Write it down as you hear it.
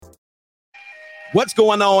What's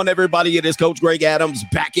going on, everybody? It is Coach Greg Adams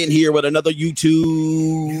back in here with another YouTube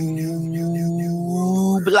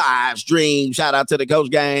live stream. Shout out to the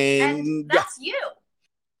Coach Gang. And that's you.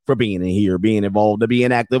 For being in here, being involved, and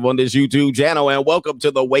being active on this YouTube channel. And welcome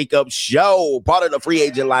to the Wake Up Show, part of the Free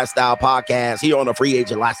Agent Lifestyle podcast here on the Free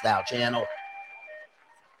Agent Lifestyle channel.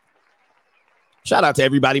 Shout out to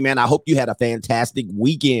everybody, man. I hope you had a fantastic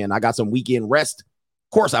weekend. I got some weekend rest.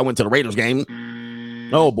 Of course, I went to the Raiders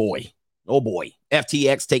game. Oh, boy.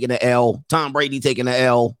 FTX taking the L. Tom Brady taking the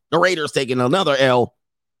L. The Raiders taking another L.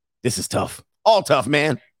 This is tough. All tough,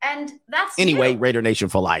 man. And that's anyway, you. Raider Nation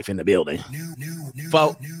for life in the building. New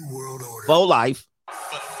world order. For life.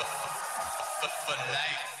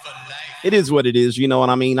 It is what it is. You know what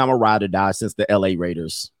I mean? I'm a ride or die since the LA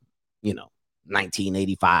Raiders.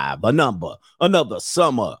 1985. Another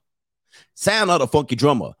summer. Sound of the funky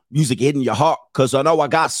drummer. Music hitting your heart, because I know I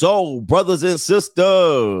got soul. Brothers and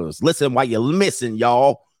sisters, listen while you're missing,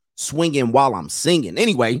 y'all. Swinging while I'm singing.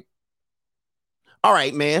 Anyway, all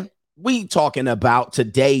right, man. We talking about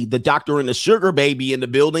today the doctor and the sugar baby in the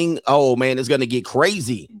building. Oh, man, it's going to get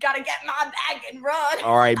crazy. Gotta get my bag and run.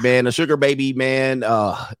 All right, man. The sugar baby, man,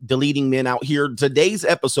 deleting men out here. Today's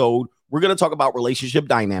episode, we're going to talk about relationship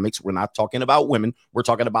dynamics. We're not talking about women. We're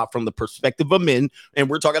talking about from the perspective of men. And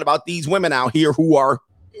we're talking about these women out here who are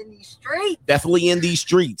in these streets. Definitely in these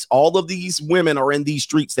streets. All of these women are in these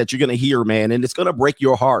streets that you're going to hear, man. And it's going to break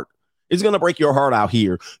your heart. It's going to break your heart out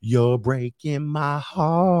here. You're breaking my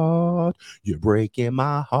heart. You're breaking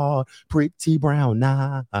my heart. Pretty brown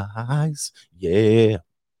eyes. Yeah.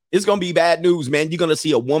 It's going to be bad news, man. You're going to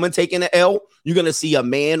see a woman taking an L. You're going to see a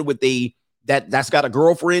man with that's got a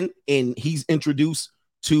girlfriend, and he's introduced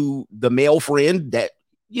to the male friend that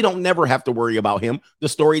you don't never have to worry about him. The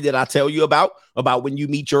story that I tell you about when you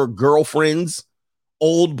meet your girlfriend's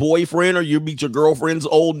old boyfriend, or you meet your girlfriend's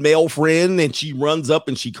old male friend, and she runs up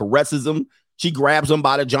and she caresses him. She grabs him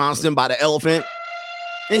by the Johnson, by the elephant.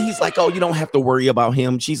 And he's like, oh, you don't have to worry about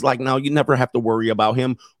him. She's like, no, you never have to worry about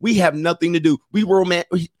him. We have nothing to do. We were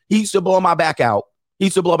He used to blow my back out.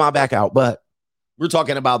 But we're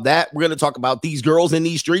talking about that. We're going to talk about these girls in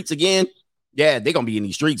these streets again. Yeah, they're going to be in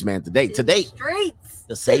these streets, man, today.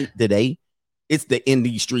 It's the In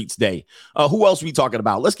These Streets day. Who else we talking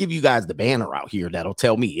about? Let's give you guys the banner out here. That'll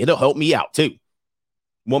tell me. It'll help me out, too.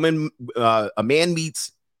 A man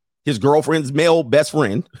meets his girlfriend's male best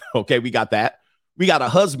friend. Okay, we got that. We got a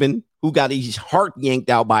husband who got his heart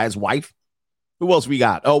yanked out by his wife. Who else we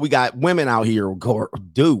got? Oh, we got women out here.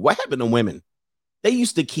 Dude, what happened to women? They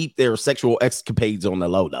used to keep their sexual escapades on the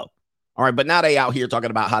low, though. All right, but now they out here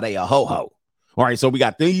talking about how they a ho-ho. All right, so we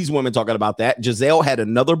got these women talking about that. Giselle had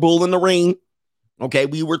another bull in the ring. Okay,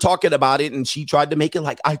 we were talking about it, and she tried to make it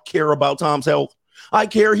like, I care about Tom's health. I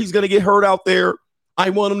care he's going to get hurt out there.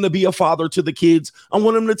 I want him to be a father to the kids. I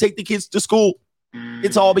want him to take the kids to school.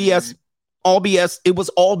 It's all BS. All BS. It was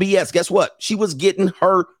all BS. Guess what? She was getting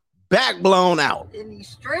her back blown out in these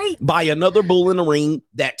streets by another bull in the ring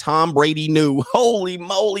that Tom Brady knew. Holy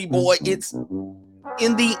moly, boy. It's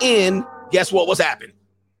in the end. Guess what was happening?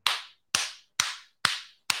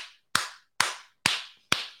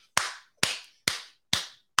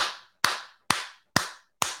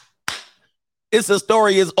 It's a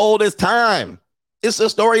story as old as time.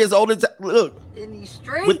 Look, in these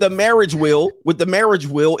streets. with the marriage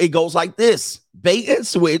wheel, it goes like this. Bait and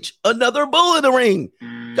switch, another bull in the ring.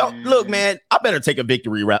 Look, man, I better take a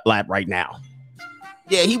victory lap right now.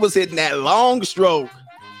 Yeah, he was hitting that long stroke.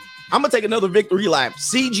 I'm going to take another victory lap.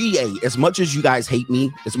 CGA, as much as you guys hate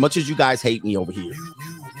me over here,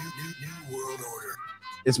 New world order.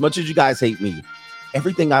 as much as you guys hate me,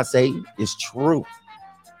 everything I say is true.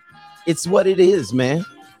 It's what it is, man.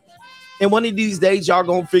 And one of these days, y'all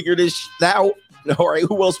gonna figure this out. All right,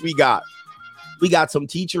 who else we got? We got some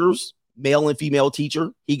teachers, male and female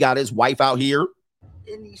teacher. He got his wife out here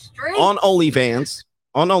in these streets on OnlyFans.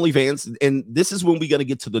 And this is when we're gonna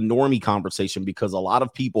get to the normie conversation, because a lot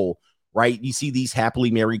of people, right? You see these happily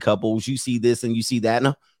married couples, you see this and you see that.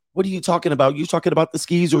 Now, what are you talking about? You're talking about the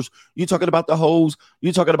skeezers. You're talking about the hoes.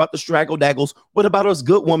 You're talking about the straggle daggles. What about us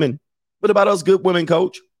good women?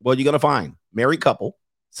 Coach? Well, you're going to find married couple,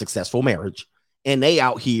 successful marriage, and they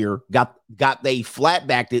out here got they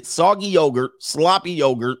flat-backed it, soggy yogurt, sloppy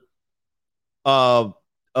yogurt,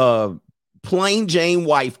 plain Jane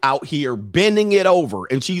wife out here bending it over,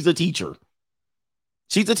 and she's a teacher.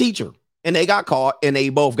 And they got caught, and they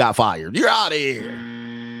both got fired. You're out of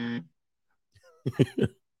here.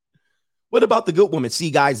 What about the good women? See,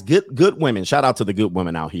 guys, good women. Shout out to the good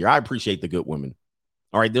women out here. I appreciate the good women.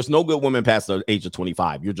 All right, there's no good woman past the age of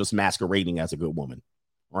 25. You're just masquerading as a good woman.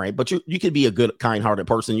 All right, but you could be a good, kind-hearted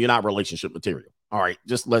person. You're not relationship material. All right,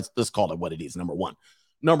 just let's call it what it is. Number one.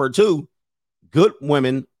 Number two, good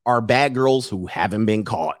women are bad girls who haven't been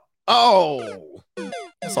caught. Oh,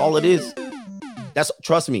 that's all it is.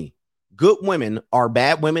 Trust me. Good women are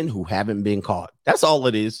bad women who haven't been caught. That's all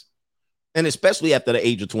it is. And especially after the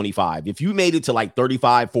age of 25. If you made it to like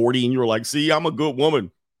 35, 40, and you're like, see, I'm a good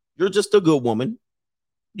woman. You're just a good woman.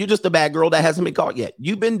 You're just a bad girl that hasn't been caught yet.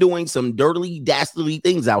 You've been doing some dirty, dastardly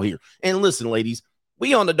things out here. And listen, ladies,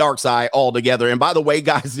 we on the dark side all together. And by the way,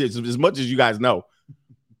 guys, as much as you guys know,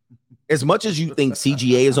 as much as you think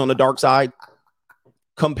CGA is on the dark side,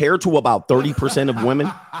 compared to about 30% of women,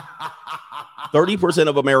 30%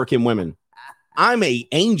 of American women, I'm an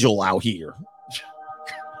angel out here.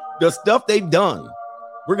 The stuff they've done,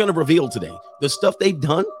 we're going to reveal today. The stuff they've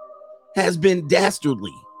done has been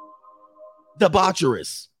dastardly,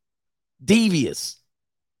 debaucherous, devious,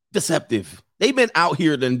 deceptive. They've been out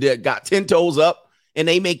here and got 10 toes up, and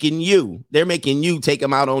they're making you take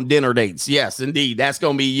them out on dinner dates. Yes, indeed. That's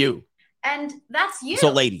going to be you. And that's you.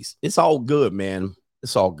 So, ladies, it's all good, man.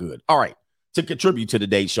 It's all good. All right. To contribute to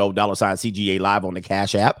today's show, $CGA Live on the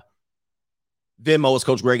Cash App. Venmo is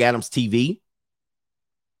Coach Greg Adams TV.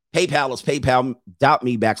 PayPal is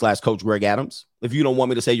paypal.me/Coach Greg Adams. If you don't want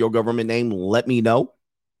me to say your government name, let me know.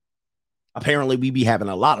 Apparently, we be having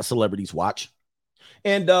a lot of celebrities watch.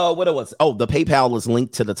 And what it was? Oh, the PayPal is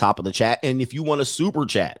linked to the top of the chat. And if you want to super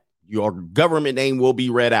chat, your government name will be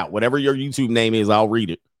read out. Whatever your YouTube name is, I'll read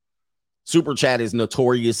it. Super chat is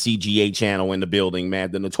Notorious CGA channel in the building,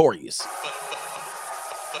 man. The Notorious.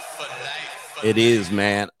 It is,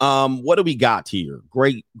 man. What do we got here?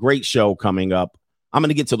 Great show coming up. I'm going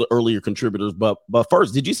to get to the earlier contributors, but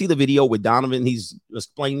first, did you see the video with Donovan? He's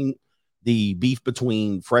explaining the beef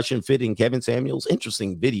between Fresh and Fit and Kevin Samuels.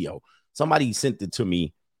 Interesting video. Somebody sent it to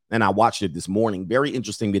me, and I watched it this morning. Very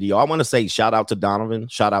interesting video. I want to say shout out to Donovan,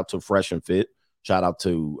 shout out to Fresh and Fit, shout out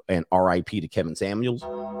to and RIP to Kevin Samuels.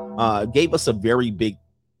 Gave us a very big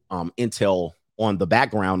intel on the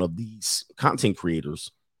background of these content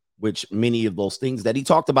creators, which many of those things that he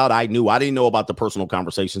talked about, I knew. I didn't know about the personal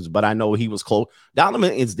conversations, but I know he was close.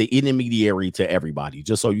 Donovan is the intermediary to everybody,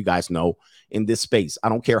 just so you guys know, in this space. I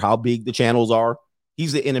don't care how big the channels are.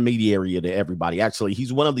 He's the intermediary to everybody. Actually,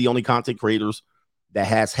 he's one of the only content creators that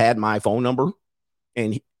has had my phone number.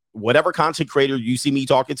 And whatever content creator you see me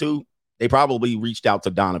talking to, they probably reached out to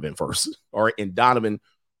Donovan first. And Donovan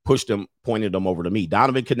pointed them over to me.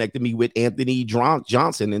 Donovan connected me with Anthony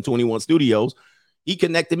Johnson in 21 Studios. He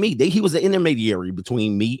connected me. He was the intermediary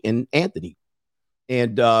between me and Anthony.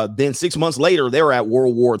 And then 6 months later, they were at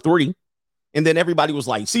World War III. And then everybody was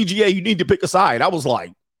like, CGA, you need to pick a side. I was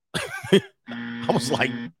like,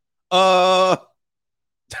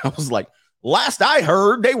 last I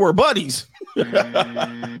heard, they were buddies.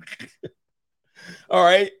 All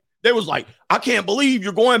right. They was like, I can't believe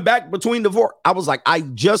you're going back between the four. I was like, I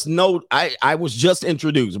just know I was just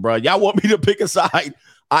introduced, bro. Y'all want me to pick a side?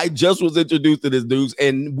 I just was introduced to this dude,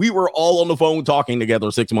 and we were all on the phone talking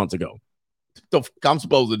together 6 months ago. What the fuck I'm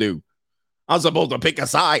supposed to do? I'm supposed to pick a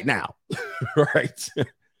side now. Right.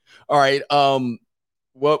 All right.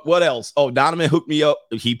 What else? Oh, Donovan hooked me up.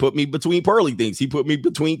 He put me between Pearly things. He put me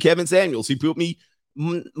between Kevin Samuels. He put me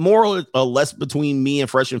more or less between me and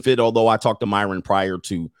Fresh and Fit, although I talked to Myron prior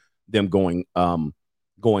to them going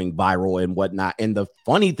viral and whatnot. And the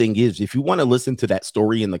funny thing is, if you want to listen to that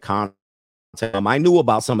story in the content, I knew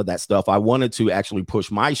about some of that stuff. I wanted to actually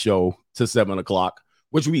push my show to 7 o'clock,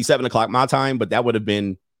 which would be 7 o'clock my time, but that would have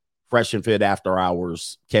been Fresh and Fit after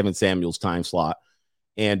hours, Kevin Samuels time slot.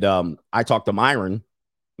 And I talked to Myron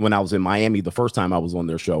when I was in Miami the first time I was on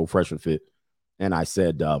their show, Fresh and Fit. And I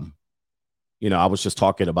said, I was just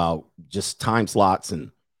talking about just time slots.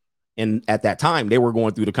 And at that time, they were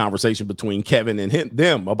going through the conversation between Kevin and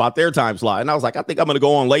them about their time slot. And I was like, I think I'm going to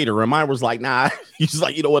go on later. And mine was like, nah, he's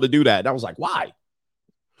like, you don't want to do that. And I was like, why?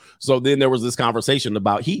 So then there was this conversation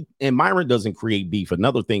about and Myron doesn't create beef.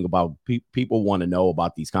 Another thing about people want to know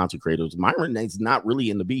about these content creators, Myron is not really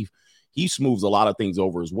in the beef. He smooths a lot of things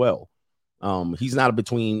over as well. He's not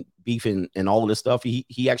between beef and all of this stuff.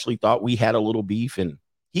 He actually thought we had a little beef, and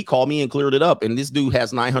he called me and cleared it up. And this dude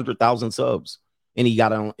has 900,000 subs, and he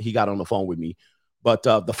got on the phone with me. But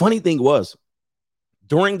the funny thing was,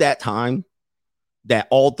 during that time that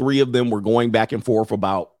all three of them were going back and forth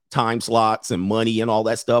about time slots and money and all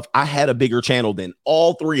that stuff, I had a bigger channel than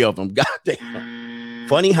all three of them. Goddamn.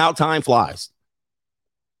 Funny how time flies.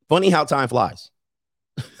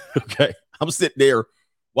 Okay. I'm sitting there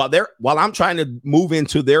while I'm trying to move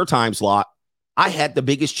into their time slot. I had the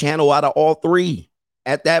biggest channel out of all three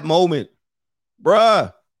at that moment,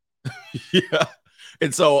 bruh. Yeah.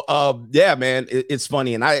 And so, yeah, man, it's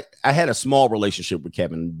funny. And I had a small relationship with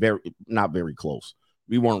Kevin, not very close.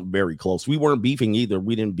 We weren't very close. We weren't beefing either.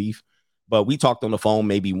 We didn't beef, but we talked on the phone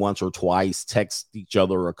maybe once or twice, text each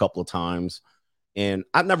other a couple of times. And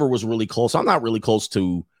I never was really close. I'm not really close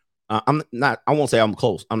to, I won't say I'm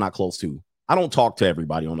close. I'm not close to, I don't talk to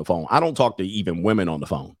everybody on the phone. I don't talk to even women on the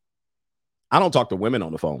phone. I don't talk to women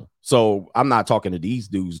on the phone. So I'm not talking to these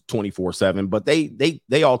dudes 24/7, but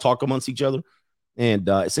they all talk amongst each other. And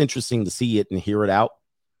it's interesting to see it and hear it out.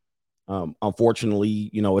 Unfortunately,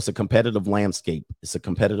 you know, it's a competitive landscape. It's a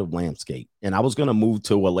competitive landscape. And I was going to move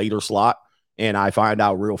to a later slot. And I find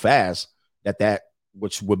out real fast that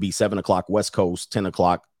which would be 7 o'clock West Coast, 10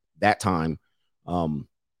 o'clock that time,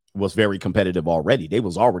 was very competitive already. They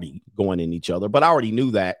was already going in each other, but I already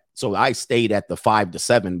knew that. So I stayed at the 5 to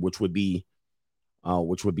 7, which would be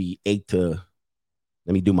 8 to,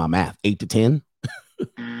 let me do my math, 8 to 10.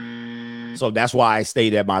 So that's why I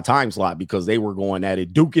stayed at my time slot, because they were going at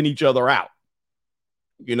it, duking each other out.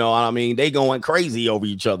 You know what I mean? They going crazy over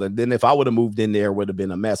each other. Then if I would have moved in there, it would have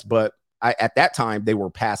been a mess. But at that time, they were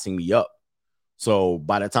passing me up. So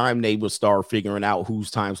by the time they would start figuring out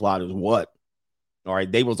whose time slot is what, all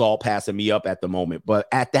right, they was all passing me up at the moment. But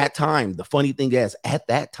at that time, the funny thing is, at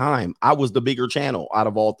that time, I was the bigger channel out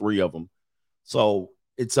of all three of them. So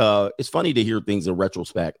it's funny to hear things in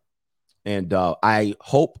retrospect. And I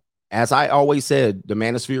hope, as I always said, the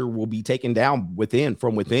manosphere will be taken down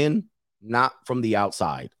from within, not from the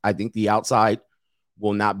outside. I think the outside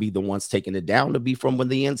will not be the ones taking it down, to be from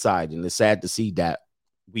the inside. And it's sad to see that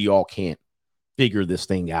we all can't figure this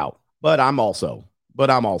thing out. But I'm also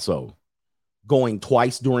going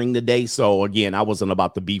twice during the day. So again, I wasn't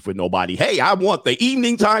about to beef with nobody. Hey, I want the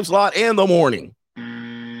evening time slot and the morning.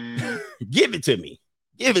 Give it to me.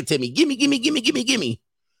 Give it to me. Gimme.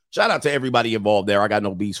 Shout out to everybody involved there. I got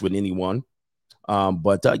no beefs with anyone.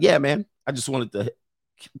 But yeah, man, I just wanted to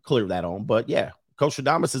clear that on. But yeah, Coach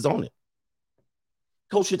Adamas is on it.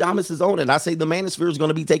 Coach Adamas is on it. I say the manosphere is going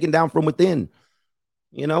to be taken down from within,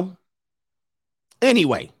 you know?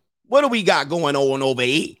 Anyway, what do we got going on over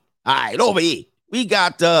here? All right, over here. We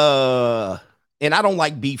got, and I don't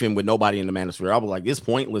like beefing with nobody in the manosphere. I was like, it's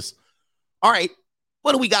pointless. All right,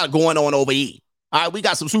 what do we got going on over here? All right, we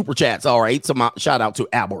got some super chats. All right, so shout out to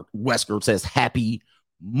Albert Wesker, says happy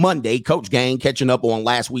Monday, Coach Gang, catching up on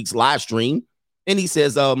last week's live stream. And he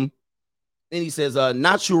says, not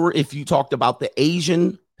sure if you talked about the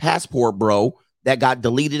Asian passport bro that got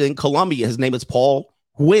deleted in Colombia. His name is Paul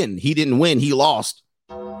Nguyen. He didn't win, he lost.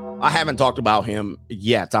 I haven't talked about him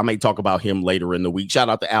yet. I may talk about him later in the week. Shout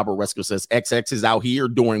out to Albert Wesker, says XX is out here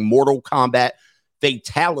doing Mortal Kombat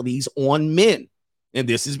fatalities on men. And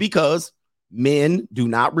this is because men do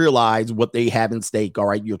not realize what they have in stake. All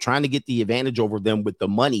right. You're trying to get the advantage over them with the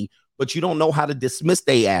money, but you don't know how to dismiss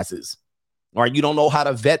their asses. All right. You don't know how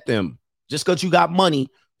to vet them. Just because you got money,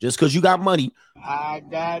 I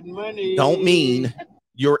got money. Don't mean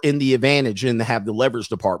you're in the advantage and have the leverage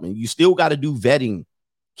department. You still got to do vetting.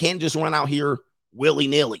 Can't just run out here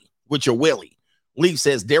willy-nilly with your willy. Leaf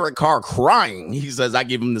says Derek Carr crying. He says, I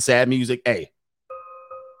give him the sad music. Hey,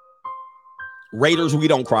 Raiders, we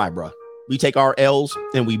don't cry, bro. We take our L's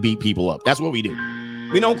and we beat people up. That's what we do.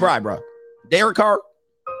 We don't cry, bro. Derek Carr,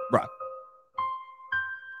 bro.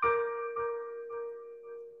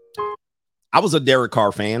 I was a Derek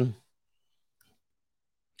Carr fan.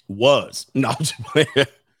 Was. No.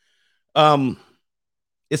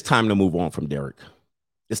 It's time to move on from Derek.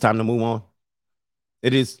 It's time to move on.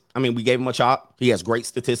 It is. I mean, we gave him a shot. He has great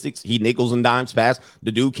statistics. He nickels and dimes fast.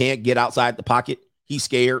 The dude can't get outside the pocket. He's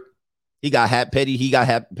scared. He got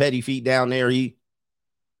petty feet down there. He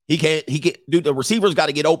can't, dude, the receiver's got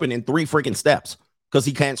to get open in 3 freaking steps because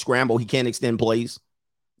he can't scramble. He can't extend plays.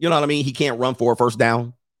 You know what I mean? He can't run for a first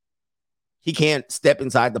down. He can't step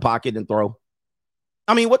inside the pocket and throw.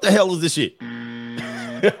 I mean, what the hell is this shit?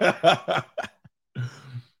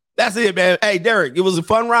 That's it, man. Hey, Derek, it was a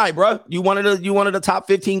fun ride, bro. You wanted the top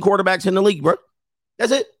 15 quarterbacks in the league, bro.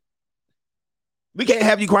 That's it. We can't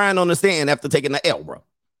have you crying on the stand after taking the L, bro.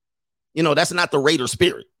 You know, that's not the Raider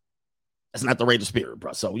spirit. That's not the Raider spirit,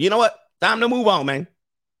 bro. So, you know what? Time to move on, man.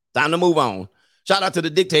 Time to move on. Shout out to the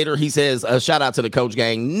dictator. He says, shout out to the Coach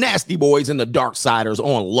Gang, Nasty Boys and the Dark Siders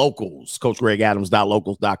on Locals,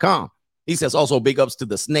 CoachGregAdams.locals.com. He says also big ups to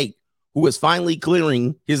the Snake, who is finally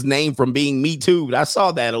clearing his name from being Me Too. I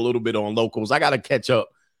saw that a little bit on Locals. I got to catch up.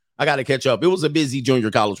 It was a busy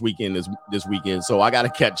junior college weekend this weekend, so I got to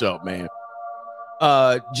catch up, man.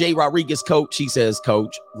 Jay Rodriguez, Coach, he says,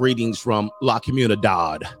 Coach, greetings from La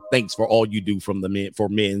Comunidad. Thanks for all you do for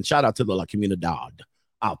men. Shout out to the La Comunidad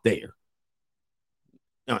out there.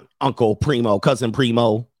 Uncle Primo, cousin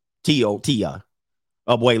Primo, Tio, Tia,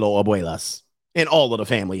 Abuelo, Abuelas, and all of the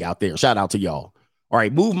family out there. Shout out to y'all. All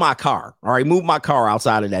right, move my car. All right, move my car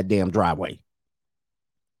outside of that damn driveway.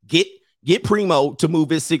 Get Primo to move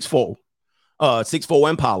his 6'4"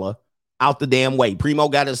 Impala out the damn way. Primo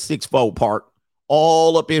got his 6'4" parked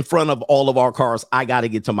all up in front of all of our cars. I got to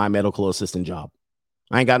get to my medical assistant job.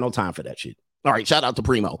 I ain't got no time for that shit. All right, shout out to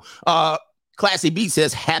Primo. Classy B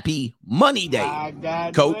says, happy money day,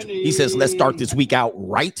 coach. Money. He says, let's start this week out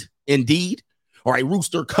right. Indeed. All right,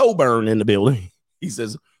 Rooster Coburn in the building. He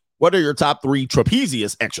says, what are your top 3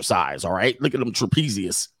 trapezius exercise? All right, look at them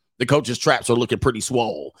trapezius. The coach's traps are looking pretty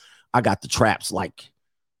swole. I got the traps like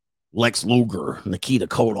Lex Luger, Nikita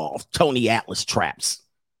Koloff, Tony Atlas traps.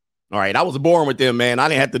 All right, I was born with them, man. I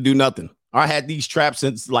didn't have to do nothing. I had these traps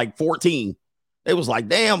since like 14. They was like,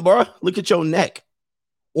 damn, bro, look at your neck.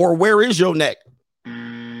 Or where is your neck?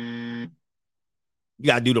 You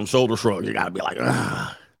got to do them shoulder shrugs. You got to be like,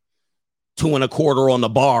 2 1/4 on the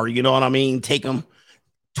bar. You know what I mean? Take them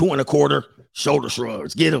 2 1/4 shoulder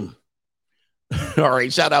shrugs. Get them. All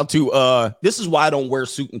right. Shout out to, this is why I don't wear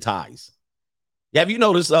suit and ties. Yeah, have you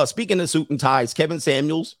noticed, speaking of suit and ties, Kevin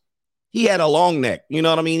Samuels, he had a long neck. You know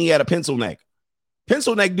what I mean? He had a pencil neck.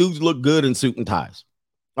 Pencil neck dudes look good in suit and ties.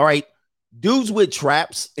 All right. Dudes with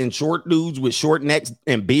traps and short dudes with short necks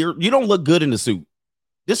and beard, you don't look good in a suit.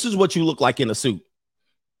 This is what you look like in a suit.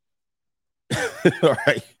 All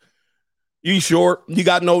right. You short, you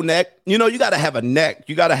got no neck. You know, you got to have a neck.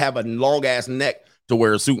 You got to have a long ass neck to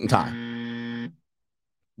wear a suit and tie.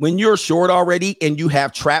 When you're short already and you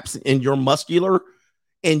have traps and you're muscular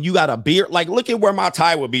and you got a beard, like look at where my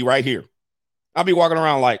tie would be right here. I'll be walking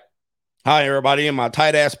around like, hi, everybody, in my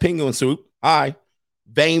tight ass penguin suit. Hi.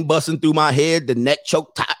 Vein busting through my head, the neck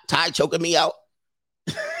choke, tie choking me out.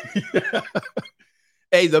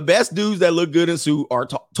 Hey, the best dudes that look good in suit are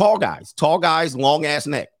tall guys, long ass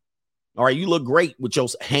neck. All right, you look great with your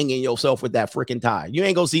hanging yourself with that freaking tie. You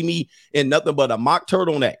ain't gonna see me in nothing but a mock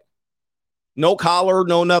turtleneck, no collar,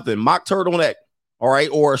 no nothing, mock turtleneck. All right,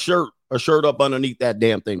 or a shirt up underneath that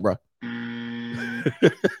damn thing, bro.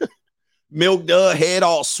 Milk dud, head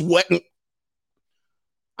all sweating.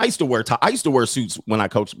 I used to wear suits when I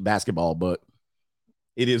coached basketball, but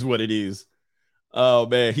it is what it is. Oh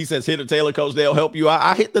man, he says hit a tailor, coach. They'll help you.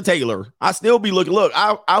 I hit the tailor. I still be looking. Look,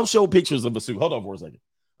 I'll show pictures of a suit. Hold on for a second.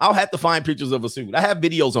 I'll have to find pictures of a suit. I have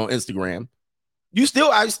videos on Instagram.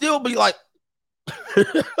 I still be like,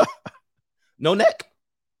 no neck.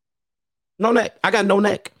 I got no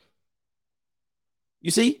neck. You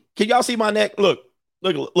see? Can y'all see my neck? Look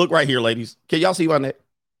right here, ladies. Can y'all see my neck?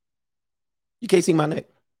 You can't see my neck.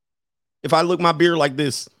 If I look my beard like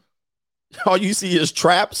this, all you see is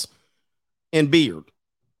traps and beard.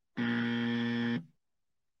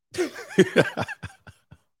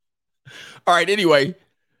 All right, anyway.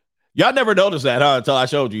 Y'all never noticed that, huh? Until I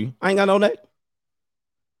showed you. I ain't got no neck.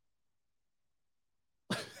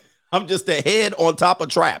 I'm just a head on top of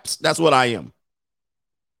traps. That's what I am.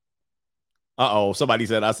 Uh-oh, somebody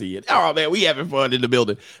said I see it. Oh, man, we having fun in the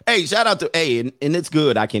building. Hey, shout out to, and it's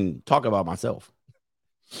good. I can talk about myself.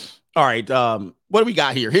 All right, what do we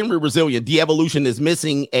got here? Henry Resilient, De-Evolution is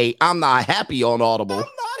missing a I'm not happy on Audible. I'm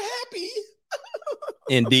not happy.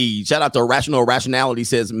 Indeed. Shout out to Rational Rationality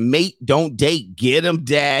says, mate, don't date. Get him,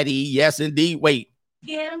 daddy. Yes, indeed. Wait.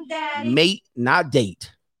 Get him, daddy. Mate, not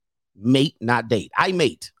date. Mate, not date. I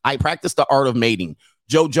mate. I practice the art of mating.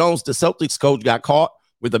 Joe Jones, the Celtics coach, got caught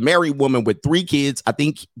with a married woman with 3 kids. I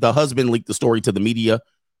think the husband leaked the story to the media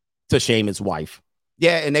to shame his wife.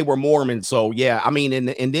 Yeah, and they were Mormon. So, yeah, I mean,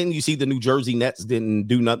 and then you see the New Jersey Nets didn't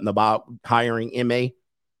do nothing about hiring M.A.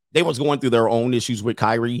 They was going through their own issues with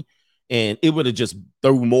Kyrie, and it would have just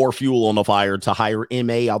threw more fuel on the fire to hire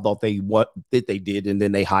M.A. I thought they did, and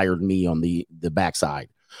then they hired me on the backside.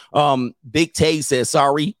 Big Tay says,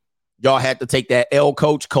 sorry, y'all had to take that L,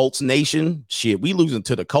 coach. Colts Nation. Shit, we losing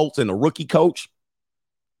to the Colts and the rookie coach.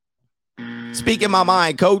 Speaking my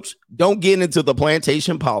mind, coach, don't get into the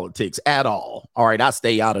plantation politics at all. All right, I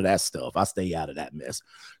stay out of that stuff. I stay out of that mess.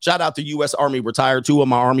 Shout out to U.S. Army retired. 2 of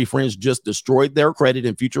my Army friends just destroyed their credit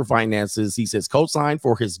and future finances. He says co-signed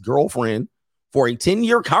for his girlfriend for a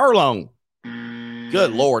 10-year car loan.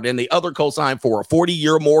 Good Lord. And the other co-signed for a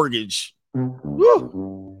 40-year mortgage.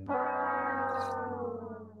 Woo.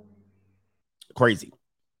 Crazy.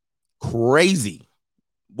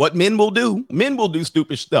 What men will do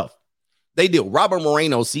stupid stuff. They do. Robert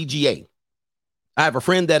Moreno, CGA. I have a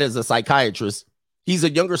friend that is a psychiatrist. He's a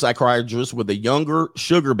younger psychiatrist with a younger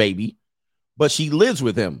sugar baby, but she lives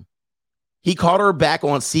with him. He caught her back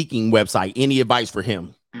on Seeking website. Any advice for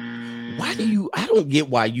him? Why do you I don't get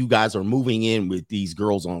why you guys are moving in with these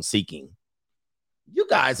girls on Seeking. You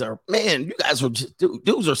guys are just,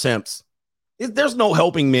 dudes are simps. There's no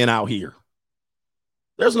helping men out here.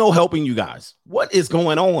 There's no helping you guys. What is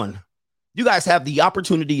going on? You guys have the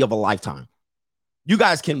opportunity of a lifetime. You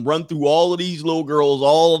guys can run through all of these little girls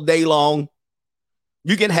all day long.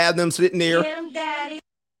 You can have them sitting there.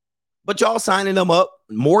 But y'all signing them up,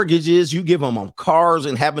 mortgages, you give them cars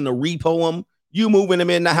and having to repo them. You moving them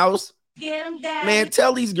in the house. Get him, Daddy. Man,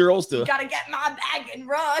 tell these girls to. You gotta get my bag and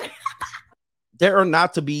run. There are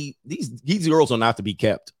not to be, these girls are not to be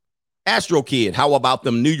kept. Astro Kid, how about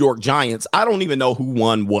them New York Giants? I don't even know who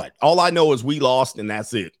won what. All I know is we lost and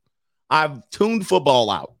that's it. I've tuned football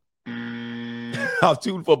out. I've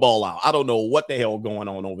tuned football out. I don't know what the hell going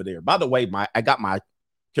on over there. By the way, I got my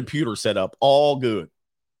computer set up all good.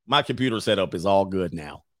 My computer setup is all good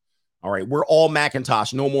now. All right, we're all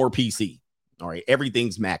Macintosh, no more PC. All right,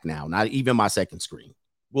 everything's Mac now, not even my second screen.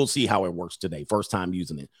 We'll see how it works today. First time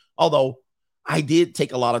using it. Although I did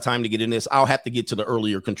take a lot of time to get in this. I'll have to get to the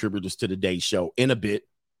earlier contributors to today's show in a bit.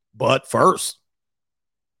 But first,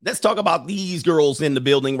 let's talk about these girls in the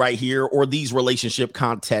building right here, or these relationship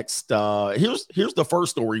contexts. Here's the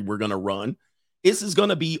first story we're going to run. This is going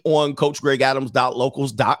to be on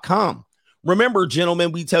CoachGregAdams.locals.com. Remember,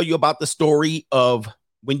 gentlemen, we tell you about the story of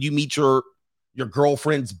when you meet your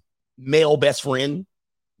girlfriend's male best friend,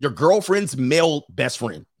 your girlfriend's male best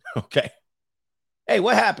friend. Okay. Hey,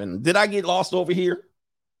 what happened? Did I get lost over here?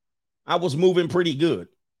 I was moving pretty good.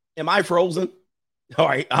 Am I frozen? All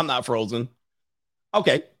right, I'm not frozen.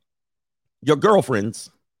 Okay. Your girlfriend's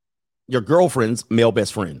male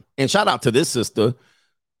best friend. And shout out to this sister.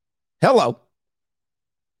 Hello.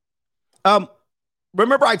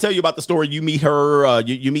 Remember I tell you about the story? You meet her,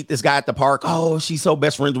 you meet this guy at the park. Oh, she's so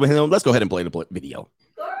best friends with him. Let's go ahead and play the video.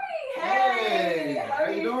 Hey, how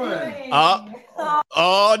are you doing?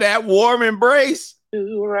 Oh, that warm embrace.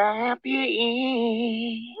 To wrap you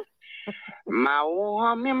in my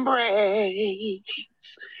warm embrace,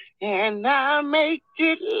 and I make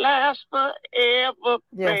it last forever,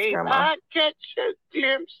 babe. I catch a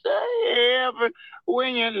glimpse of heaven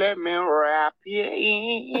when you let me wrap you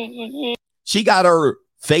in. She got her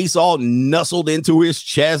face all nuzzled into his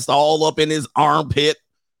chest, all up in his armpit.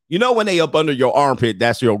 You know, when they up under your armpit,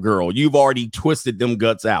 that's your girl. You've already twisted them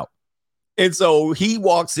guts out. And so he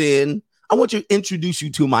walks in. I want to introduce you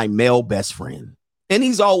to my male best friend. And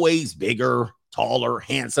he's always bigger, taller,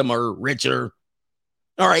 handsomer, richer.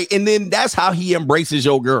 All right. And then that's how he embraces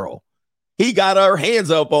your girl. He got her hands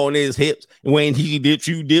up on his hips. When he dips,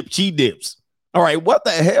 you dip, she dips. All right. What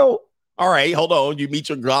the hell? All right. Hold on. You meet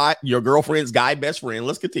your girlfriend's guy best friend.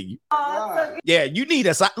 Let's continue. Yeah, you need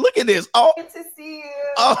a side. Look at this. Oh, Good to see you.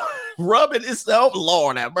 oh, rubbing himself.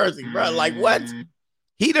 Lord have mercy, bro. Like what?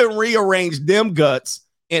 He done rearranged them guts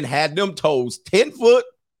and had them toes 10 foot,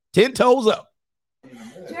 10 toes up.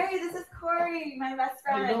 Jerry, this is Corey, my best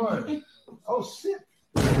friend. How you doing? Oh shit.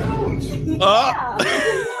 Yeah.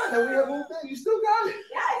 We have one thing. You still got it.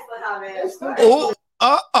 Yeah, I still have it. It's still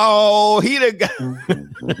Oh, he done got.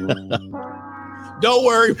 Don't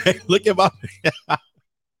worry, man. Look at my.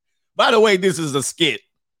 By the way, this is a skit.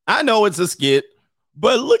 I know it's a skit,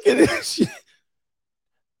 but look at this.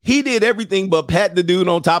 He did everything but pat the dude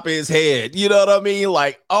on top of his head. You know what I mean?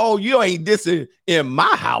 Like, oh, you ain't dissing in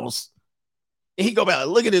my house. And he go back,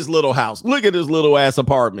 look at this little house. Look at this little ass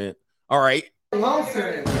apartment. All right. long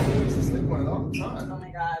term. I used to sleep on it all the time. Oh my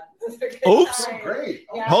God. This is a good Oops. time. Great.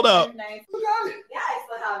 Yeah, Hold up. nice. You got it. Yeah, I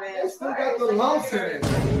still have it. I still got the long term.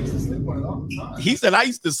 I used to sleep on it all the time. He said, I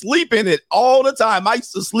used to sleep in it all the time. I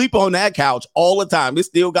used to sleep on that couch all the time. It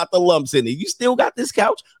still got the lumps in it. You still got this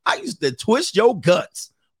couch? I used to twist your guts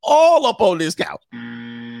all up on this couch.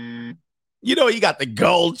 You know, he got the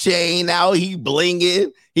gold chain out. He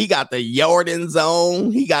blinging. He got the Jordans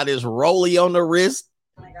on. He got his rollie on the wrist.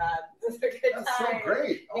 Oh my God. This is a good That's time. so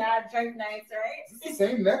great. Yeah, drink nights, right? It's the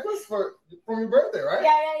same necklace for your birthday, right? Yeah.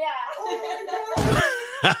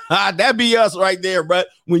 That be us right there, bruh.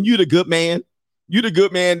 When you the good man,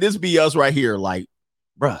 this be us right here. Like,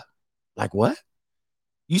 bruh, like what?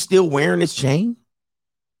 You still wearing this chain?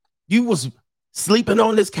 You was sleeping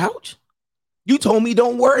on this couch? You told me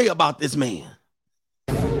don't worry about this man.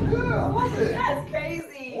 Oh, good. I love it. That's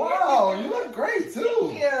crazy. Wow, you look great too.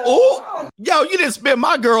 Thank you. Oh, yo, you didn't spin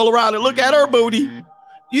my girl around and look at her booty.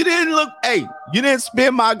 You didn't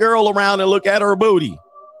spin my girl around and look at her booty.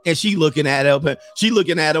 And she looking at him. She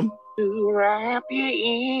looking at him. To wrap you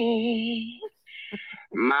in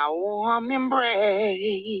my warm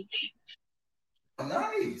embrace.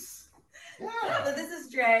 Nice. So Yeah. this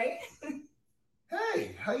is Dre.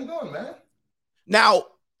 Hey, how you doing, man? Now,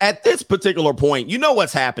 At this particular point, you know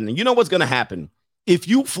what's happening. You know what's going to happen. If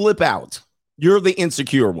you flip out, you're the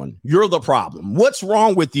insecure one. You're the problem. What's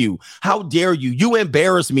wrong with you? How dare you? You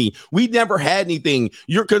embarrass me. We never had anything.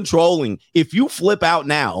 You're controlling. If you flip out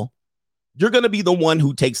now, you're going to be the one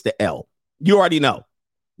who takes the L. You already know.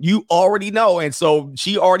 You already know. And so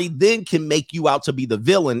she already then can make you out to be the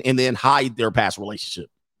villain and then hide their past relationship.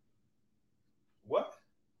 What?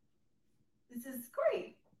 This is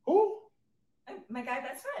great. Who? My guy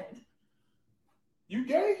best friend. You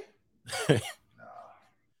gay?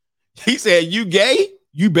 He said, you gay?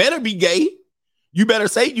 You better be gay. You better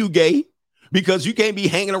say you gay because you can't be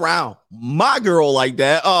hanging around my girl like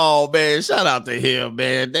that. Oh, man, shout out to him,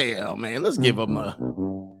 man. Damn, man. Let's give him a...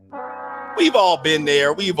 We've all been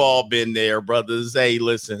there. We've all been there, brothers. Hey,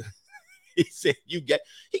 listen. He said, you gay.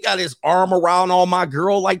 He got his arm around on my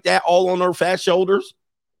girl like that, all on her fat shoulders.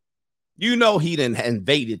 You know he done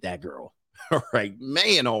invaded that girl. All right,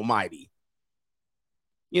 man almighty.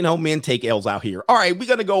 You know, men take L's out here. All right, we're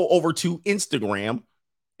going to go over to Instagram,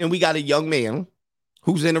 and we got a young man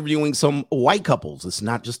who's interviewing some white couples. It's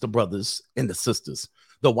not just the brothers and the sisters.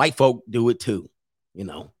 The white folk do it too, you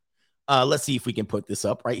know. Let's see if we can put this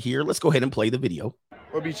up right here. Let's go ahead and play the video.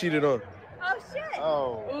 What be cheated on? Oh shit.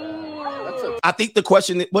 Oh. I think the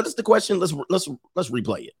question, what is the question? Let's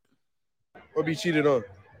replay it. What be cheated on?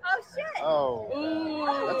 Oh shit.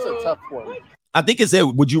 Oh. That's a tough one. I think it said,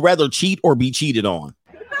 would you rather cheat or be cheated on?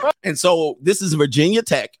 And so this is Virginia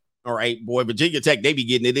Tech. All right, boy, Virginia Tech, they be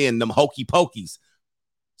getting it in, them hokey pokies.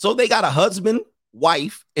 So they got a husband,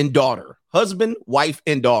 wife, and daughter. Husband, wife,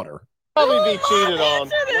 and daughter. Probably be cheated on.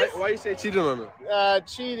 Why you say cheated on him?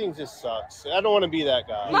 Cheating just sucks. I don't want to be that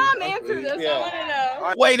guy. Mom, answer this. Yeah. I want to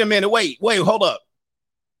know. Wait a minute. Wait, hold up.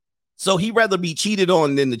 So he'd rather be cheated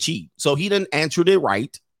on than to cheat. So he didn't answer it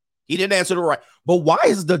right. He didn't answer it right. But why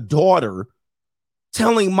is the daughter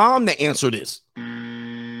telling mom to answer this?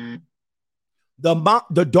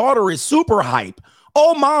 The daughter is super hype.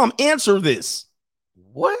 Oh, mom, answer this.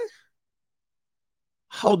 What?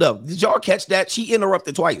 Hold up. Did y'all catch that? She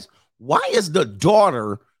interrupted twice. Why is the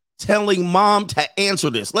daughter telling mom to answer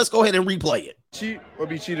this? Let's go ahead and replay it. Cheat or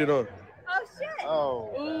be cheated on? Oh shit.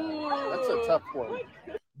 Oh. That's a tough one.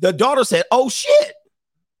 The daughter said, oh, shit.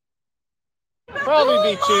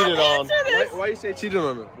 Probably be cheated on. Why you say cheated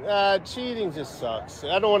on him? Cheating just sucks.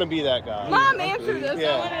 I don't want to be that guy. Mom, answer this.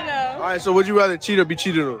 Yeah. I want to know. All right, so would you rather cheat or be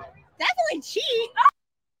cheated on? Definitely cheat.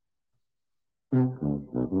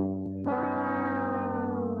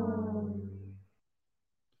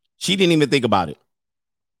 She didn't even think about it.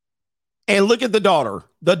 And look at the daughter.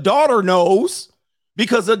 The daughter knows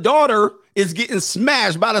because the daughter is getting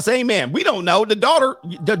smashed by the same man. We don't know. The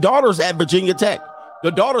daughter's at Virginia Tech.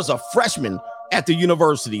 The daughter's a freshman at the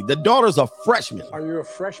university. The daughter's a freshman. Are you a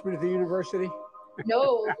freshman at the university?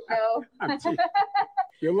 No.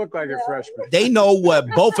 You look like a freshman. They know what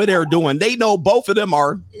both of them are doing. They know both of them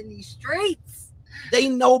are In these streets. They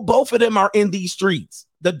know both of them are in these streets.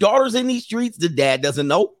 The daughter's in these streets. The dad doesn't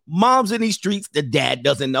know. Mom's in these streets. The dad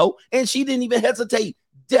doesn't know. And she didn't even hesitate.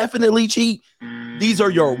 Definitely cheat. These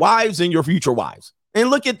are your wives and your future wives.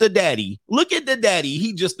 And look at the daddy. Look at the daddy.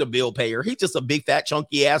 He just a bill payer. He's just a big, fat,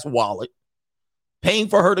 chunky ass wallet paying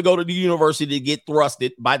for her to go to the university to get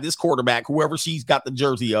thrusted by this quarterback, whoever she's got the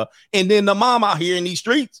jersey of. And then the mom out here in these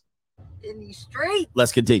streets. In these streets.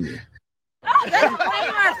 Let's continue. That's way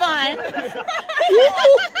more fun.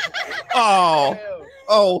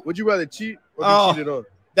 Oh, Would you rather cheat or be cheated on?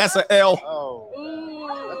 that's an L. Oh.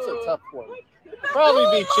 That's a tough one.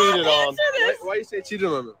 Probably be cheated on. Why you say cheated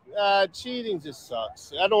on him? Cheating just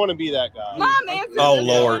sucks. I don't want to be that guy. Mom, answer Oh, this.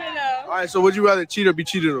 Lord. I want to know. All right, so would you rather cheat or be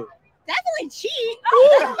cheated on? Definitely cheat.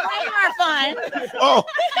 That's way more fun. Oh.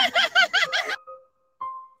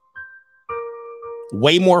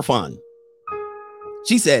 Way more fun.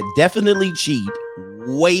 She said, definitely cheat.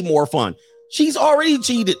 Way more fun. She's already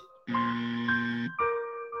cheated.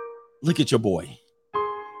 Look at your boy.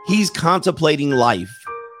 He's contemplating life.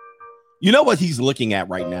 You know what he's looking at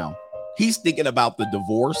right now? He's thinking about the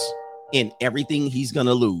divorce and everything he's going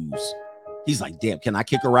to lose. He's like, damn, can I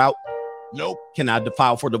kick her out? Nope. Can I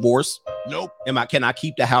file for divorce? Nope. Can I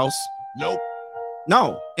keep the house? Nope.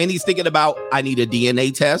 No. And he's thinking about, I need a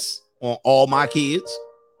DNA test on all my kids.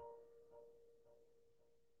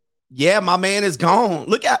 Yeah, my man is gone.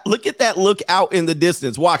 Look at that look out in the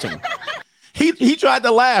distance. Watch him. He tried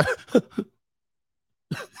to laugh.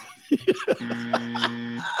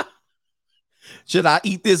 Should I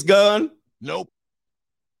eat this gun? Nope.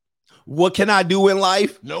 What can I do in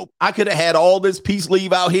life? Nope. I could have had all this peace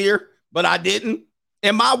leave out here, but I didn't.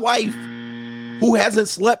 And my wife, who hasn't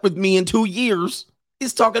slept with me in 2 years,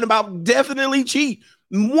 is talking about definitely cheat.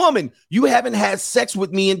 Woman, you haven't had sex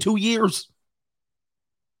with me in 2 years.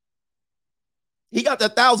 He got the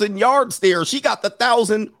 1,000-yard stare. She got the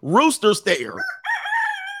 1,000 rooster stare.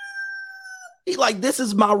 He like, this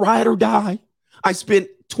is my ride or die. I spent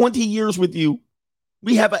 20 years with you.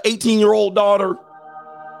 We have an 18-year-old daughter.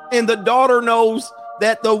 And the daughter knows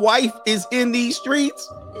that the wife is in these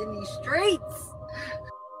streets. In these streets.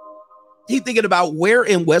 He's thinking about where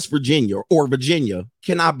in West Virginia or Virginia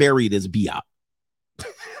can I bury this biatch?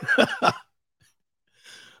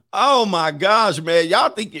 Oh my gosh, man. Y'all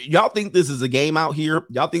think this is a game out here?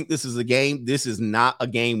 Y'all think this is a game? This is not a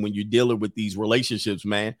game when you're dealing with these relationships,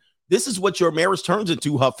 man. This is what your marriage turns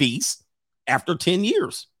into, Hafiz, after 10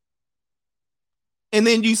 years. And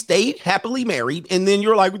then you stayed happily married, and then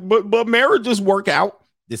you're like, but marriages work out.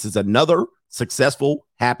 This is another successful,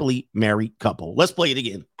 happily married couple. Let's play it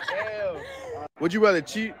again. Would you rather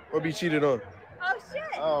cheat or be cheated on? Oh, shit.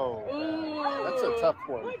 Oh, Ooh. that's a tough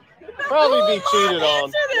one. Probably be cheated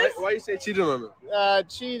on. Why you say cheated on them?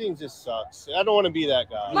 Cheating just sucks. I don't want to be that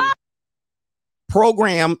guy.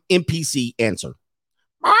 Program NPC answer.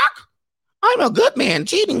 Brock, I'm a good man.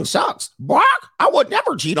 Cheating sucks. Brock, I would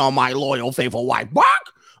never cheat on my loyal, faithful wife.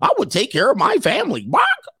 Brock, I would take care of my family. Brock.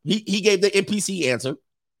 He gave the NPC answer.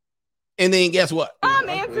 And then guess what? I'm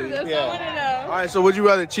answer this. I want to know. All right, so would you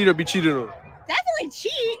rather cheat or be cheated on? Definitely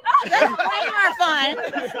cheat. Oh, that's way more fun.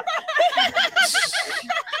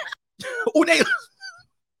 Oh,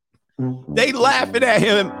 they laughing at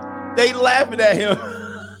him. They laughing at him.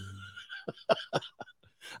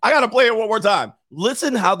 I got to play it one more time.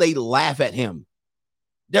 Listen how they laugh at him.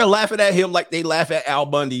 They're laughing at him like they laugh at Al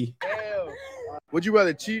Bundy. Would you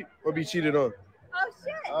rather cheat or be cheated on? Oh,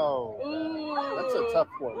 shit. Oh, Ooh. that's a tough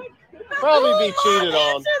one. Probably be cheated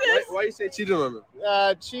on. Why you say cheated on them?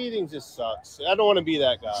 Cheating just sucks. I don't want to be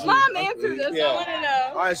that guy. Mom, answer this. I want to know.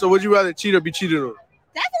 All right, so would you rather cheat or be cheated on?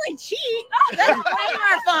 Definitely cheat. Oh, that's way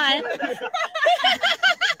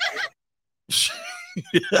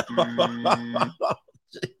more fun.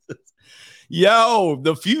 Yo,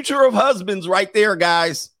 the future of husbands right there,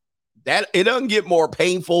 guys. That it doesn't get more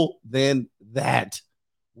painful than that.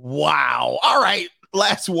 Wow. All right.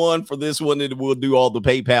 Last one for this one, and we'll do all the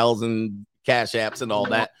PayPals and Cash Apps and all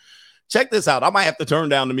that. Check this out. I might have to turn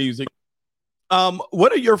down the music.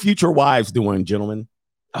 What are your future wives doing, gentlemen?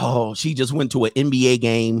 Oh, she just went to an NBA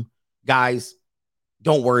game. Guys,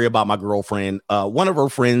 don't worry about my girlfriend. One of her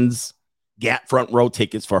friends got front row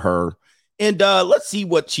tickets for her. And let's see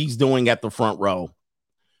what she's doing at the front row.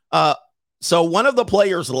 So one of the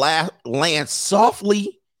players lands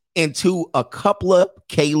softly into a couple of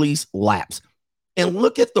Kaylee's laps. And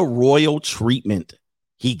look at the royal treatment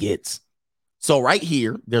he gets. So right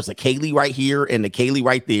here, there's a Kaylee right here and the Kaylee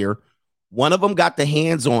right there. One of them got the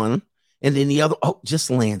hands on, and then the other,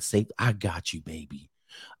 just land safe. I got you, baby.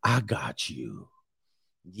 I got you.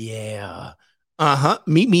 Yeah.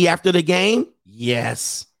 Meet me after the game.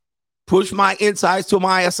 Yes. Push my insides to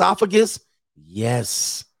my esophagus.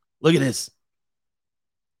 Yes. Look at this.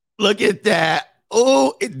 Look at that.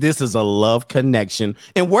 Oh, this is a love connection.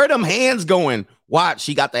 And where them hands going? Watch,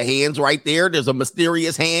 she got the hands right there. There's a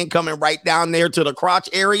mysterious hand coming right down there to the crotch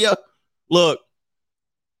area. Look.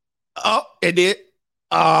 Oh, it did.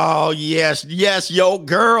 Oh, yes. Yes, yo,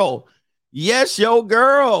 girl. Yes, yo,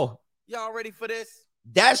 girl. Y'all ready for this?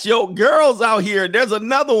 That's your girls out here. There's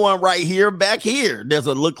another one right here, back here. There's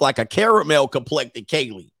a look like a caramel complected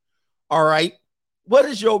Kaylee. All right. What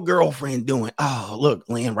is your girlfriend doing? Oh, look,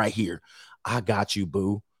 laying right here. I got you,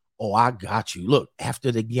 boo. Oh, I got you. Look,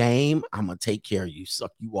 after the game, I'm going to take care of you.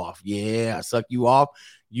 Suck you off. Yeah, I suck you off.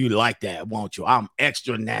 You like that, won't you? I'm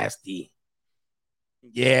extra nasty.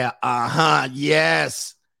 Yeah,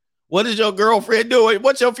 yes. What is your girlfriend doing?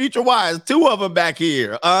 What's your future wives? Two of them back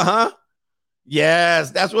here.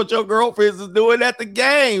 Yes, that's what your girlfriend is doing at the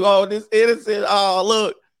game. Oh, this innocent. Oh,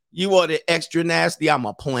 look, you want it extra nasty. I'm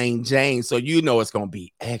a plain Jane, so you know it's going to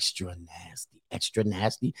be extra nasty. Extra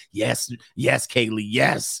nasty. Yes, yes, Kaylee.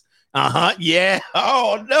 Yes. Yeah.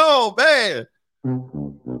 Oh, no, man.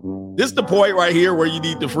 This is the point right here where you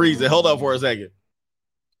need to freeze it. Hold on for a second.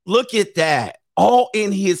 Look at that. All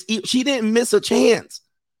in his ear. She didn't miss a chance.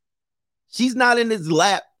 She's not in his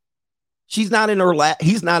lap. She's not in her lap.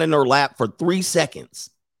 He's not in her lap for 3 seconds.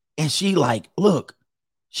 And she like, look,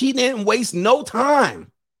 she didn't waste no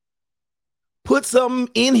time. Put something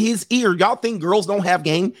in his ear. Y'all think girls don't have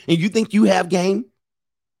game and you think you have game?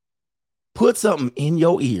 Put something in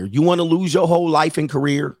your ear. You want to lose your whole life and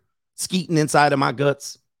career skeeting inside of my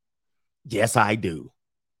guts? Yes, I do.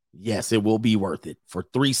 Yes, it will be worth it. For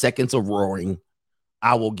 3 seconds of roaring,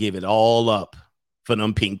 I will give it all up for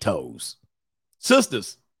them pink toes.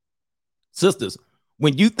 Sisters,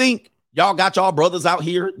 When you think y'all got y'all brothers out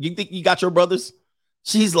here, you think you got your brothers?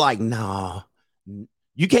 She's like, nah,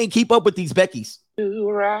 you can't keep up with these Beckys. To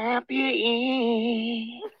wrap you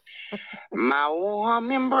in my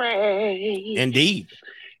warm embrace. Indeed.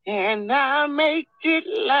 And I make it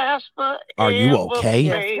last forever. Are you okay?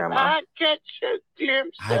 Yes, I catch a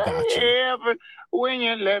glimpse I got of you. heaven when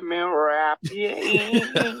you let me wrap you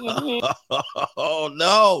in. Oh,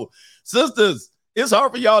 no. Sisters, it's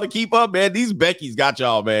hard for y'all to keep up, man. These Becky's got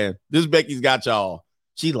y'all, man. This Becky's got y'all.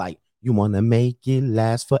 She like, you want to make it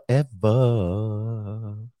last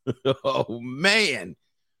forever. Oh, man.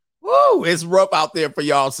 Woo, it's rough out there for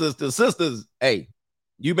y'all, sisters. Sisters, hey,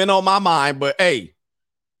 you've been on my mind, but hey,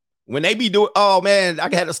 when they be doing, oh, man,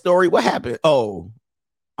 I had a story. What happened? Oh,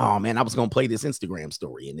 man, I was going to play this Instagram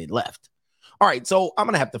story and it left. All right, so I'm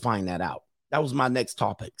going to have to find that out. That was my next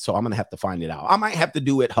topic, so I'm going to have to find it out. I might have to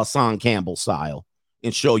do it Hassan Campbell style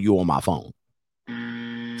and show you on my phone.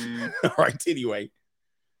 All right, anyway.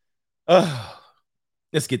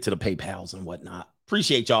 Let's get to the PayPals and whatnot.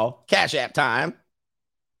 Appreciate y'all. Cash App time.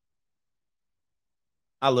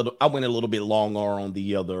 I went a little bit longer on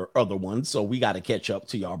the other one, so we got to catch up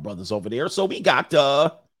to y'all brothers over there. So we got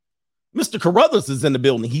Mr. Carruthers is in the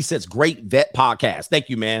building. He says, great vet podcast. Thank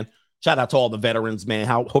you, man. Shout out to all the veterans, man.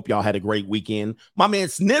 Hope y'all had a great weekend. My man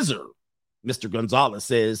Snizzer, Mr. Gonzalez,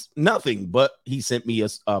 says nothing, but he sent me a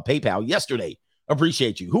PayPal yesterday.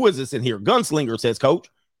 Appreciate you. Who is this in here? Gunslinger says, Coach,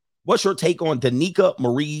 what's your take on Danica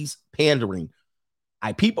Marie's pandering?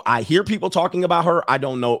 I hear people talking about her. I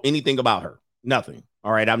don't know anything about her. Nothing.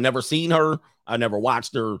 All right. I've never seen her. I never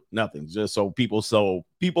watched her. Nothing. Just so people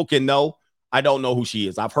can know. I don't know who she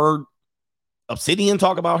is. I've heard Obsidian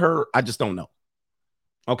talk about her. I just don't know.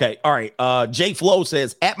 Okay. All right. Jay Flo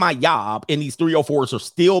says, at my job, and these 304s are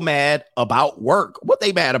still mad about work. What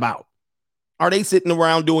they mad about? Are they sitting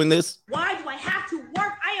around doing this? Why do I have to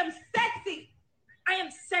work? I am sexy. I am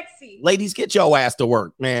sexy. Ladies, get your ass to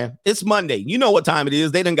work, man. It's Monday. You know what time it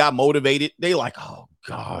is. They done got motivated. They like, oh,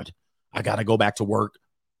 God, I got to go back to work.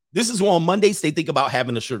 This is why on Mondays they think about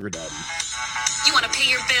having a sugar daddy. You want to pay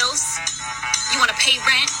your bills? You want to pay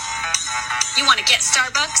rent? You want to get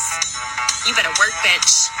Starbucks? You better work,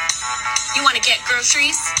 bitch. You want to get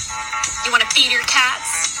groceries? You want to feed your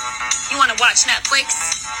cats? You want to watch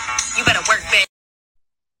Netflix? You better work,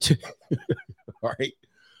 bitch. All right.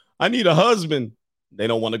 I need a husband. They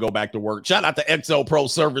don't want to go back to work. Shout out to XL Pro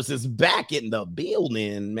Services back in the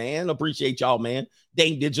building, man. Appreciate y'all, man.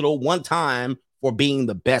 Dame Digital, one time for being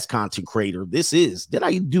the best content creator. Did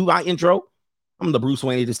I do my intro? I'm the Bruce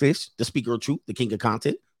Wayne of this fish, the speaker of truth, the king of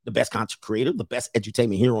content, the best content creator, the best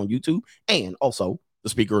edutainment here on YouTube, and also the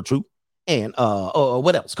speaker of truth. And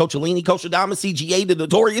what else? Coach Alini, Coach Adama, CGA, the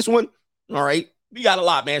notorious one. All right. We got a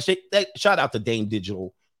lot, man. Shout out to Dame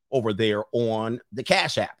Digital over there on the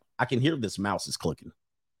Cash App. I can hear this mouse is clicking.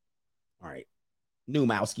 All right. New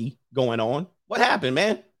mousey going on. What happened,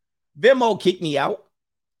 man? Venmo kicked me out.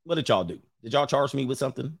 What did y'all do? Did y'all charge me with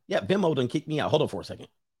something? Yeah, Venmo done kicked me out. Hold on for a second.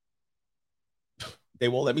 They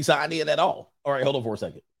won't let me sign in at all. All right, hold on for a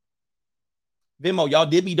second. Venmo, y'all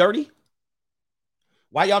did me dirty?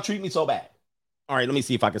 Why y'all treat me so bad? All right, let me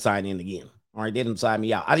see if I can sign in again. All right, they didn't sign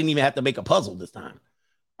me out. I didn't even have to make a puzzle this time.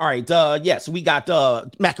 All right, yes, we got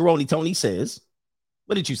Macaroni Tony says,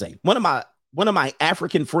 what did you say? One of my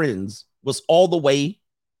African friends was all the way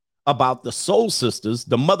about the Soul Sisters,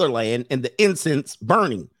 the motherland, and the incense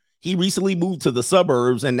burning. He recently moved to the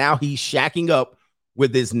suburbs, and now he's shacking up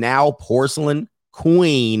with his now porcelain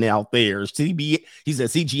queen out there. He said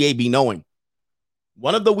CGA be knowing.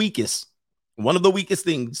 One of the weakest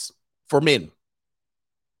things for men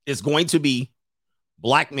is going to be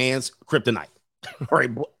black man's kryptonite. All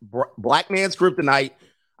right, black man's kryptonite.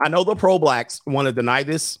 I know the pro-blacks want to deny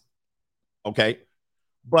this, okay?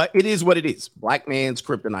 But it is what it is. Black man's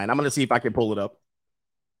kryptonite. I'm going to see if I can pull it up.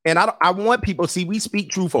 And I want people to see we speak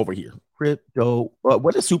truth over here. Crypto.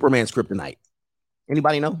 What is Superman's kryptonite?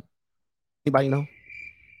 Anybody know? Anybody know?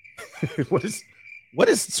 What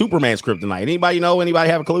is Superman's kryptonite? Anybody know? Anybody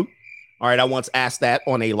have a clue? All right, I once asked that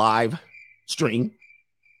on a live stream.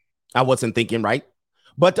 I wasn't thinking right.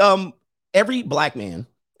 But every black man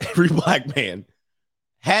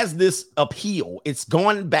has this appeal. It's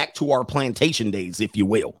going back to our plantation days, if you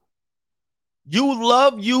will. You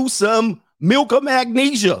love you some milk of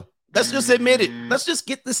magnesia. Let's just admit it. Let's just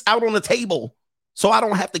get this out on the table so I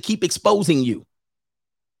don't have to keep exposing you.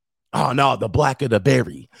 Oh, no, the blacker the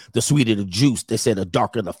berry, the sweeter the juice. They said the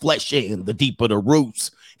darker the flesh and the deeper the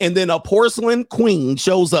roots. And then a porcelain queen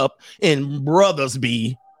shows up and brothers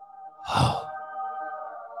be, oh,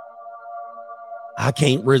 I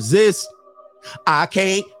can't resist. I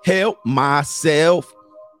can't help myself.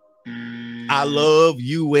 I love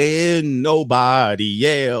you and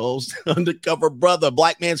nobody else. Undercover Brother,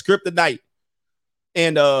 Black Man's Kryptonite.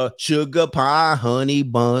 And Sugar Pie Honey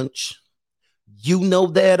Bunch. You know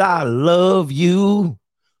that I love you.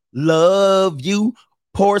 Love you,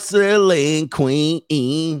 Porcelain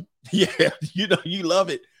Queen. Yeah, you know you love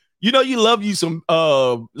it. You know you love you some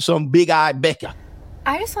big-eyed Becca.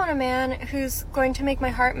 I just want a man who's going to make my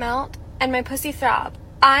heart melt and my pussy throb.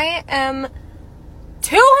 I am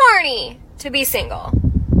too horny to be single.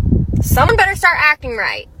 Someone better start acting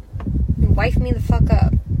right and wife me the fuck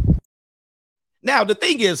up. Now, the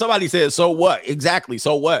thing is, somebody says, so what? Exactly,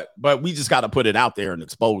 so what? But we just got to put it out there and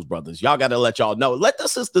expose, brothers. Y'all got to let y'all know. Let the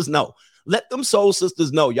sisters know. Let them soul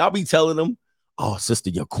sisters know. Y'all be telling them, oh, sister,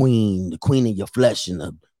 your queen, the queen of your flesh and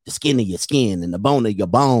the skin of your skin and the bone of your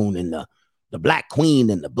bone and the black queen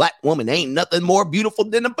and the black woman. Ain't nothing more beautiful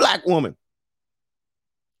than a black woman.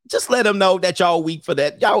 Just let them know that y'all weak for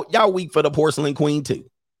that. Y'all weak for the porcelain queen too.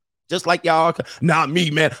 Just like y'all. Not me,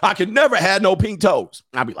 man. I can never have no pink toes.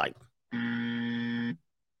 I'll be like,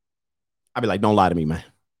 don't lie to me, man.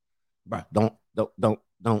 Bro, don't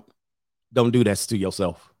do this to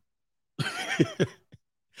yourself.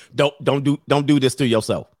 don't do this to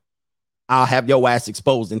yourself. I'll have your ass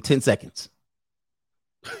exposed in 10 seconds.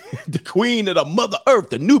 The queen of the mother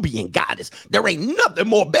earth, the Nubian goddess. There ain't nothing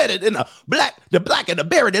more better than the black and the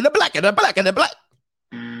berry, and the black and the black and the black.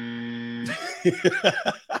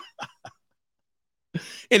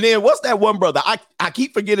 And then what's that one brother? I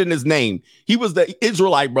keep forgetting his name. He was the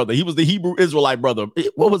Israelite brother. He was the Hebrew Israelite brother.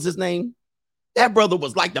 What was his name? That brother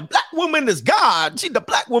was like, the black woman is God. The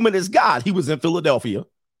black woman is God. He was in Philadelphia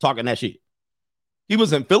talking that shit. He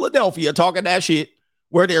was in Philadelphia talking that shit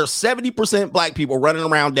where there's 70% black people running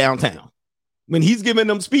around downtown. When he's giving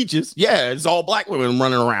them speeches, yeah, it's all black women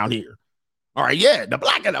running around here. All right, yeah, the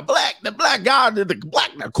black and the black God,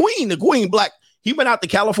 the queen black. He went out to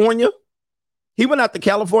California. He went out to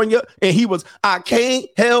California and he was, I can't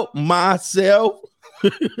help myself. He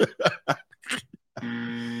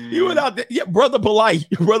went out there. Yeah, brother polite.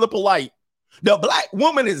 The black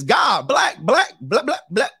woman is God. Black.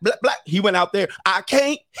 He went out there. I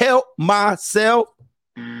can't help myself.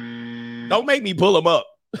 Don't make me pull him up.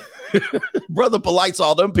 Brother polite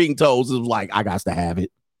saw them pink toes. It was like, I got to have it.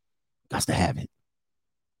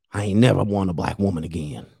 I ain't never want a black woman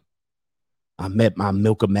again. I met my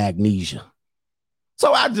milk of magnesia.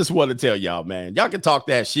 So I just want to tell y'all, man, y'all can talk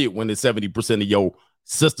that shit when there's 70% of your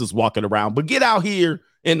sisters walking around, but get out here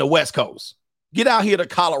in the West Coast. Get out here to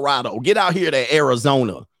Colorado. Get out here to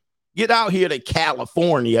Arizona. Get out here to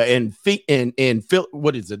California and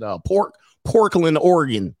what is it? Portland,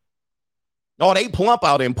 Oregon. Oh, they plump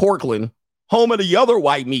out in Portland, home of the other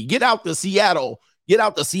white meat. Get out to Seattle. Get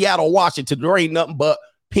out to Seattle, Washington. There ain't nothing but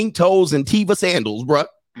pink toes and Teva sandals, bruh.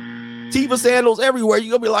 Teva sandals everywhere.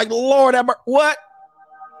 You're going to be like, Lord, what?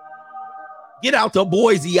 Get out to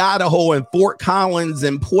Boise, Idaho, and Fort Collins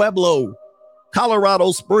and Pueblo,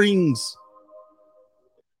 Colorado Springs.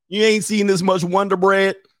 You ain't seen this much Wonder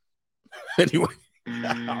Bread. Anyway,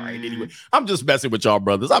 all right, anyway. I'm just messing with y'all,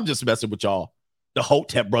 brothers. I'm just messing with y'all. The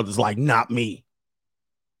Hotep brothers like, not me.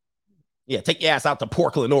 Yeah, take your ass out to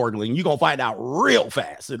Portland, Oregon. You're going to find out real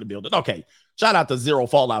fast in the building. Okay, shout out to Zero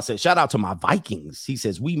Fallout. Says, shout out to my Vikings. He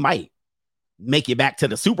says, we might make it back to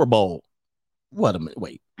the Super Bowl. What a minute,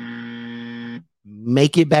 wait.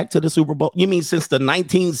 Make it back to the Super Bowl? You mean since the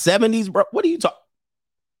 1970s, bro? What are you talking?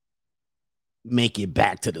 Make it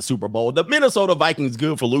back to the Super Bowl. The Minnesota Vikings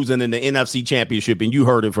good for losing in the NFC Championship, and you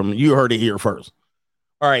heard it here first.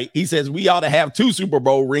 All right, he says we ought to have 2 Super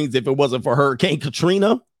Bowl rings if it wasn't for Hurricane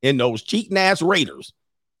Katrina and those cheating ass Raiders.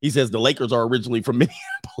 He says the Lakers are originally from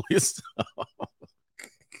Minneapolis.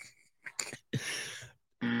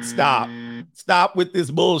 Stop with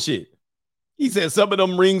this bullshit. He says some of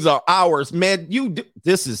them rings are ours. Man,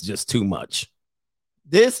 this is just too much.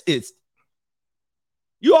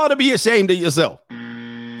 You ought to be ashamed of yourself.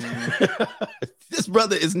 This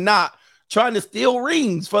brother is not trying to steal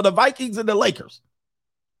rings for the Vikings and the Lakers.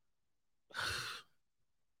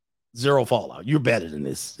 Zero Fallout. You're better than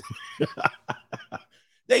this.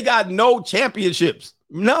 They got no championships.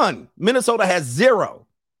 None. Minnesota has 0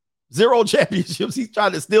 championships. He's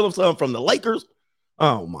trying to steal some from the Lakers.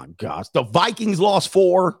 Oh my gosh. The Vikings lost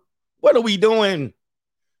 4. What are we doing?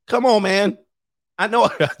 Come on, man. I know. All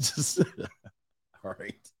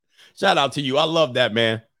right. Shout out to you. I love that,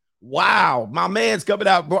 man. Wow. My man's coming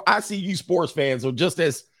out, bro. I see you sports fans are just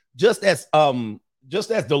as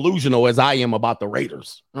delusional as I am about the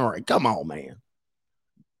Raiders. All right. Come on, man.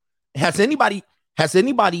 Has anybody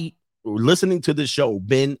listening to this show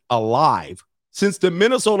been alive since the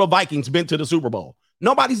Minnesota Vikings been to the Super Bowl.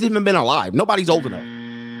 Nobody's even been alive. Nobody's old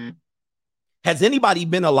enough. Has anybody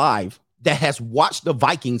been alive that has watched the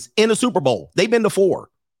Vikings in a Super Bowl? They've been to 4.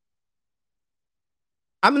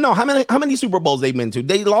 I don't know how many Super Bowls they've been to.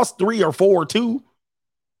 They lost 3 or 4 or 2.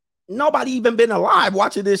 Nobody even been alive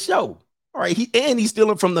watching this show. All right, he's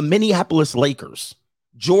stealing from the Minneapolis Lakers.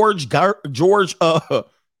 George Mikan.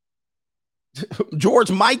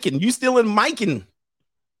 You stealing Mikan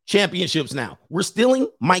championships now. We're stealing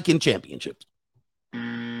Mikan championships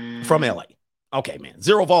from LA. Okay, man.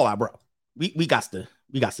 Zero fallout, bro. We got to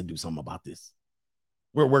do something about this.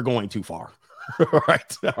 We're going too far. All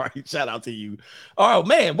right. Shout out to you. Oh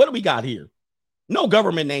man, what do we got here? No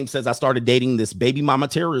government name says I started dating this baby mama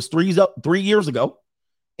terrorist 3 years ago.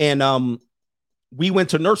 And we went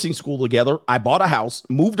to nursing school together. I bought a house,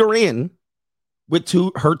 moved her in with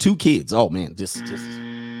her 2 kids. Oh man, just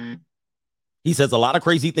he says a lot of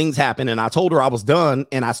crazy things happen. And I told her I was done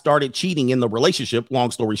and I started cheating in the relationship.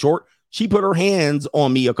 Long story short, she put her hands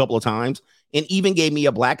on me a couple of times and even gave me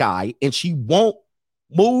a black eye, and she won't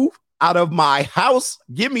move out of my house.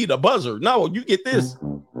 Give me the buzzer. No, you get this.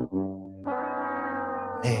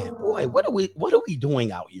 Man, boy, what are we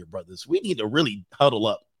doing out here, brothers? We need to really huddle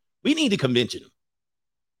up. We need a convention.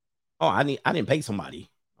 Oh, I didn't pay somebody.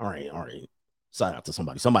 All right. Shout out to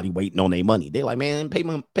somebody. Somebody waiting on their money. They're like, man, pay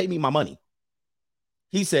me my money.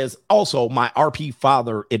 He says, also, my RP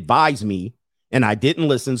father advised me and I didn't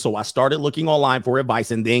listen. So I started looking online for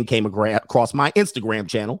advice and then came across my Instagram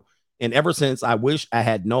channel. And ever since, I wish I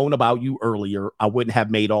had known about you earlier. I wouldn't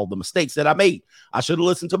have made all the mistakes that I made. I should have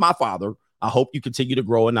listened to my father. I hope you continue to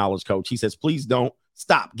grow a knowledge coach. He says, please don't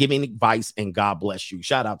stop giving advice and God bless you.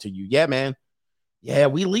 Shout out to you. Yeah, man. Yeah,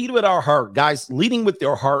 we lead with our heart. Guys, leading with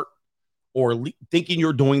your heart or thinking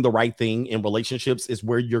you're doing the right thing in relationships is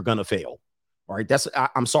where you're going to fail. All right.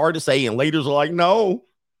 I'm sorry to say. And ladies are like, no,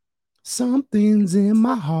 something's in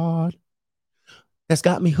my heart that's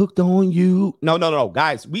got me hooked on you. No.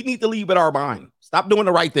 Guys, we need to lead with our mind. Stop doing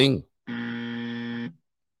the right thing. The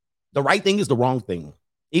right thing is the wrong thing.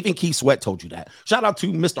 Even Keith Sweat told you that. Shout out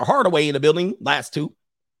to Mr. Hardaway in the building. Last 2.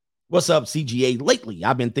 What's up, CGA? Lately,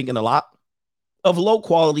 I've been thinking a lot of low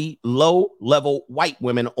quality, low level white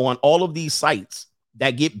women on all of these sites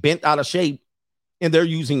that get bent out of shape and they're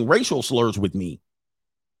using racial slurs with me.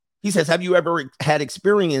 He says, have you ever had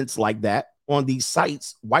experience like that on these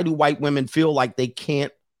sites? Why do white women feel like they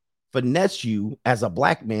can't finesse you as a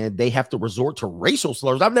black man? They have to resort to racial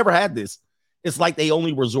slurs. I've never had this. It's like they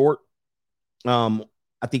only resort.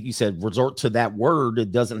 I think you said resort to that word.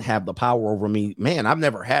 It doesn't have the power over me. Man, I've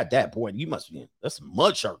never had that. Boy, you must be. That's some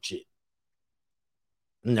mud shark shit.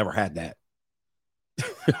 Never had that.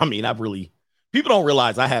 I mean, people don't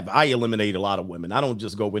realize I eliminate a lot of women. I don't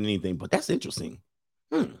just go with anything, but that's interesting.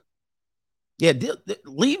 Yeah,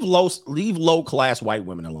 leave low class white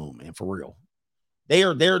women alone, man, for real.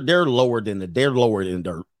 They're lower than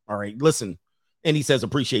dirt. All right, listen. And he says,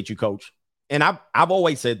 appreciate you, coach. And I've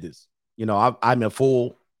always said this. You know, I'm a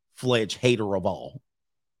full-fledged hater of all.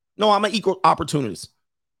 No, I'm an equal opportunist.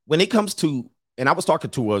 When it comes to, and I was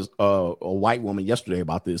talking to a white woman yesterday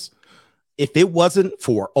about this. If it wasn't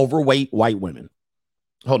for overweight white women,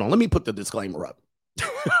 hold on, let me put the disclaimer up.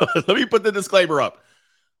 Let's put the disclaimer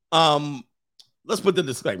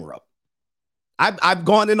up. I've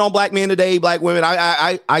gone in on black men today, black women.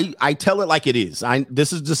 I tell it like it is.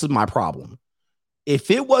 This is my problem.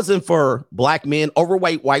 If it wasn't for black men,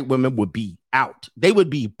 overweight white women would be out. They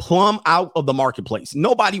would be plumb out of the marketplace.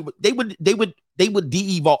 Nobody would. They would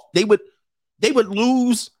de-evolve. They would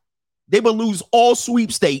lose all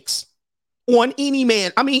sweepstakes on any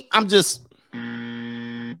man. I mean, I'm just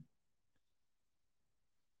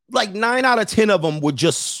like 9 out of 10 of them would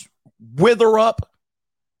just wither up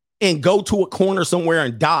and go to a corner somewhere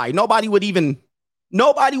and die. Nobody would even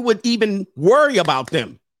worry about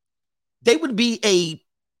them. They would be a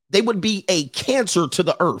cancer to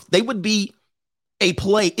the earth. They would be a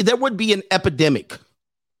plague. There would be an epidemic.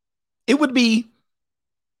 It would be,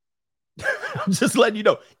 I'm just letting you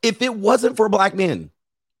know, if it wasn't for black men,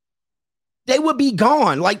 they would be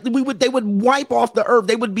gone. Like they would wipe off the earth.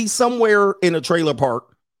 They would be somewhere in a trailer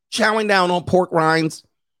park, chowing down on pork rinds.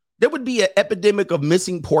 There would be an epidemic of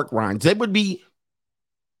missing pork rinds. They would be.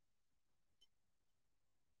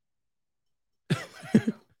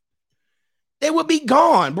 They would be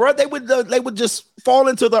gone, bro. They would just fall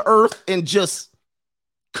into the earth and just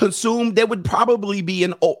consume. There would probably be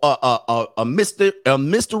a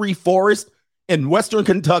mystery forest in Western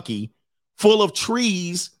Kentucky full of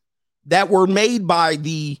trees that were made by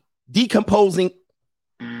the decomposing.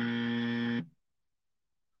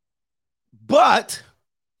 But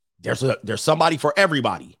There's somebody for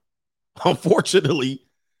everybody. Unfortunately,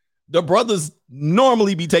 the brothers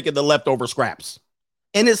normally be taking the leftover scraps.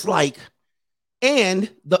 And it's like, and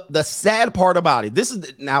the sad part about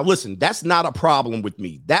it, now listen, that's not a problem with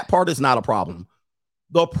me. That part is not a problem.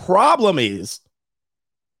 The problem is,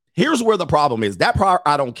 here's where the problem is. That part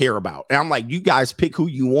I don't care about. And I'm like, you guys pick who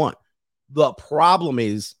you want. The problem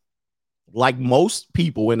is, like most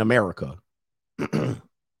people in America,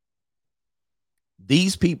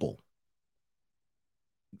 these people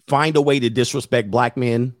find a way to disrespect black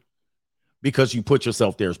men because you put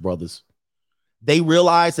yourself there as brothers. They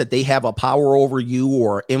realize that they have a power over you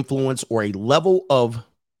or influence or a level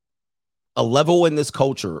in this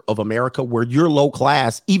culture of America where you're low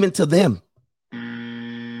class, even to them.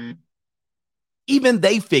 Even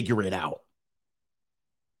they figure it out.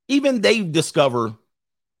 Even they discover,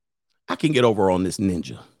 I can get over on this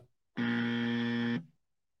ninja.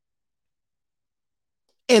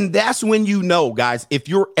 And that's when you know, guys, if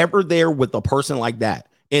you're ever there with a person like that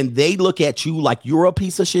and they look at you like you're a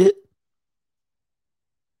piece of shit,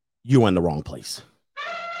 you're in the wrong place.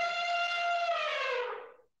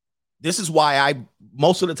 This is why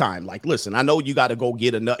most of the time, like, listen, I know you got to go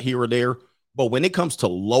get a nut here or there, but when it comes to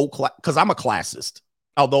low class, because I'm a classist,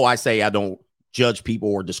 although I say I don't judge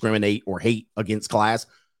people or discriminate or hate against class,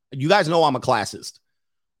 you guys know I'm a classist.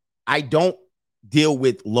 I don't deal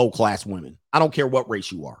with low class women. I don't care what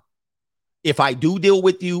race you are. If I do deal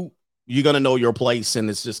with you, you're going to know your place and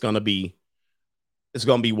it's going to be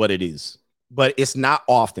what it is. But it's not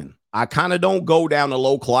often. I kind of don't go down to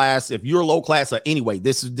low class. If you're low class, anyway,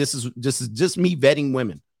 this is just me vetting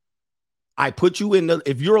women. I put you in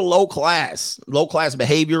if you're low class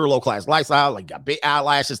behavior, low class lifestyle, like got big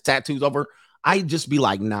eyelashes, tattoos over, I just be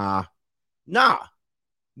like, nah,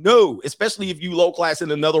 no, especially if you low class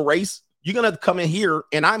in another race, you're going to come in here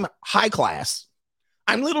and I'm high class.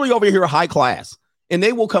 I'm literally over here high class and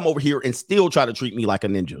they will come over here and still try to treat me like a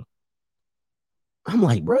ninja. I'm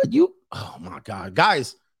like, bro, oh my God,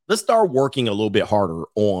 guys, let's start working a little bit harder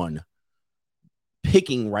on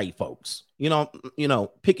picking right folks,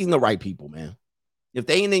 picking the right people, man. If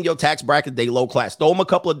they ain't in your tax bracket, they low class, throw them a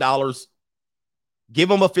couple of dollars, give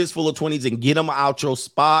them a fistful of 20s and get them out your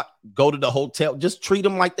spot, go to the hotel, just treat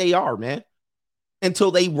them like they are, man,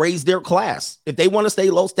 until they raise their class. If they want to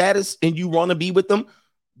stay low status and you want to be with them,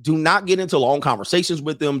 do not get into long conversations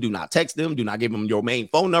with them. Do not text them. Do not give them your main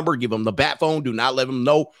phone number. Give them the bat phone. Do not let them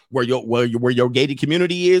know where your gated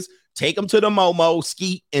community is. Take them to the Momo,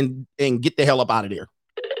 skeet, and get the hell up out of there.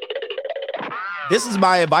 This is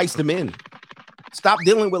my advice to men. Stop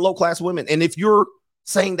dealing with low-class women. And if you're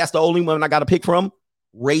saying that's the only woman I got to pick from,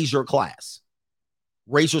 raise your class.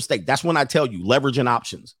 Raise your stake. That's when I tell you, leveraging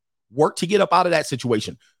options. Work to get up out of that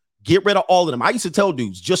situation. Get rid of all of them. I used to tell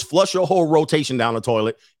dudes, just flush your whole rotation down the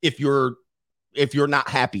toilet if you're not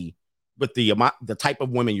happy with the type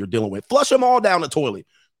of women you're dealing with. Flush them all down the toilet.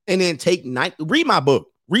 And then read my book.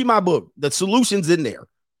 Read my book. The solution's in there.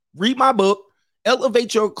 Read my book.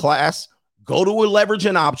 Elevate your class. Go to a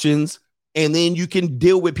leveraging options. And then you can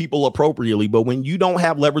deal with people appropriately. But when you don't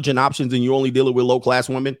have leveraging options and you're only dealing with low-class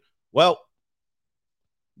women, well,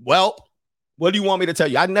 what do you want me to tell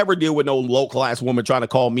you? I never deal with no low-class woman trying to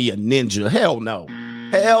call me a ninja. Hell no.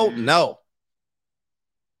 Hell no.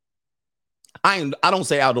 I don't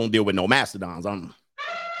say I don't deal with no mastodons. I'm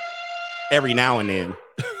every now and then.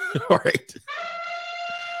 All right.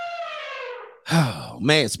 Oh,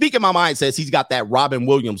 man. Speaking my mind says he's got that Robin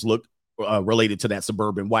Williams look related to that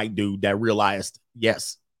suburban white dude that realized,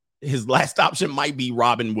 yes, his last option might be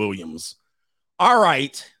Robin Williams. All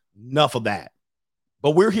right. Enough of that.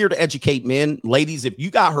 But we're here to educate men. Ladies, if you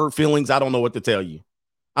got hurt feelings, I don't know what to tell you.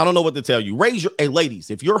 Ladies,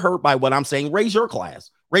 if you're hurt by what I'm saying, raise your class,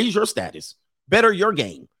 raise your status, better your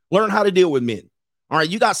game, learn how to deal with men. All right,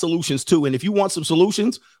 you got solutions too. And if you want some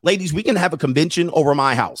solutions, ladies, we can have a convention over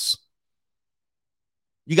my house.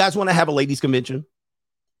 You guys want to have a ladies convention?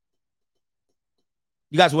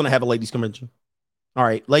 All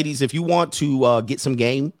right, ladies, if you want to get some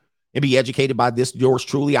game and be educated by this, yours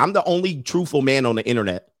truly. I'm the only truthful man on the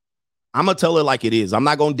internet. I'm going to tell it like it is. I'm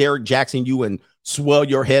not going to Derek Jackson you and swell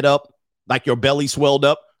your head up like your belly swelled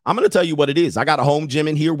up. I'm going to tell you what it is. I got a home gym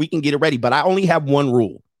in here. We can get it ready, but I only have one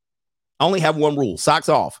rule. Socks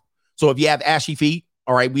off. So if you have ashy feet,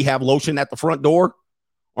 all right, we have lotion at the front door.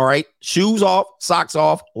 All right, shoes off, socks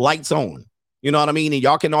off, lights on. You know what I mean? And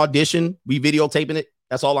y'all can audition. We videotaping it.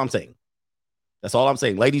 That's all I'm saying.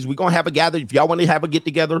 Ladies, we're going to have a gather. If y'all want to have a get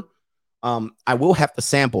together, I will have to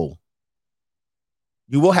sample.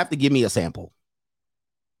 You will have to give me a sample.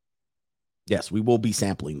 Yes, we will be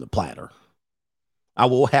sampling the platter. I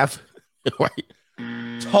will have, right?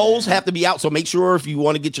 Toes have to be out. So make sure if you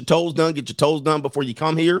want to get your toes done before you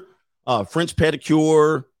come here. French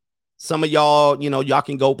pedicure. Some of y'all, y'all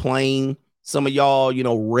can go plain. Some of y'all,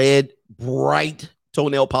 red, bright,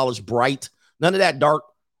 toenail polish, bright. None of that dark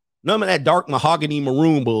mahogany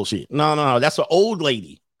maroon bullshit. No. That's an old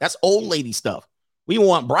lady. That's old lady stuff. We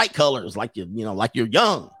want bright colors like like you're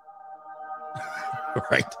young.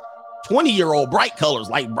 Right? 20-year-old bright colors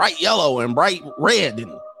like bright yellow and bright red.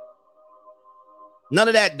 And none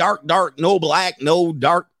of that dark, no black, no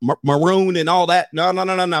dark maroon and all that.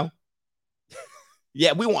 No.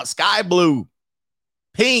 Yeah, we want sky blue.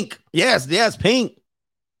 Pink. Yes, pink.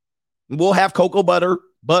 We'll have cocoa butter,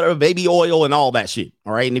 baby oil, and all that shit.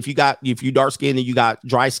 All right. And if you dark skin and you got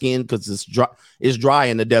dry skin, because it's dry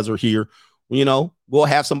in the desert here, we'll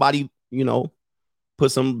have somebody,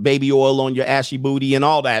 put some baby oil on your ashy booty and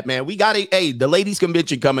all that, man. We got the ladies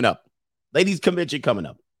convention coming up.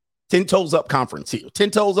 10 Toes Up conference here.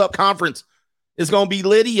 10 Toes Up conference. It's going to be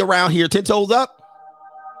litty around here. 10 Toes Up.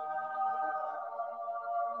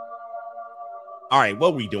 All right, what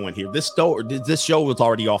are we doing here? This show is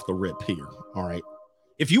already off the rip here. All right.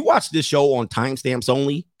 If you watch this show on timestamps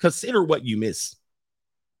only, consider what you miss.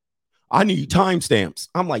 I need timestamps.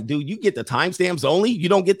 I'm like, dude, you get the timestamps only? You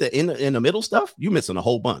don't get the in the middle stuff? You're missing a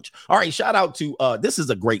whole bunch. All right, shout out to this is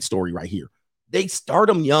a great story right here. They start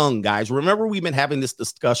them young, guys. Remember, we've been having this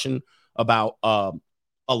discussion about a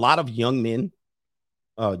lot of young men.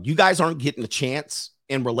 You guys aren't getting a chance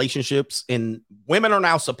in relationships, and women are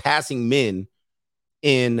now surpassing men.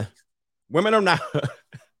 Women are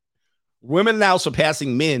now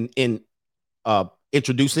surpassing men in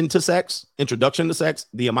introduction to sex,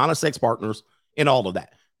 the amount of sex partners, and all of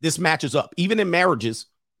that. This matches up. Even in marriages,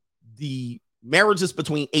 the marriages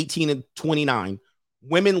between 18 and 29,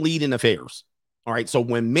 women lead in affairs. All right. So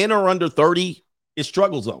when men are under 30, it's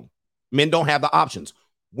struggle zone. Men don't have the options.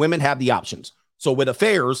 Women have the options. So with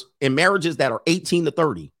affairs in marriages that are 18 to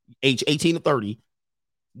 30, age 18 to 30,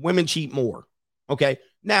 women cheat more. Okay.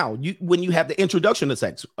 Now, when you have the introduction to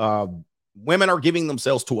sex, women are giving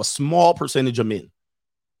themselves to a small percentage of men.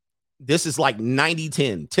 This is like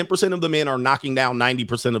 90-10. 10% of the men are knocking down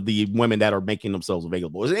 90% of the women that are making themselves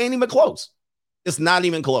available. It ain't even close. It's not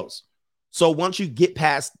even close. So once you get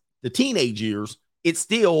past the teenage years, it's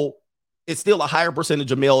still a higher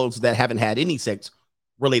percentage of males that haven't had any sex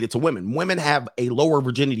related to women. Women have a lower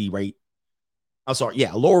virginity rate. A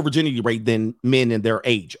lower virginity rate than men in their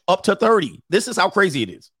age, up to 30. This is how crazy it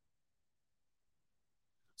is.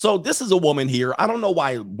 So this is a woman here. I don't know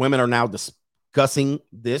why women are now discussing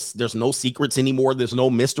this. There's no secrets anymore. There's no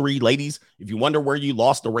mystery. Ladies, if you wonder where you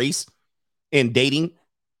lost the race in dating,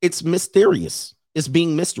 it's mysterious. It's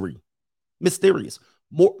being mysterious.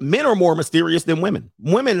 Men are more mysterious than women.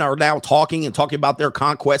 Women are now talking about their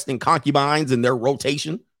conquest and concubines and their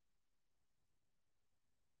rotation.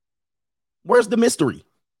 Where's the mystery?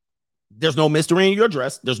 There's no mystery in your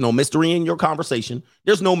dress. There's no mystery in your conversation.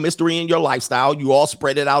 There's no mystery in your lifestyle. You all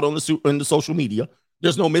spread it out on the social media.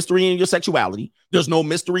 There's no mystery in your sexuality. There's no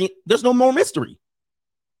mystery. There's no more mystery.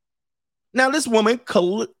 Now, this woman,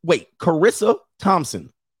 Charissa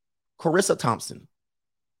Thompson.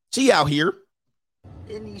 She out here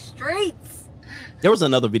in these streets. There was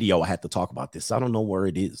another video I had to talk about this. I don't know where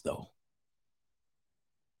it is, though.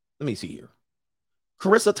 Let me see here.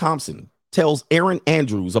 Charissa Thompson tells Erin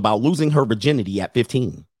Andrews about losing her virginity at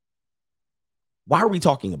 15. Why are we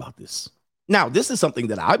talking about this? Now, this is something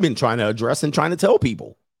that I've been trying to address and trying to tell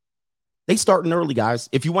people. They starting early, guys.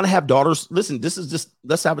 If you want to have daughters, listen,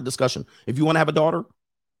 let's have a discussion. If you want to have a daughter,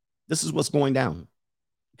 this is what's going down.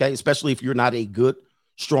 Okay. Especially if you're not a good,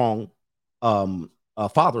 strong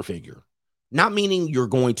father figure. Not meaning you're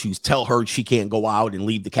going to tell her she can't go out and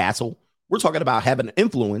leave the castle. We're talking about having an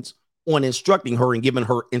influence on instructing her and giving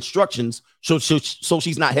her instructions so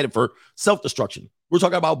she's not headed for self-destruction. We're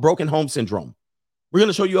talking about broken home syndrome. We're going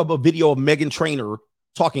to show you a video of Meghan Trainor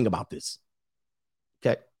talking about this.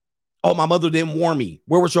 Okay. Oh, my mother didn't warn me.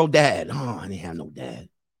 Where was your dad? Oh, I didn't have no dad.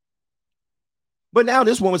 But now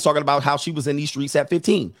this woman's talking about how she was in these streets at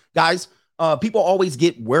 15. Guys, people always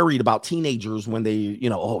get worried about teenagers when they,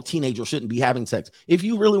 teenagers shouldn't be having sex. If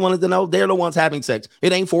you really wanted to know, they're the ones having sex.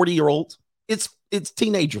 It ain't 40-year-olds. It's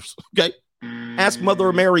teenagers. Okay. Ask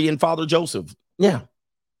Mother Mary and Father Joseph. Yeah.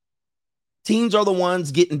 Teens are the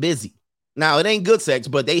ones getting busy. Now, it ain't good sex,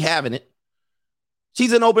 but they having it.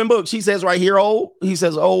 She's an open book. She says right here, on the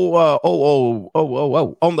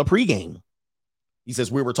pregame. He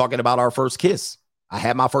says, we were talking about our first kiss. I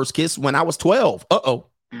had my first kiss when I was 12.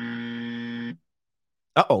 But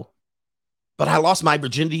I lost my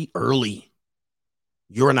virginity early.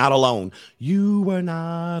 You're not alone. You are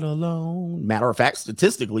not alone. Matter of fact,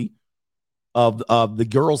 statistically, of the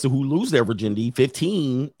girls who lose their virginity,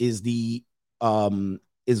 15 is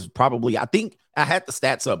probably, I think I had the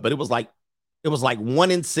stats up, but it was like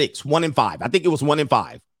 1 in 6, 1 in 5. I think it was 1 in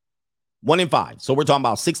 5. 1 in 5. So we're talking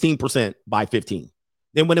about 16% by 15.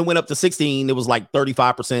 Then when it went up to 16, it was like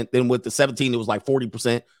 35%. Then with the 17, it was like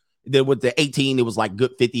 40%. Then with the 18, it was like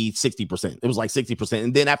good 50, 60%. It was like 60%.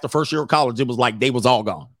 And then after first year of college, it was like they was all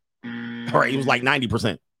gone. All right, it was like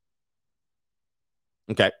 90%.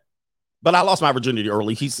 Okay. But I lost my virginity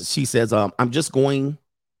early. She says, I'm just going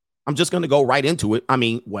to go right into it. I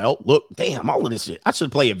mean, well, look, damn, all of this shit. I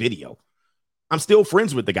should play a video. I'm still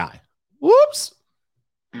friends with the guy. Whoops.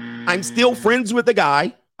 I'm still friends with the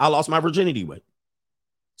guy I lost my virginity with.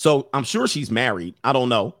 So I'm sure she's married. I don't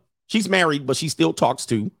know. She's married, but she still talks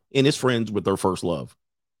to and is friends with her first love.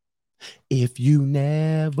 If you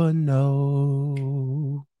never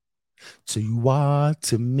know, so you are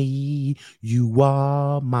to me, you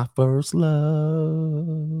are my first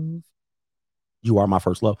love. You are my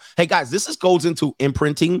first love. Hey, guys, this goes into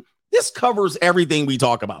imprinting. This covers everything we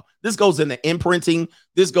talk about. This goes into imprinting.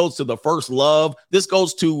 This goes to the first love. This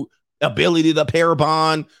goes to ability to pair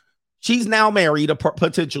bond. She's now married,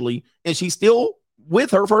 potentially, and she's still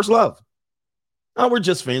with her first love. Oh, we're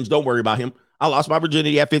just friends. Don't worry about him. I lost my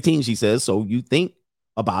virginity at 15, she says. So you think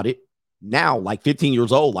about it now, like 15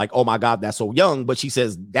 years old, like, oh my God, that's so young. But she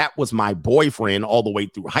says that was my boyfriend all the way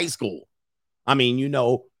through high school. I mean, you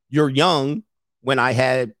know, you're young. When I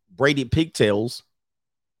had braided pigtails,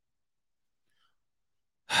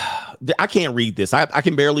 I can't read this. I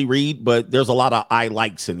can barely read, but there's a lot of I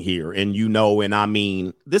likes in here. And you know, and I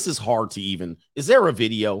mean, this is hard to even. Is there a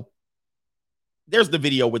video? There's the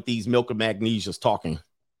video with these Milk and Magnesias talking.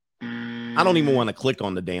 I don't even want to click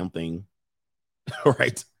on the damn thing. All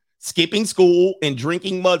right. Skipping school and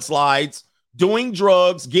drinking mudslides, doing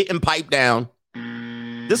drugs, getting piped down.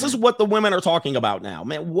 This is what the women are talking about now,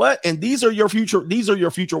 man. What? And these are your future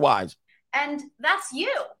wives. And that's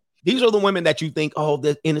you. These are the women that you think, oh,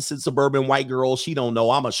 the innocent suburban white girl, she don't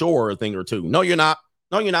know. I'm going to show her a thing or two. No, you're not.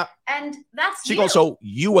 No, you're not. And that's She going to show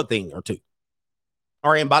you a thing or two.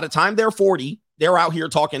 All right. And by the time they're 40, they're out here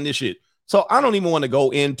talking this shit. So I don't even want to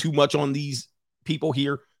go in too much on these people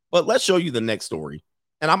here, but let's show you the next story.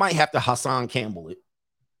 And I might have to Hassan Campbell it,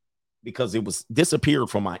 because it was disappeared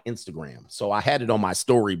from my Instagram. So I had it on my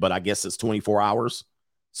story, but I guess it's 24 hours.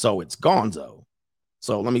 So it's gonzo.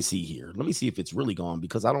 So let me see here. Let me see if it's really gone,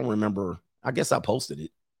 because I don't remember. I guess I posted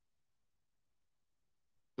it.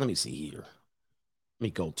 Let me see here. Let me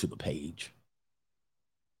go to the page.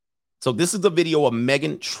 So this is the video of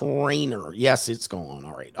Meghan Trainor. Yes, it's gone.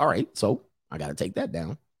 All right. All right. So I got to take that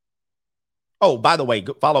down. Oh, by the way,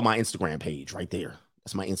 follow my Instagram page right there.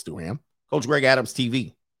 That's my Instagram. Coach Greg Adams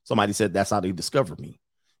TV. Somebody said that's how they discovered me.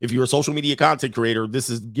 If you're a social media content creator,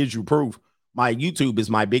 gives you proof. My YouTube is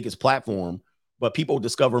my biggest platform, but people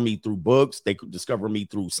discover me through books. They could discover me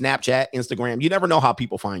through Snapchat, Instagram. You never know how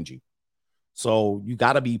people find you. So you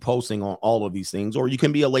got to be posting on all of these things, or you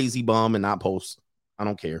can be a lazy bum and not post. I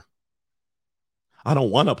don't care. I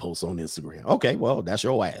don't want to post on Instagram. Okay, well, that's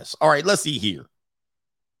your ass. All right, let's see here.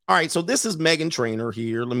 All right, so this is Meghan Trainor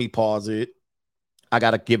here. Let me pause it. I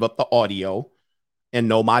got to give up the audio. And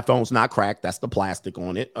no, my phone's not cracked. That's the plastic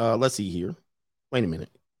on it. Let's see here. Wait a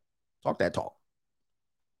minute. Talk that talk.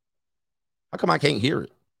 How come I can't hear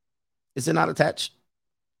it? Is it not attached?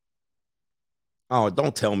 Oh,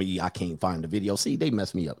 don't tell me I can't find the video. See, they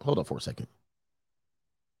messed me up. Hold up for a second.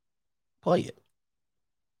 Play it.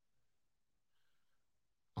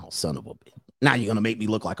 Oh, son of a bitch. Now you're going to make me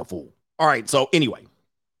look like a fool. All right, so anyway.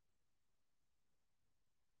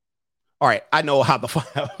 All right, I know how to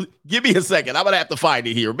find. Give me a second. I'm going to have to find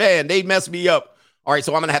it here. Man, they messed me up. All right,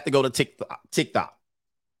 so I'm going to have to go to TikTok.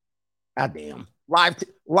 God damn. Live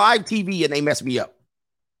TV, and they messed me up.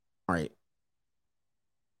 All right.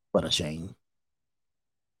 What a shame.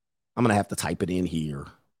 I'm going to have to type it in here.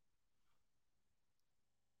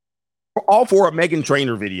 All for a Meghan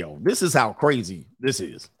Trainor video. This is how crazy this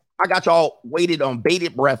is. I got y'all waited on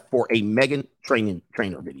bated breath for a Meghan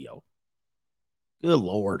Trainor video. Good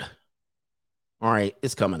Lord. All right,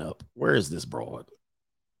 it's coming up. Where is this broad?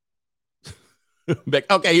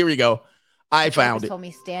 Okay, here we go. I found it. Told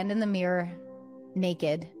me stand in the mirror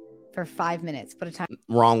naked for 5 minutes. Put a time.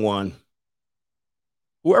 Wrong one.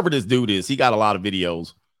 Whoever this dude is, he got a lot of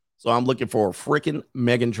videos. So I'm looking for a freaking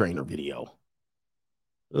Meghan Trainor video.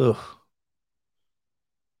 Ugh.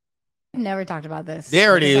 I've never talked about this.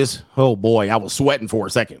 There it is. Oh boy, I was sweating for a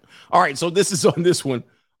second. All right, so this is on this one.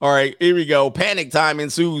 All right, here we go. Panic time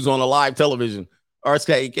ensues on a live television.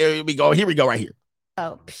 Okay, here we go. Here we go right here.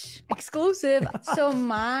 Oh, exclusive. So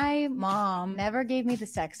my mom never gave me the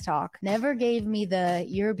sex talk, never gave me the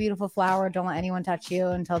you're a beautiful flower, don't let anyone touch you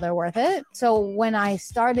until they're worth it. So when I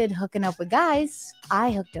started hooking up with guys, I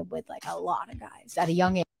hooked up with like a lot of guys at a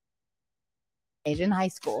young age in high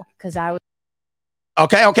school because I was.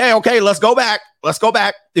 Okay. Let's go back.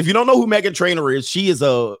 If you don't know who Meghan Trainor is, she is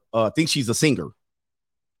I think she's a singer.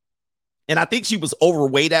 And I think she was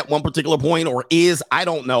overweight at one particular point, or is, I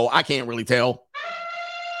don't know. I can't really tell.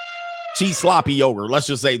 She's sloppy yogurt. Let's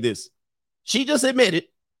just say this. She just admitted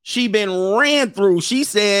she been ran through. She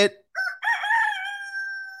said,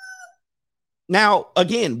 now,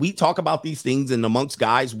 again, we talk about these things, and amongst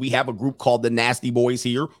guys, we have a group called the Nasty Boys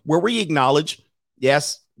here, where we acknowledge,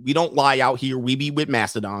 yes, we don't lie out here. We be with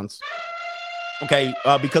mastodons. Okay,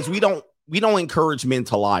 because we don't encourage men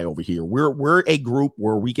to lie over here. We're a group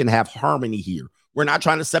where we can have harmony here. We're not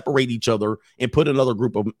trying to separate each other and put another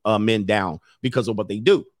group of men down because of what they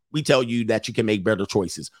do. We tell you that you can make better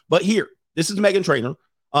choices. But here, this is Meghan Trainor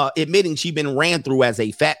admitting she been ran through as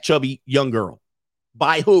a fat, chubby young girl.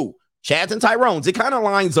 By who? Chads and Tyrones. It kind of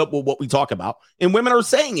lines up with what we talk about. And women are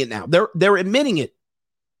saying it now. They're admitting it.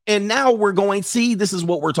 And now we're going, see, this is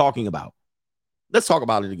what we're talking about. Let's talk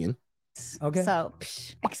about it again. Okay. So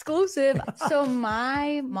exclusive. So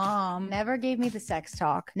my mom never gave me the sex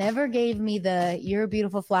talk, never gave me the you're a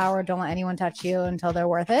beautiful flower, don't let anyone touch you until they're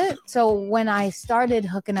worth it. So when I started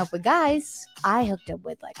hooking up with guys, I hooked up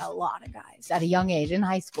with like a lot of guys at a young age in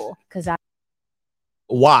high school because I.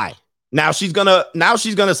 Why? Now she's gonna say, and it's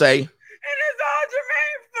all Jermaine's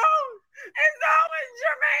fault. It's always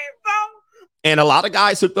Jermaine's fault. And a lot of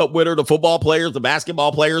guys hooked up with her, the football players, the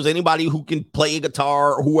basketball players, anybody who can play a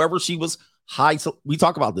guitar, or whoever she was high. So we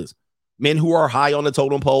talk about this. Men who are high on the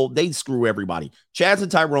totem pole, they screw everybody. Chads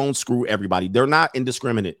and Tyrone screw everybody. They're not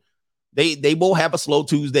indiscriminate. They will have a slow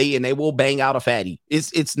Tuesday and they will bang out a fatty.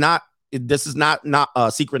 This is not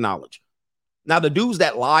secret knowledge. Now, the dudes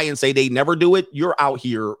that lie and say they never do it, you're out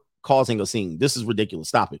here causing a scene. This is ridiculous.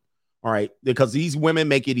 Stop it. All right. Because these women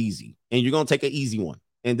make it easy, and you're going to take an easy one.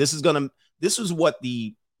 And this is what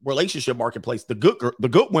the relationship marketplace, the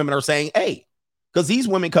good women are saying, hey, because these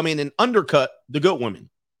women come in and undercut the good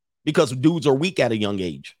women because dudes are weak at a young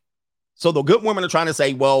age. So the good women are trying to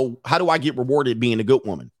say, well, how do I get rewarded being a good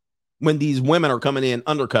woman when these women are coming in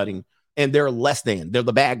undercutting and they're less than, they're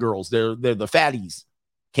the bad girls. They're the fatties.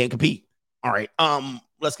 Can't compete. All right.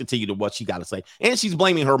 Let's continue to what she got to say. And she's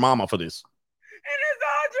blaming her mama for this. And it's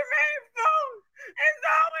all Jermaine's fault. It's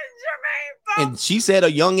always Jermaine's fault. And she said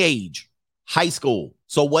a young age, high school.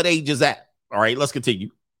 So what age is that? All right, let's continue.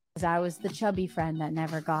 I was the chubby friend that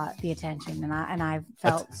never got the attention, and I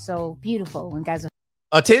felt so beautiful when guys.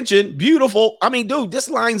 Attention, beautiful. I mean, dude, this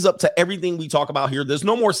lines up to everything we talk about here. There's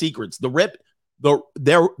no more secrets. They're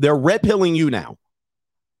red pilling you now.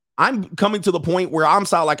 I'm coming to the point where I'm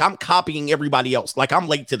sound like I'm copying everybody else. Like I'm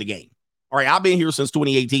late to the game. All right, I've been here since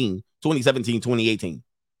 2018, 2017, 2018.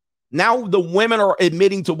 Now the women are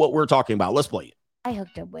admitting to what we're talking about. Let's play it. I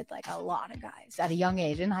hooked up with like a lot of guys at a young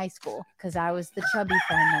age in high school because I was the chubby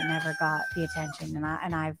friend that never got the attention,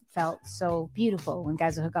 and I felt so beautiful when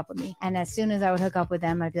guys would hook up with me. And as soon as I would hook up with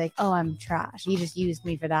them, I'd be like, oh, I'm trash. He just used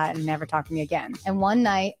me for that and never talked to me again. And one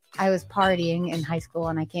night I was partying in high school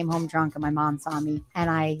and I came home drunk and my mom saw me and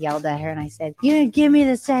I yelled at her and I said, you didn't give me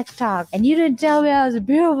the sex talk and you didn't tell me I was a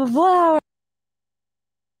beautiful flower.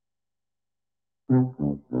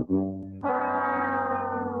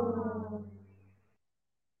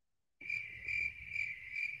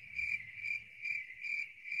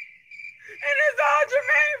 And it's all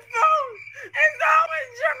Jermaine's fault. It's always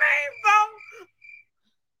Jermaine's fault.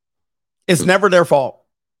 It's never their fault.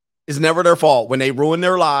 It's never their fault. When they ruin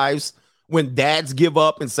their lives, when dads give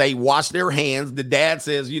up and say, wash their hands, the dad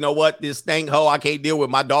says, you know what, this stank hoe, I can't deal with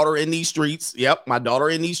my daughter in these streets. Yep, my daughter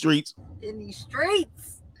in these streets. In these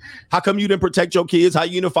streets. How come you didn't protect your kids? How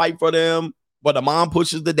you gonna fight for them? But the mom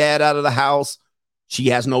pushes the dad out of the house. She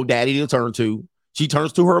has no daddy to turn to. She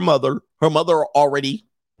turns to her mother. Her mother already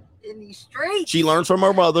in these streets. She learns from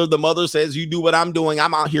her mother. The mother says, you do what I'm doing.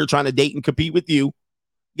 I'm out here trying to date and compete with you.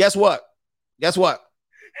 Guess what? Guess what?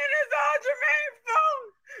 And it's all Jermaine's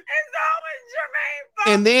fault. It's always Jermaine's fault.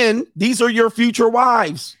 And then these are your future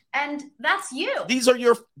wives. And that's you.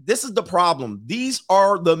 This is the problem. These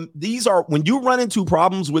are when you run into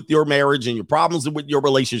problems with your marriage and your problems with your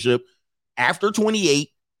relationship after 28,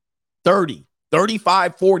 30,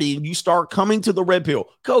 35, 40, and you start coming to the red pill.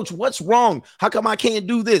 Coach, what's wrong? How come I can't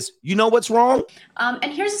do this? You know what's wrong?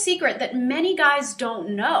 And here's a secret that many guys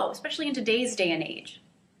don't know, especially in today's day and age,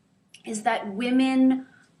 is that women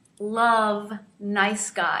love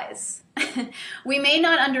nice guys. We may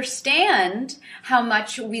not understand how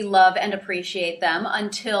much we love and appreciate them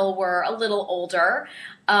until we're a little older,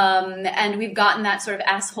 and we've gotten that sort of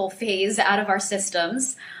asshole phase out of our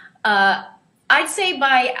systems. I'd say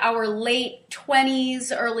by our late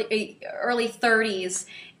 20s, early 30s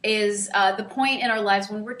is the point in our lives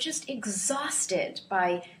when we're just exhausted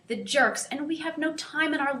by the jerks and we have no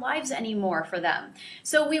time in our lives anymore for them.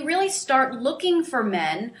 So we really start looking for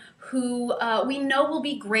men who we know will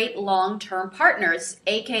be great long-term partners,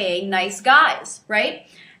 aka nice guys, right?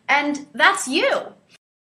 And that's you.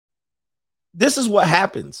 This is what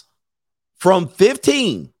happens from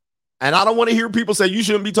 15. And I don't want to hear people say you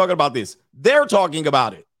shouldn't be talking about this. They're talking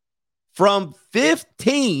about it. From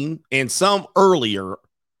 15 and some earlier,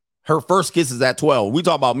 her first kiss is at 12. We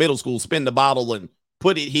talk about middle school, spin the bottle and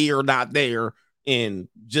put it here, not there, and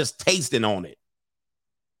just tasting on it.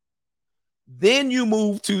 Then you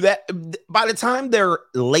move to that. By the time they're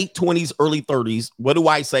late 20s, early 30s, what do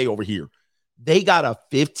I say over here? They got a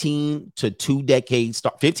 15 to 2 decade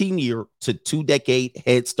start, 15 year to 2 decade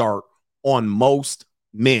head start on most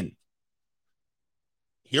men.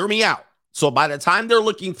 Hear me out. So by the time they're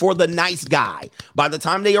looking for the nice guy, by the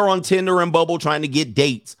time they are on Tinder and Bumble trying to get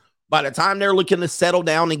dates, by the time they're looking to settle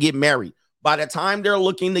down and get married, by the time they're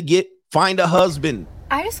looking to find a husband.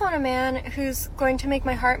 I just want a man who's going to make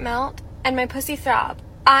my heart melt and my pussy throb.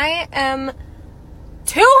 I am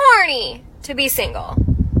too horny to be single.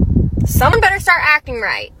 Someone better start acting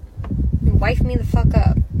right and wife me the fuck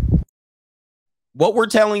up. What we're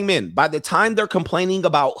telling men, by the time they're complaining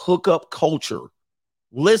about hookup culture,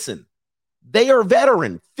 listen, they are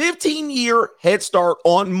veteran, 15-year head start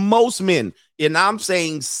on most men. And I'm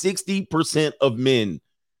saying 60% of men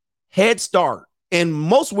head start. And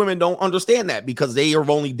most women don't understand that because they have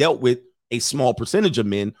only dealt with a small percentage of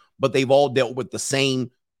men, but they've all dealt with the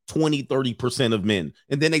same 20, 30% of men.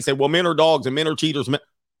 And then they say, well, men are dogs and men are cheaters.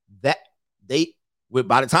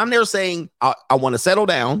 By the time they're saying, I want to settle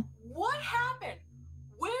down. What happened?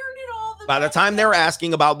 Where did all the... By the time they're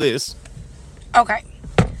asking about this. Okay.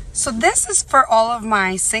 So this is for all of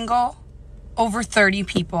my single over 30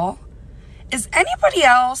 people. Is anybody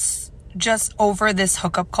else just over this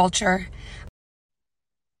hookup culture?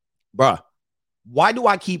 Bruh, why do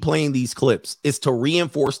I keep playing these clips? It's to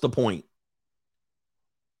reinforce the point.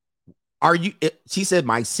 She said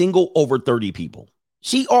my single over 30 people.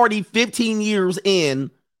 She already 15 years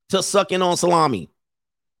in to sucking on salami.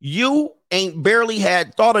 You ain't barely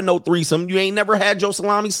had thought of no threesome. You ain't never had your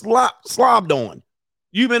salami slobbed on.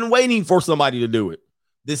 You've been waiting for somebody to do it.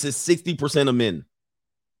 This is 60% of men.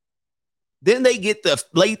 Then they get the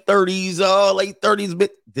late 30s,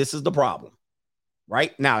 but this is the problem.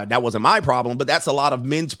 Right? Now, that wasn't my problem, but that's a lot of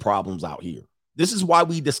men's problems out here. This is why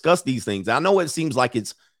we discuss these things. I know it seems like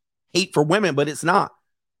it's hate for women, but it's not.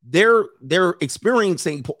 They're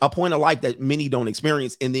experiencing a point of life that many don't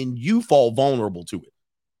experience, and then you fall vulnerable to it.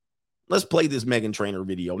 Let's play this Meghan Trainor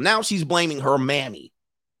video. Now she's blaming her mammy.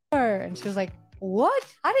 And she was like, what?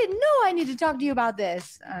 I didn't know I need to talk to you about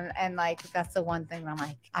this. And like, that's the one thing that I'm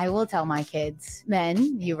like, I will tell my kids,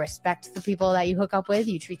 men, you respect the people that you hook up with.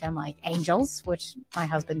 You treat them like angels, which my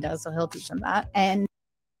husband does. So he'll teach them that. And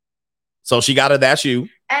so she got it. That's you.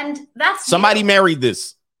 And that's somebody you. Married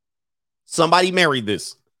this. Somebody married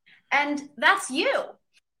this. And that's you.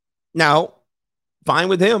 Now, fine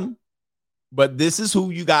with him. But this is who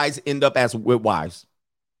you guys end up as with wives.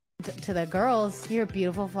 To the girls, you're a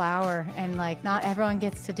beautiful flower, and like not everyone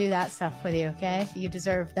gets to do that stuff with you. Okay, you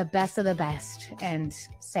deserve the best of the best, and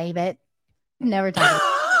save it. Never talk.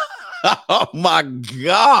 Oh my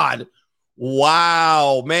God!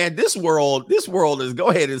 Wow, man, this world is. Go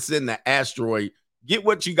ahead and send the asteroid. Get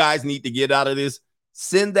what you guys need to get out of this.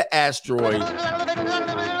 Send the asteroid.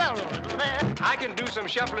 I can do some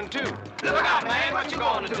shuffling too. Look out, man! What you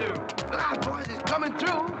going to do? Look out, boys! It's coming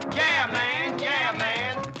through. Yeah, man! Yeah,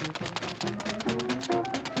 man!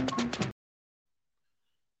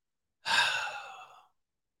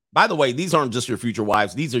 By the way, these aren't just your future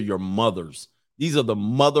wives. These are your mothers. These are the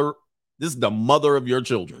mother. This is the mother of your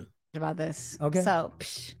children. About this. Okay. So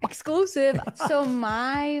exclusive. So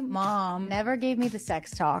my mom never gave me the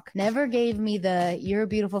sex talk, never gave me the you're a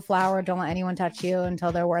beautiful flower, don't let anyone touch you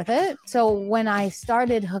until they're worth it. So when I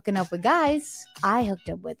started hooking up with guys, I hooked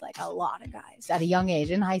up with like a lot of guys at a young age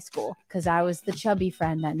in high school because I was the chubby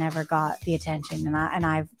friend that never got the attention. And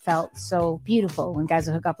I felt so beautiful when guys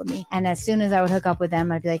would hook up with me. And as soon as I would hook up with them,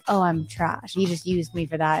 I'd be like, oh, I'm trash. He just used me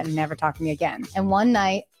for that and never talked to me again. And one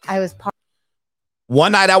night I was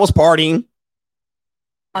partying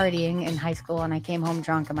in high school, and I came home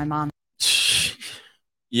drunk, and my mom.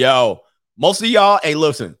 Yo, most of y'all, hey,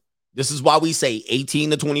 listen, This is why we say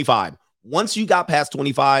 18 to 25. Once you got past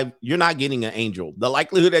 25, you're not getting an angel. The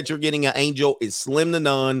likelihood that you're getting an angel is slim to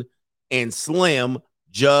none, and Slim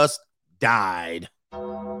just died.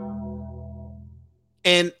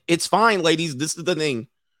 And it's fine, ladies. This is the thing.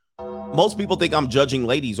 Most people think I'm judging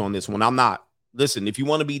ladies on this one. I'm not. Listen, if you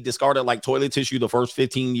want to be discarded like toilet tissue the first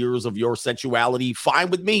 15 years of your sexuality, fine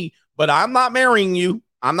with me, but I'm not marrying you.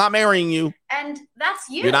 I'm not marrying you. And that's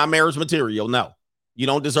you. You're not marriage material. No. You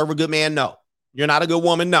don't deserve a good man. No. You're not a good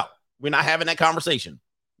woman. No. We're not having that conversation.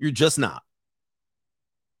 You're just not.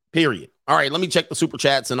 Period. All right, let me check the super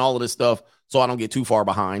chats and all of this stuff so I don't get too far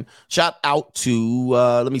behind. Shout out to,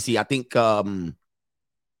 let me see. I think,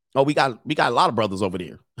 we got a lot of brothers over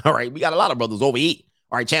there. All right, we got a lot of brothers over here.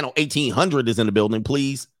 All right, channel 1800 is in the building.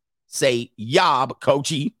 Please say Yob,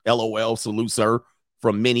 Coachy, LOL, salute, sir,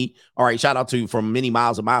 from Minnie. All right, shout out to from many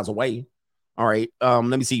miles and miles away. All right, let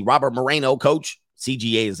me see. Robert Moreno, coach.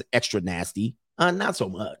 CGA is extra nasty. Not so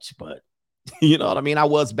much, but you know what I mean? I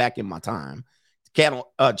was back in my time.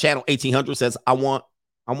 Channel 1800 says, I want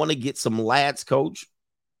to get some lats, coach.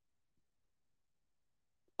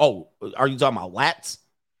 Oh, are you talking about lats?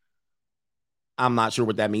 I'm not sure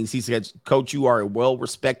what that means. He says, coach, you are well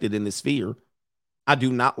respected in the sphere. I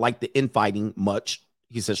do not like the infighting much.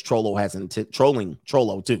 He says trolling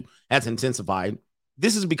too has intensified.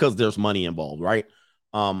 This is because there's money involved, right?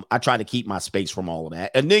 I try to keep my space from all of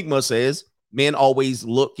that. Enigma says men always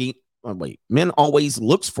looks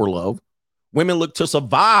for love. Women look to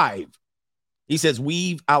survive. He says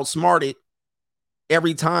we've outsmarted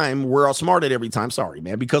every time. We're outsmarted every time. Sorry,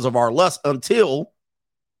 man, because of our lust until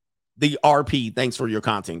the RP. Thanks for your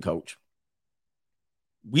content, coach.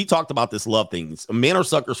 We talked about this love things. Men are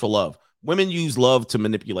suckers for love. Women use love to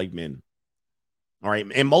manipulate men. All right.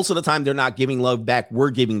 And most of the time they're not giving love back.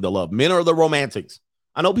 We're giving the love. Men are the romantics.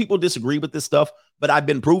 I know people disagree with this stuff, but I've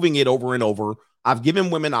been proving it over and over. I've given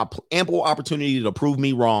women ample opportunity to prove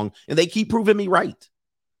me wrong, and they keep proving me right.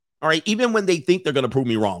 All right. Even when they think they're going to prove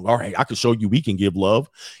me wrong. All right. I can show you we can give love.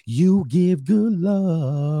 You give good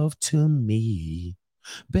love to me,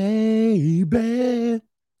 baby.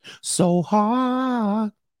 So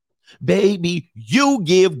hard. Baby, you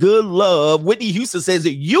give good love. Whitney Houston says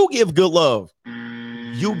that you give good love.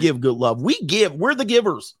 You give good love. We're the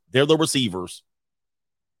givers. They're the receivers.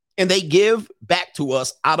 And they give back to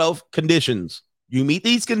us out of conditions. You meet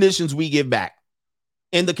these conditions, we give back.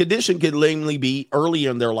 And the condition could lamely be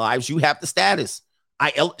earlier in their lives. You have the status.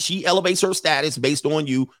 She elevates her status based on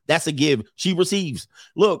you. That's a give. She receives.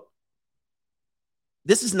 Look,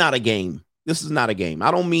 this is not a game. This is not a game.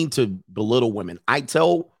 I don't mean to belittle women. I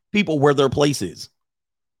tell people where their place is.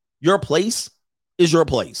 Your place is your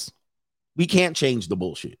place. We can't change the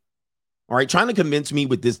bullshit. All right. Trying to convince me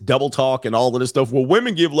with this double talk and all of this stuff. Well,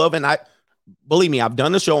 women give love. And believe me, I've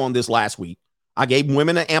done the show on this last week. I gave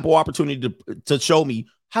women an ample opportunity to show me,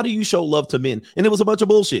 how do you show love to men? And it was a bunch of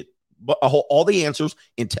bullshit. But all the answers,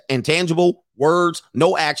 intangible words,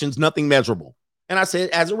 no actions, nothing measurable. And I said,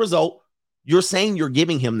 as a result, you're saying you're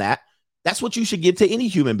giving him that. That's what you should give to any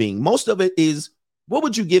human being. Most of it is, what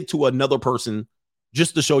would you give to another person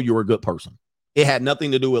just to show you're a good person? It had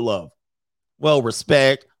nothing to do with love. Well,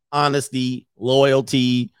 respect, honesty,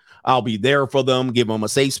 loyalty. I'll be there for them, give them a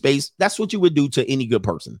safe space. That's what you would do to any good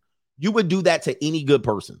person. You would do that to any good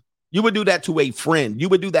person. You would do that to a friend. You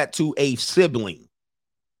would do that to a sibling.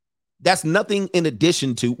 That's nothing in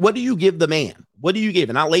addition to, what do you give the man? What do you give?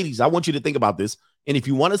 And now, ladies, I want you to think about this. And if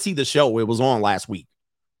you want to see the show, it was on last week.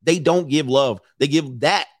 They don't give love. They give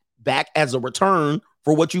that back as a return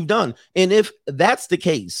for what you've done. And if that's the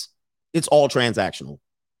case, it's all transactional.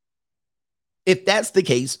 If that's the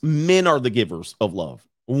case, men are the givers of love.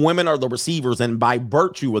 Women are the receivers. And by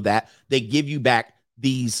virtue of that, they give you back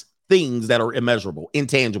these things that are immeasurable,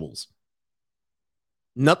 intangibles.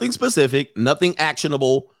 Nothing specific, nothing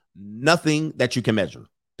actionable, nothing that you can measure.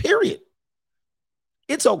 Period.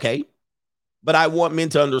 It's okay. But I want men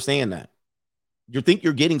to understand that. You think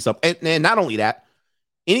you're getting something. And not only that,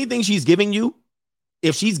 anything she's giving you,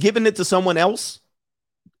 if she's giving it to someone else,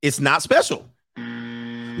 it's not special.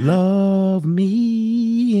 Love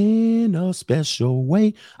me in a special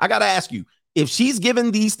way. I got to ask you, if she's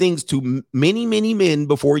given these things to many, many men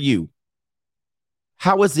before you,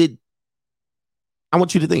 how is it? I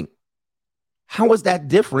want you to think. How is that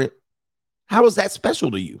different? How is that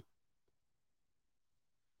special to you?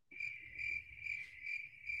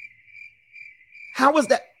 How is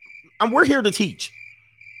that? We're here to teach.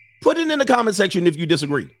 Put it in the comment section if you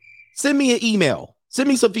disagree. Send me an email. Send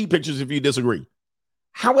me some feed pictures if you disagree.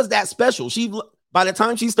 How is that special? By the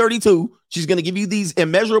time she's 32, she's going to give you these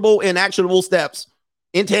immeasurable and actionable steps,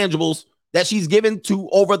 intangibles that she's given to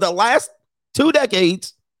over the last 2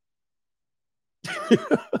 decades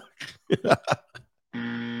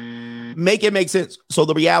make it make sense. So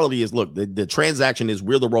the reality is, look, the transaction is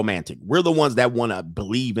we're the romantic. We're the ones that want to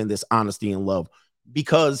believe in this honesty and love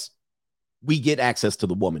because we get access to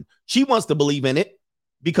the woman. She wants to believe in it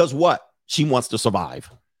because what? She wants to survive.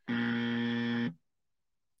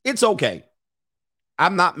 It's okay.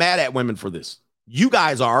 I'm not mad at women for this. You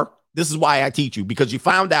guys are. This is why I teach you, because you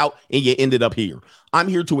found out and you ended up here. I'm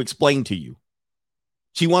here to explain to you.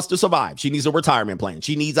 She wants to survive. She needs a retirement plan.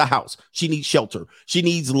 She needs a house. She needs shelter. She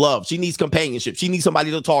needs love. She needs companionship. She needs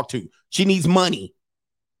somebody to talk to. She needs money.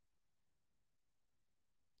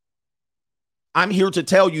 I'm here to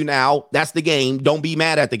tell you now, that's the game. Don't be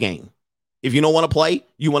mad at the game. If you don't want to play,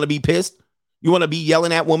 you want to be pissed, you want to be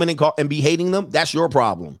yelling at women and be hating them, that's your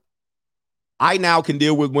problem. I now can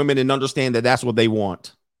deal with women and understand that that's what they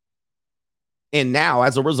want. And now,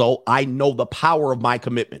 as a result, I know the power of my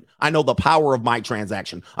commitment. I know the power of my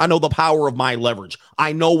transaction. I know the power of my leverage.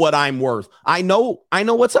 I know what I'm worth. I know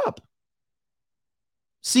what's up.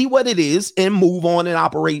 See what it is and move on and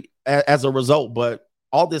operate as a result. But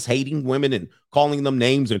all this hating women and calling them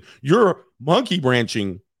names and you're monkey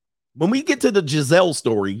branching. When we get to the Giselle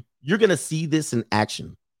story, you're going to see this in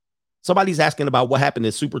action. Somebody's asking about what happened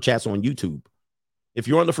in Super Chats on YouTube. If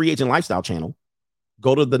you're on the Free Agent Lifestyle channel,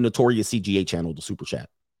 go to the Notorious CGA channel to Super Chat.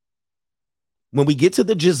 When we get to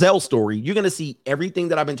the Giselle story, you're going to see everything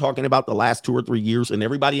that I've been talking about the last 2 or 3 years and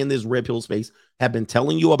everybody in this Red Pill space have been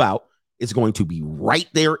telling you about. It's going to be right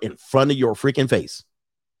there in front of your freaking face.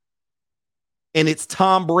 And it's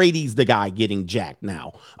Tom Brady's the guy getting jacked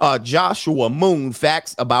now. Joshua Moon,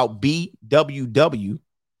 facts about BWW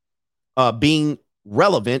being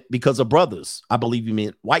relevant because of brothers. I believe you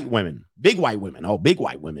meant white women, big white women. Oh, big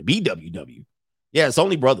white women, BWW. Yeah, it's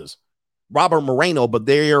only brothers. Robert Moreno, but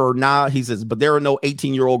there are not, he says, but there are no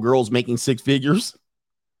 18-year-old girls making 6 figures.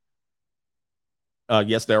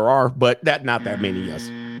 Yes, there are, but not that many, yes.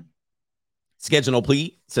 Schedule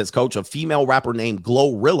plea says, Coach, a female rapper named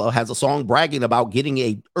Glorilla has a song bragging about getting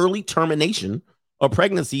a early termination of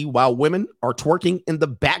pregnancy while women are twerking in the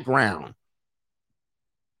background.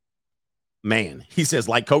 Man, he says,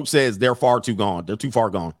 like Coach says, they're far too gone. They're too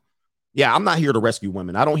far gone. Yeah, I'm not here to rescue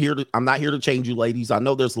women. I'm not here to change you, ladies. I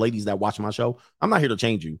know there's ladies that watch my show. I'm not here to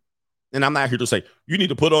change you. And I'm not here to say, you need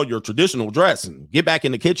to put on your traditional dress and get back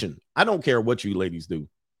in the kitchen. I don't care what you ladies do.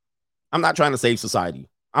 I'm not trying to save society.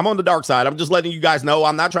 I'm on the dark side. I'm just letting you guys know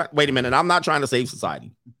I'm not trying. Wait a minute. I'm not trying to save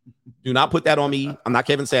society. Do not put that on me. I'm not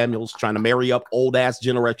Kevin Samuels trying to marry up old ass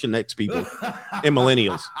Generation X people and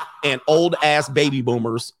millennials and old ass baby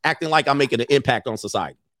boomers acting like I'm making an impact on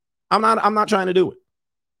society. I'm not trying to do it.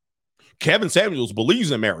 Kevin Samuels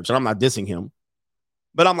believes in marriage, and I'm not dissing him.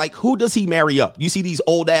 But I'm like, who does he marry up? You see these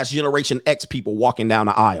old ass Generation X people walking down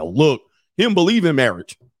the aisle. Look, him believe in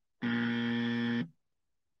marriage.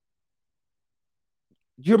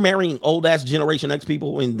 You're marrying old ass Generation X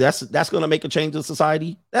people, and that's going to make a change in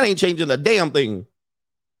society. That ain't changing a damn thing.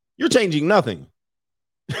 You're changing nothing.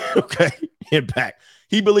 Okay, impact.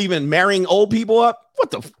 He believe in marrying old people up.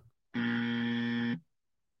 What the?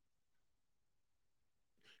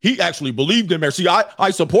 He actually believed in marriage. See,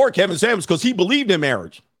 I support Kevin Samuels because he believed in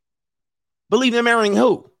marriage. Believed in marrying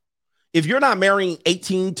who? If you're not marrying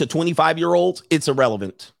 18 to 25-year-olds, it's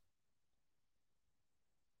irrelevant.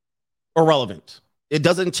 Irrelevant. It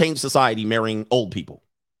doesn't change society marrying old people.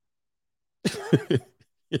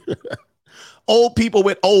 Old people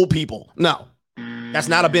with old people. No, that's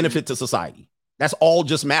not a benefit to society. That's all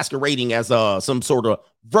just masquerading as some sort of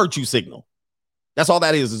virtue signal. That's all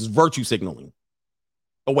that is virtue signaling.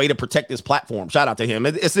 A way to protect this platform. Shout out to him.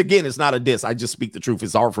 It's not a diss. I just speak the truth.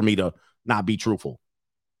 It's hard for me to not be truthful.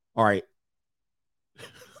 All right.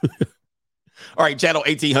 All right. Channel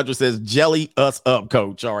 1800 says, jelly us up,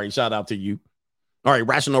 Coach. All right. Shout out to you. All right.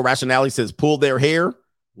 Rational Rationality says, pull their hair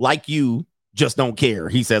like you just don't care.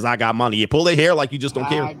 He says, I got money. You pull their hair like you just don't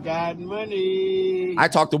care. I got money. I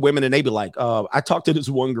talk to women and they be like, I talked to this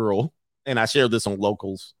one girl and I shared this on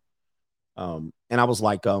Locals. And I was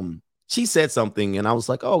like, she said something and I was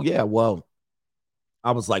like, oh yeah, well,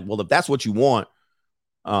 I was like, well, if that's what you want,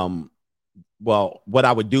 well, what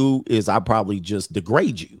I would do is I'd probably just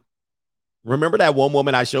degrade you. Remember that one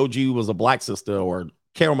woman I showed you was a black sister or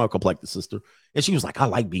caramel complected sister. And she was like, I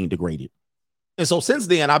like being degraded. And so since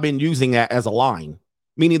then, I've been using that as a line,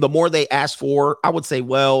 meaning the more they ask for, I would say,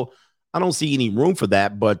 well, I don't see any room for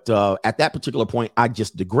that. But at that particular point, I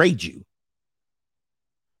just degrade you.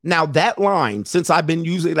 Now that line, since I've been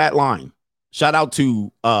using that line, shout out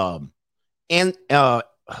to ARC.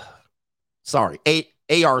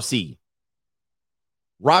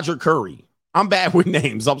 Roger Curry. I'm bad with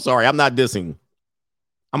names. I'm sorry. I'm not dissing.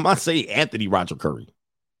 I'm not saying Anthony Roger Curry.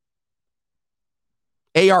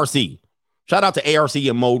 ARC. Shout out to ARC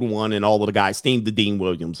and Mode 1 and all of the guys, Steam the Dean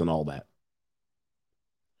Williams and all that.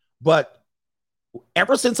 But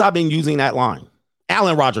ever since I've been using that line,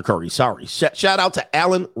 Alan Roger Curry, sorry. Shout out to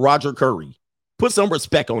Alan Roger Curry. Put some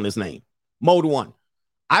respect on his name. Mode 1.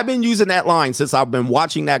 I've been using that line since I've been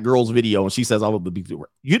watching that girl's video and she says, "All of the big."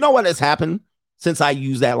 You know what has happened since I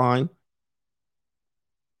used that line?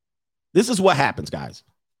 This is what happens, guys.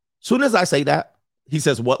 Soon as I say that, he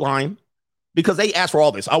says, "What line?" Because they ask for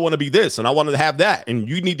all this. I want to be this and I want to have that. And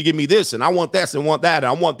you need to give me this. And I want this and want that. And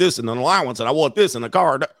I want this and an allowance. And I want this and a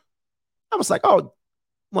car. I was like, oh,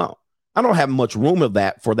 well, I don't have much room of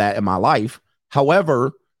that for that in my life.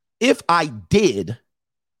 However, if I did,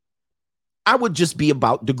 I would just be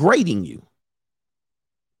about degrading you.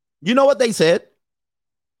 You know what they said?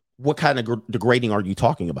 What kind of degrading are you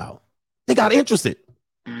talking about? They got interested.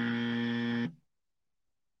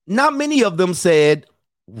 Not many of them said,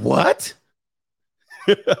 what?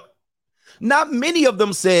 Not many of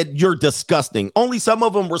them said, you're disgusting. Only some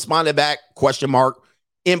of them responded back, ?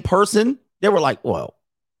 In person, they were like, well,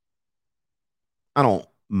 I don't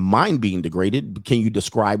mind being degraded. Can you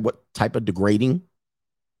describe what type of degrading?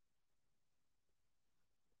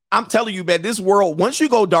 I'm telling you, man, this world, once you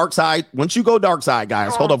go dark side,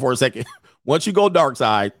 guys, hold on for a second. Once you go dark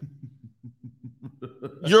side,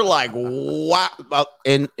 you're like, wow.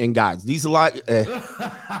 And guys, these are like,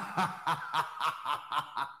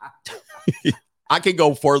 I can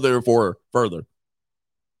go further.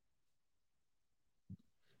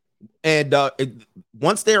 And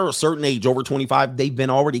once they're a certain age, over 25, they've been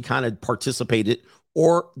already kind of participated,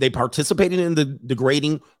 or they participated in the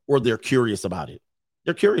degrading, or they're curious about it.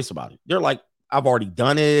 They're curious about it. They're like, I've already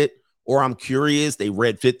done it, or I'm curious. They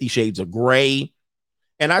read 50 Shades of Grey.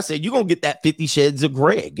 And I said, you're going to get that 50 Shades of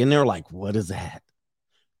Greg. And they're like, what is that?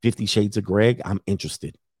 50 Shades of Greg? I'm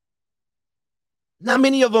interested. Not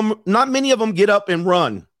many of them get up and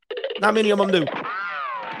run. Not many of them do.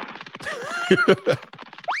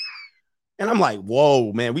 And I'm like,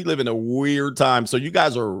 whoa, man, we live in a weird time. So you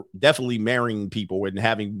guys are definitely marrying people and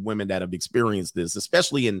having women that have experienced this,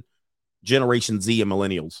 especially in Generation Z and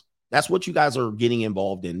millennials. That's what you guys are getting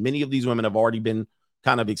involved in. Many of these women have already been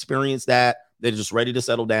kind of experienced that. They're just ready to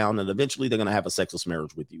settle down, and eventually they're going to have a sexless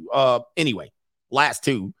marriage with you. Anyway, last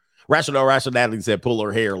two. Rationality said, pull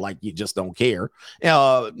her hair like you just don't care.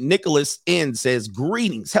 Nicholas N says,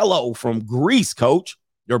 greetings. Hello from Greece, coach.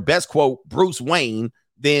 Your best quote, Bruce Wayne,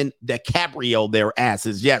 then DiCaprio, their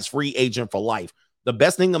asses. Yes, free agent for life. The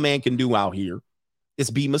best thing a man can do out here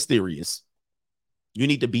is be mysterious. You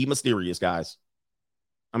need to be mysterious, guys.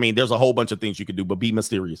 I mean, there's a whole bunch of things you can do, but be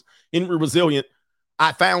mysterious. Henry Resilient,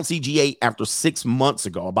 I found CGA after 6 months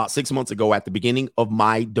ago, about 6 months ago at the beginning of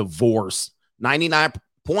my divorce.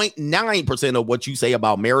 99.9% of what you say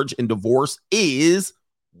about marriage and divorce is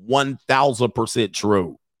 1,000%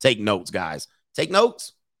 true. Take notes, guys. Take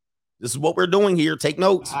notes. This is what we're doing here. Take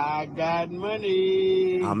notes. I got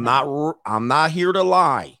money. I'm not here to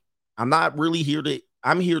lie. I'm not really here to,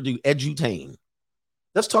 I'm here to edutain.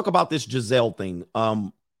 Let's talk about this Giselle thing.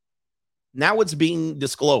 Now it's being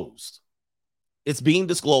disclosed. It's being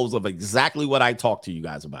disclosed of exactly what I talked to you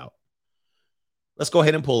guys about. Let's go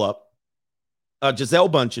ahead and pull up. Giselle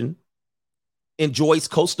Bundchen enjoys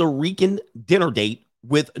Costa Rican dinner date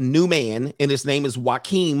with new man, and his name is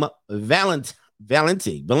Joaquim Valente.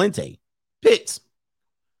 Pitts.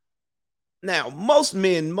 Now,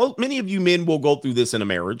 many of you men will go through this in a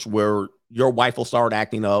marriage where your wife will start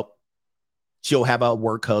acting up. She'll have a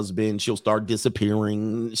work husband. She'll start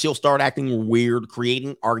disappearing. She'll start acting weird,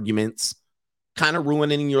 creating arguments, kind of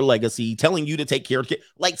ruining your legacy, telling you to take care of kids.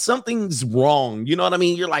 Like something's wrong. You know what I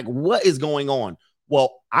mean? You're like, what is going on?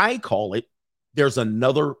 Well, I call it, there's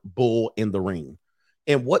another bull in the ring.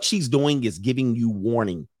 And what she's doing is giving you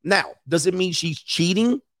warning. Now, does it mean she's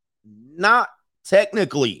cheating? Not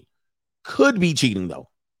technically. Could be cheating, though.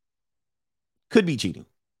 Could be cheating.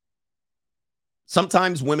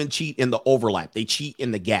 Sometimes women cheat in the overlap. They cheat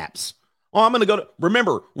in the gaps. Oh, I'm going to go to,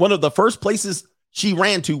 remember, one of the first places she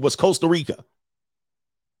ran to was Costa Rica.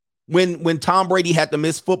 When Tom Brady had to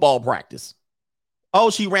miss football practice. Oh,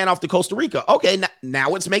 she ran off to Costa Rica. Okay,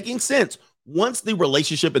 now it's making sense. Once the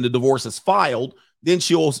relationship and the divorce is filed, then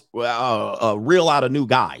she'll reel out a new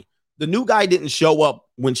guy. The new guy didn't show up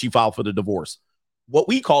when she filed for the divorce. What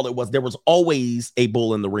we call it was there was always a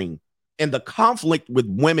bull in the ring. And the conflict with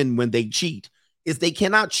women when they cheat is they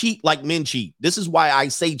cannot cheat like men cheat. This is why I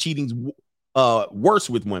say cheating's worse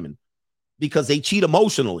with women, because they cheat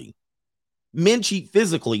emotionally. Men cheat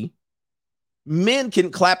physically. Men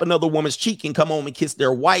can clap another woman's cheek and come home and kiss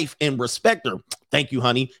their wife and respect her. Thank you,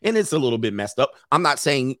 honey. And it's a little bit messed up. I'm not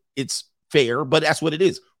saying it's fair, but that's what it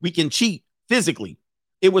is. We can cheat physically.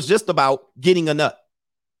 It was just about getting a nut.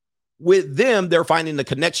 With them, they're finding the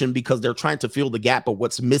connection because they're trying to fill the gap of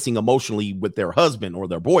what's missing emotionally with their husband or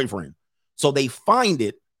their boyfriend. So they find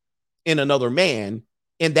it in another man,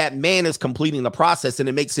 and that man is completing the process, and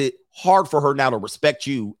it makes it hard for her now to respect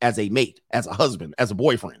you as a mate, as a husband, as a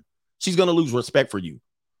boyfriend. She's going to lose respect for you.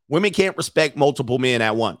 Women can't respect multiple men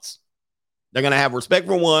at once. They're going to have respect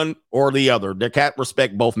for one or the other. They can't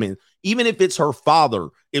respect both men. Even if it's her father,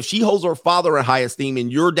 if she holds her father in high esteem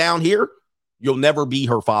and you're down here, you'll never be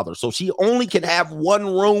her father. So she only can have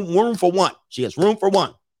room for one. She has room for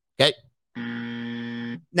one. Okay.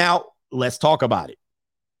 Now let's talk about it.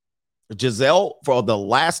 Gisele, for the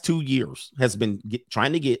last 2 years, has been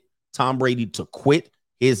trying to get Tom Brady to quit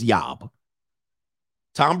his job.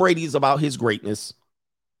 Tom Brady is about his greatness.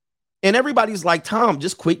 And everybody's like, Tom,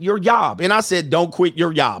 just quit your job. And I said, don't quit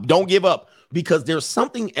your job. Don't give up, because there's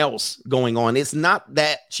something else going on. It's not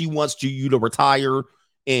that she wants you to retire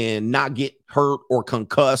and not get hurt or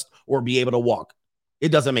concussed or be able to walk.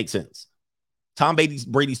 It doesn't make sense. Tom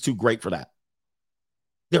Brady's too great for that.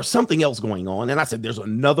 There's something else going on. And I said, there's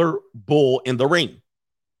another bull in the ring.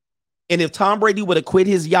 And if Tom Brady would have quit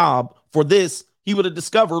his job for this, he would have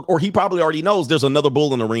discovered, or he probably already knows, there's another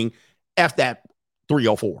bull in the ring F that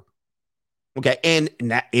 304. Okay. And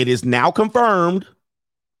it is now confirmed.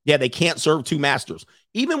 Yeah, they can't serve two masters.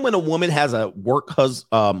 Even when a woman has a work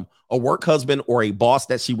husband or a boss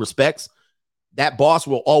that she respects, that boss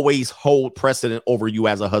will always hold precedent over you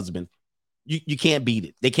as a husband. You can't beat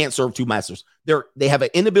it. They can't serve two masters. They have an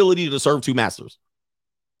inability to serve two masters.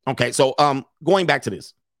 Okay, so going back to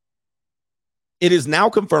this. It is now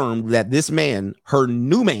confirmed that this man, her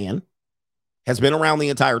new man, has been around the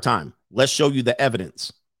entire time. Let's show you the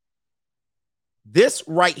evidence. This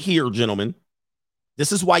right here, gentlemen,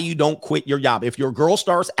 this is why you don't quit your job. If your girl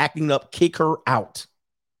starts acting up, kick her out.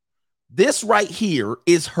 This right here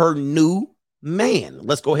is her new man.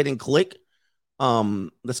 Let's go ahead and click.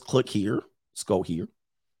 Let's click here. Let's go here.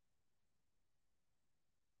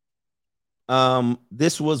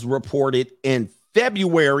 This was reported in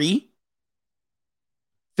February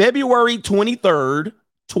 23rd,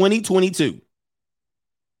 2022.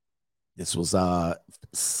 This was 9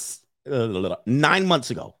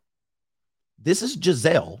 months ago. This is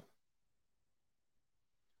Gisele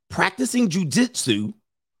practicing jiu-jitsu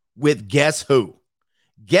with guess who?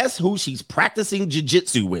 Guess who she's practicing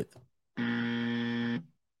jiu-jitsu with?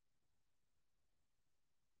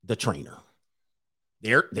 The trainer.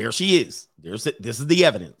 There she is. This is the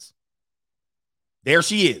evidence. There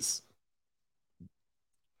she is.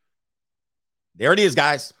 There it is,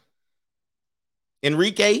 guys.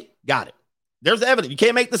 Enrique got it. There's the evidence. You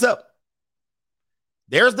can't make this up.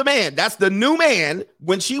 There's the man. That's the new man.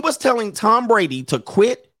 When she was telling Tom Brady to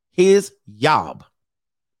quit his job,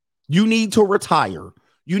 you need to retire.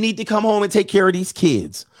 You need to come home and take care of these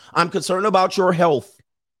kids. I'm concerned about your health.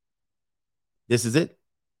 This is it.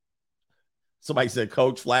 Somebody said,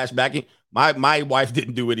 Coach, flashbacking. My wife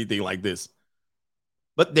didn't do anything like this.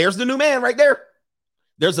 But there's the new man right there.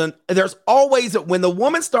 There's always, when the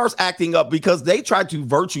woman starts acting up because they try to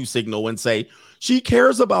virtue signal and say, she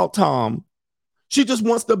cares about Tom. She just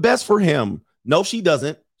wants the best for him. No, she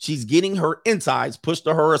doesn't. She's getting her insides pushed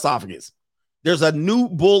to her esophagus. There's a new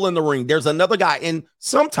bull in the ring. There's another guy. And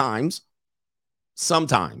sometimes,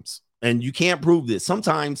 and you can't prove this,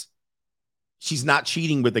 sometimes she's not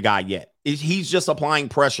cheating with the guy yet. He's just applying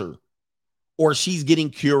pressure. Or she's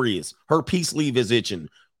getting curious. Her peace sleeve is itching.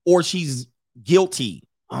 Or she's guilty.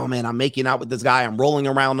 Oh, man, I'm making out with this guy. I'm rolling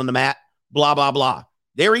around on the mat. Blah, blah, blah.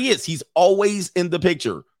 There he is. He's always in the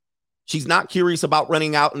picture. She's not curious about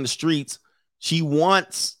running out in the streets. She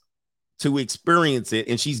wants to experience it,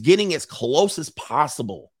 and she's getting as close as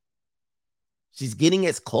possible. She's getting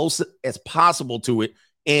as close as possible to it,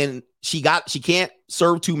 and she can't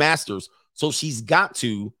serve two masters, so she's got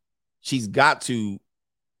to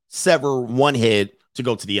sever one head to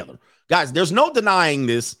go to the other. Guys, there's no denying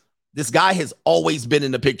this. This guy has always been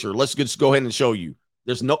in the picture. Let's just go ahead and show you.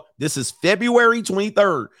 This is February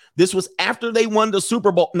 23rd. This was after they won the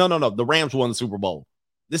Super Bowl. No. The Rams won the Super Bowl.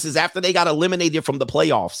 This is after they got eliminated from the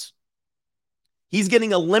playoffs. He's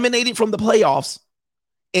getting eliminated from the playoffs,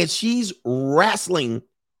 and she's wrestling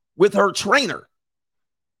with her trainer.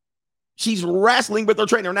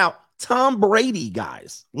 Now, Tom Brady,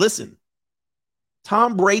 guys, listen.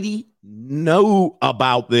 Tom Brady knew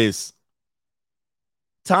about this.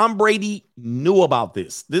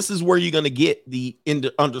 This is where you're going to get the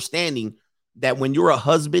understanding that when you're a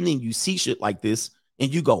husband and you see shit like this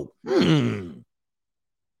and you go,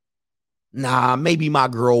 nah, maybe my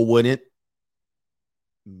girl wouldn't.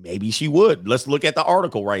 Maybe she would. Let's look at the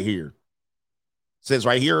article right here. It says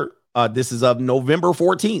right here, this is of November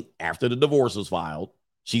 14th, after the divorce was filed.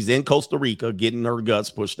 She's in Costa Rica getting her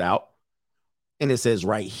guts pushed out. And it says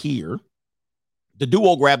right here, the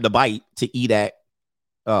duo grabbed a bite to eat at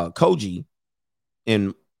Koji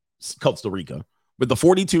in Costa Rica with the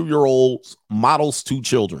 42-year-old model's 2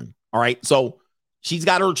 children. All right. So she's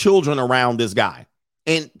got her children around this guy.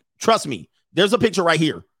 And trust me, there's a picture right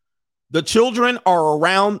here. The children are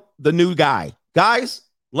around the new guy. Guys,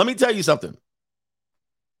 let me tell you something.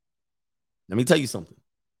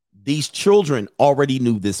 These children already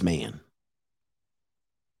knew this man.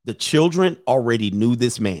 The children already knew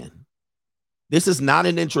this man. This is not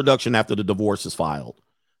an introduction after the divorce is filed.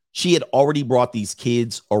 She had already brought these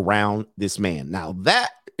kids around this man. Now, that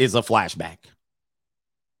is a flashback.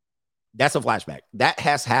 That's a flashback. That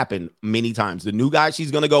has happened many times. The new guy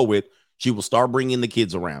she's going to go with, she will start bringing the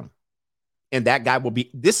kids around. And that guy will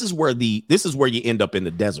be, this is where you end up in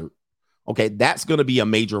the desert. Okay. That's going to be a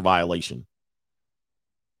major violation.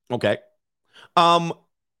 Okay.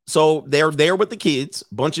 So they're there with the kids,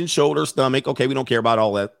 bunching shoulder, stomach. Okay. We don't care about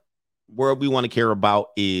all that. Where we want to care about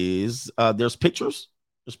is, there's pictures.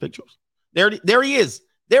 There's pictures. There he is.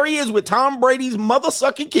 There he is with Tom Brady's mother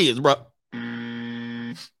sucking kids, bro.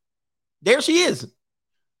 There she is.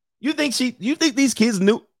 You think these kids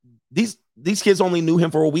knew these kids only knew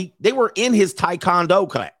him for a week? They were in his taekwondo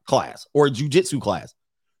class or jiu-jitsu class.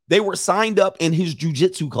 They were signed up in his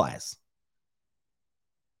jiu-jitsu class.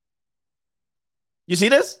 You see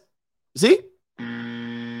this? See?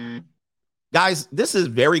 Guys, this is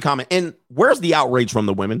very common. And where's the outrage from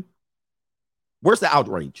the women? Where's the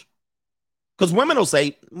outrage? Because women will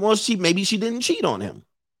say, well, maybe she didn't cheat on him.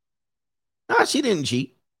 Nah, she didn't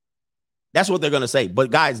cheat. That's what they're going to say. But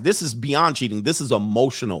guys, this is beyond cheating. This is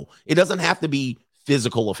emotional. It doesn't have to be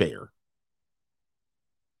physical affair.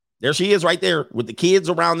 There she is right there with the kids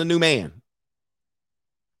around the new man.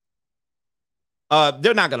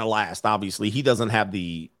 They're not going to last, obviously. He doesn't have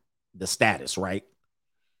the status, right?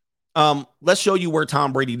 Let's show you where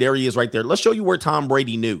Tom Brady, there he is right there. Let's show you where Tom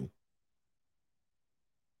Brady knew.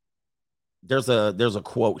 There's a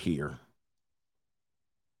quote here.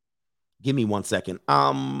 Give me 1 second.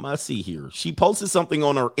 Let's see here. She posted something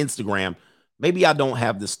on her Instagram. Maybe I don't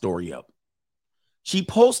have this story up. She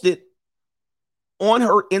posted on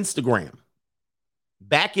her Instagram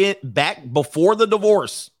back before the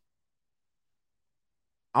divorce.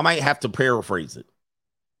 I might have to paraphrase it.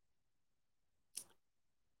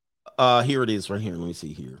 Here it is right here. Let me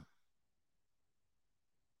see here.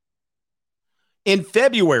 In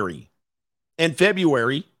February,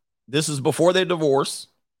 this is before their divorce.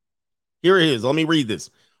 Here it is. Let me read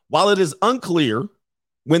this. While it is unclear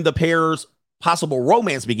when the pair's possible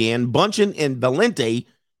romance began, Bunchen and Valente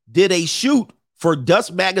did a shoot for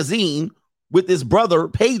Dust Magazine with his brother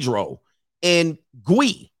Pedro and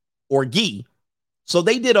Guy. So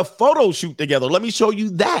they did a photo shoot together. Let me show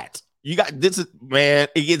you that. You got this is, man,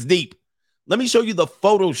 it gets deep. Let me show you the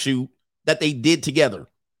photo shoot that they did together.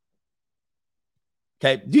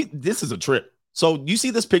 Okay, this is a trip. So you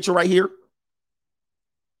see this picture right here?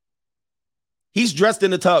 He's dressed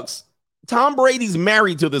in a tux. Tom Brady's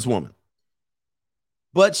married to this woman.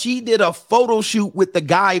 But she did a photo shoot with the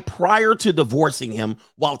guy prior to divorcing him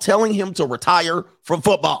while telling him to retire from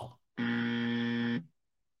football.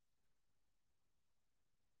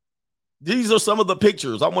 These are some of the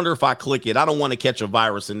pictures. I wonder if I click it. I don't want to catch a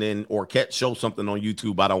virus and then show something on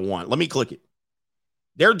YouTube I don't want. Let me click it.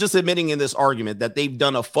 They're just admitting in this argument that they've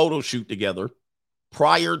done a photo shoot together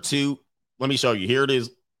prior to, let me show you. Here it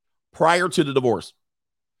is. Prior to the divorce.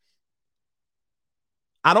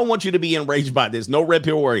 I don't want you to be enraged by this. No red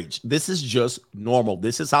pill rage. This is just normal.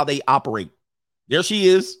 This is how they operate. There she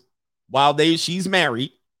is. While she's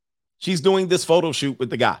married, she's doing this photo shoot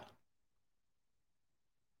with the guy.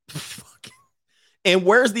 And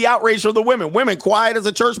where's the outrage for the women? Women quiet as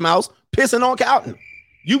a church mouse, pissing on Cowton.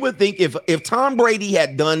 You would think if Tom Brady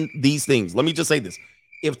had done these things, let me just say this.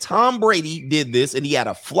 If Tom Brady did this and he had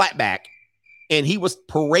a flatback and he was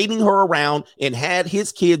parading her around and had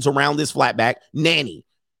his kids around this flatback nanny,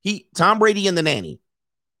 Tom Brady and the nanny,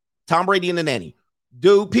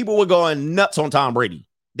 dude, people were going nuts on Tom Brady.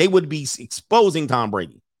 They would be exposing Tom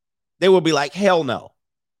Brady. They would be like, hell no.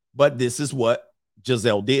 But this is what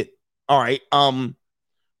Gisele did. All right.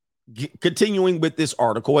 Continuing with this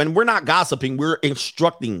article, and we're not gossiping, we're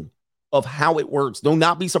instructing of how it works. Do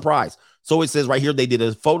not be surprised. So it says right here, they did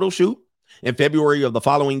a photo shoot in February of the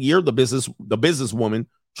following year. The businesswoman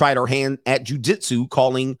tried her hand at jiu-jitsu,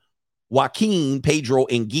 calling Joaquin, Pedro,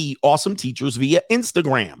 and Guy awesome teachers via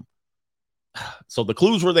Instagram. So the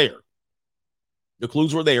clues were there. The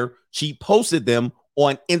clues were there. She posted them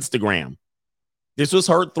on Instagram. This was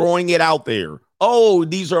her throwing it out there. Oh,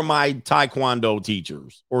 these are my Taekwondo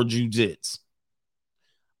teachers or jiu-jitsu.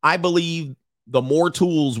 I believe the more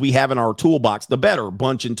tools we have in our toolbox, the better,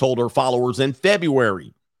 Bunchen told her followers in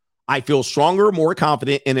February. I feel stronger, more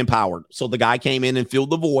confident, and empowered. So the guy came in and filled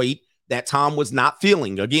the void that Tom was not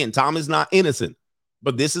feeling. Again, Tom is not innocent,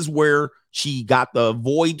 but this is where she got the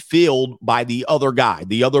void filled by the other guy,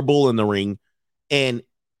 the other bull in the ring, and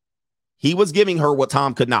he was giving her what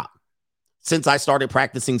Tom could not. Since I started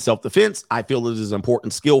practicing self-defense, I feel it is an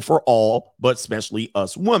important skill for all, but especially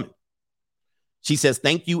us women. She says,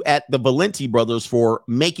 thank you at the Valenti brothers for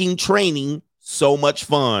making training so much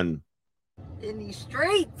fun. In these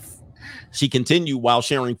streets. She continued while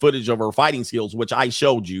sharing footage of her fighting skills, which I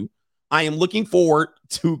showed you. I am looking forward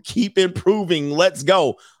to keep improving. Let's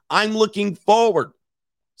go. I'm looking forward.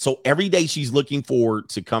 So every day she's looking forward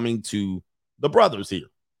to coming to the brothers here.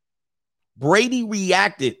 Brady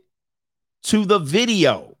reacted to the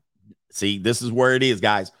video. See, this is where it is,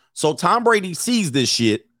 guys. So Tom Brady sees this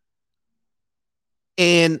shit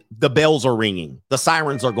and the bells are ringing. The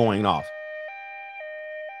sirens are going off.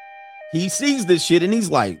 He sees this shit and he's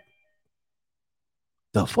like,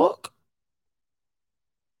 the fuck?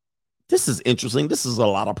 This is interesting. This is a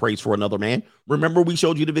lot of praise for another man. Remember we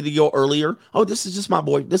showed you the video earlier? Oh, this is just my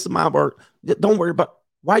boy. This is my bird. Don't worry about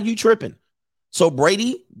why are you tripping? So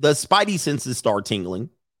Brady, the spidey senses start tingling.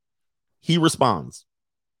 He responds.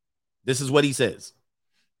 This is what he says.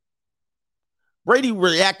 Brady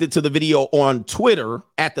reacted to the video on Twitter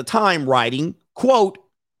at the time, writing, quote,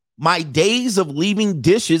 my days of leaving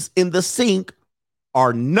dishes in the sink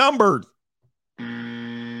are numbered.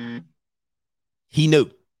 He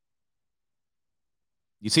knew.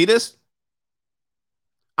 You see this?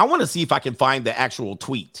 I want to see if I can find the actual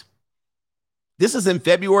tweet. This is in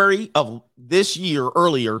February of this year,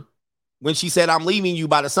 earlier, when she said, I'm leaving you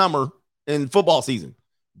by the summer in football season.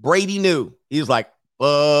 Brady knew. He was like,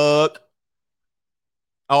 fuck.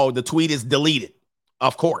 Oh, the tweet is deleted.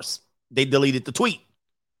 Of course, they deleted the tweet,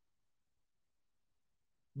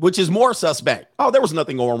 which is more suspect. Oh, there was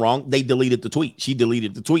nothing going wrong. They deleted the tweet. She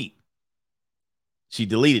deleted the tweet. She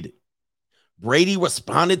deleted it. Brady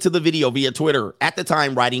responded to the video via Twitter at the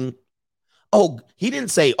time, writing, oh, he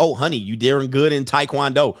didn't say, oh, honey, you doing good in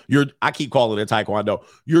Taekwondo. I keep calling it Taekwondo.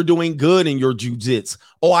 You're doing good in your jiu-jitsu.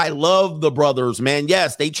 Oh, I love the brothers, man.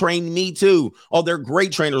 Yes, they trained me too. Oh, they're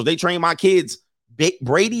great trainers. They train my kids.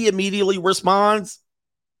 Brady immediately responds,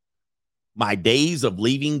 my days of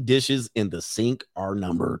leaving dishes in the sink are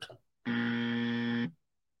numbered.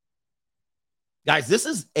 Guys, this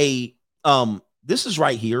is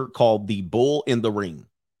right here called the bull in the ring.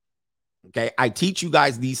 Okay, I teach you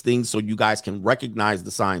guys these things so you guys can recognize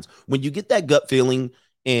the signs. When you get that gut feeling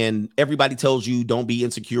and everybody tells you don't be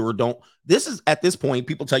insecure, at this point,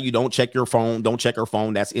 people tell you don't check your phone, don't check your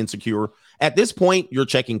phone, that's insecure. At this point, you're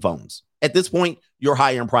checking phones. At this point, you're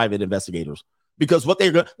hiring private investigators. Because what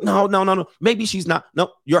they're going, no, maybe she's not.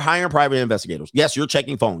 No, you're hiring private investigators. Yes, you're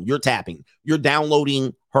checking phone, you're tapping, you're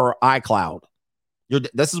downloading her iCloud.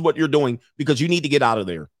 This is what you're doing because you need to get out of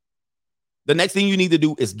there. The next thing you need to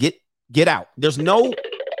do is get out. There's no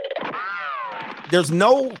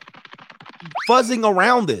fuzzing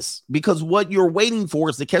around this because what you're waiting for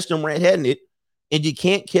is to catch them red-handed, and you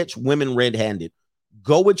can't catch women red-handed.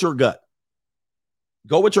 Go with your gut.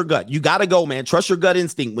 Go with your gut. You got to go, man. Trust your gut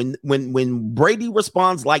instinct. When Brady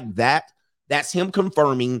responds like that, that's him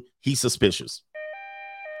confirming he's suspicious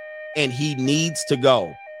and he needs to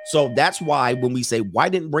go. So that's why when we say, why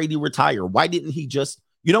didn't Brady retire? Why didn't he just,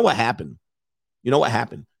 you know what happened?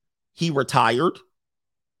 He retired.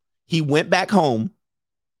 He went back home.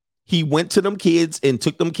 He went to them kids and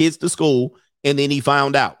took them kids to school. And then he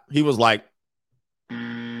found out. He was like,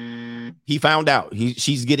 he found out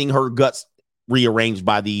she's getting her guts rearranged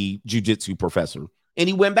by the jiu-jitsu professor. And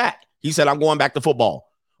he went back. He said, I'm going back to football.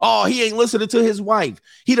 Oh, he ain't listening to his wife.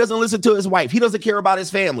 He doesn't listen to his wife. He doesn't care about his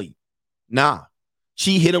family. Nah.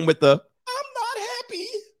 She hit him with the, I'm not happy.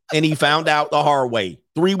 And he found out the hard way.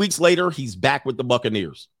 3 weeks later, he's back with the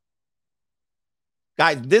Buccaneers.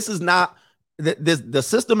 Guys, this is not, the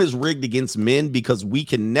system is rigged against men because we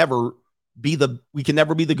can never be the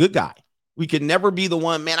good guy. We can never be the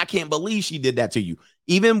one, man, I can't believe she did that to you.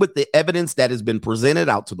 Even with the evidence that has been presented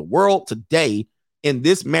out to the world today in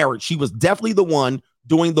this marriage, she was definitely the one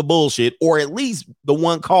doing the bullshit, or at least the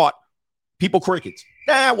one caught people crickets.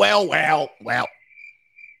 Well.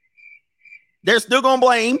 They're still going to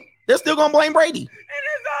blame Brady. It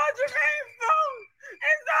is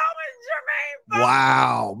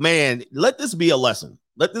Wow, man. Let this be a lesson.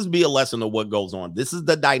 Let this be a lesson of what goes on. This is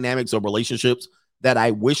the dynamics of relationships that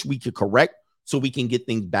I wish we could correct so we can get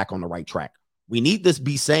things back on the right track. We need this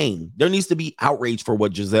be saying there needs to be outrage for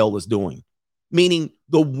what Giselle is doing, meaning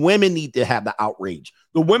the women need to have the outrage.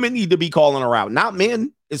 The women need to be calling her out, not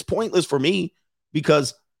men. It's pointless for me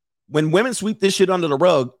because when women sweep this shit under the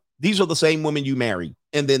rug, these are the same women you marry.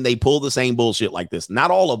 And then they pull the same bullshit like this.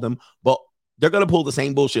 Not all of them, but they're going to pull the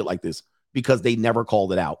same bullshit like this because they never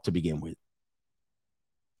called it out to begin with.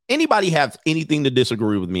 Anybody have anything to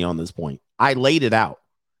disagree with me on this point? I laid it out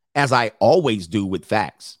as I always do with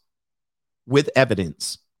facts, with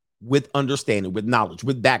evidence, with understanding, with knowledge,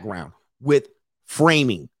 with background, with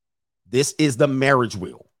framing. This is the marriage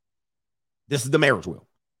wheel. This is the marriage wheel.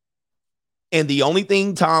 And the only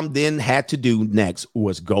thing Tom then had to do next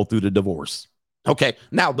was go through the divorce. Okay.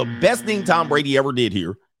 Now, the best thing Tom Brady ever did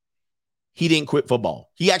here, he didn't quit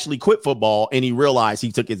football. He actually quit football and he realized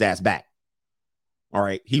he took his ass back. All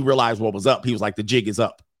right. He realized what was up. He was like, the jig is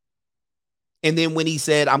up. And then when he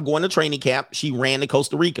said, I'm going to training camp, she ran to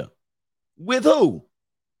Costa Rica. With who?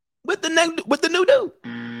 With the new dude.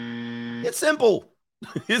 It's simple.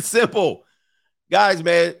 It's simple. Guys,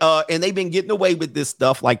 man, and they've been getting away with this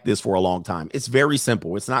stuff like this for a long time. It's very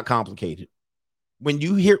simple. It's not complicated. When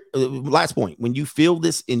you hear, last point, when you feel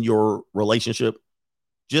this in your relationship,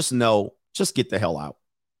 just know, just get the hell out.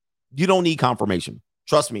 You don't need confirmation.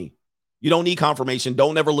 Trust me. You don't need confirmation.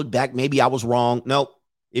 Don't ever look back. Maybe I was wrong. No,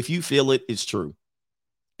 if you feel it, it's true.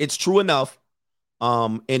 It's true enough.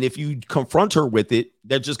 And if you confront her with it,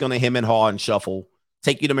 they're just going to hem and haw and shuffle,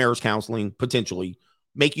 take you to marriage counseling, potentially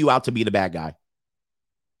make you out to be the bad guy.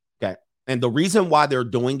 Okay. And the reason why they're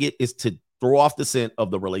doing it is to throw off the scent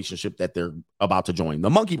of the relationship that they're about to join. The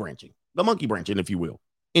monkey branching, if you will.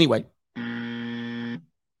 Anyway.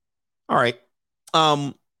 All right.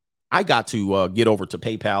 I got to get over to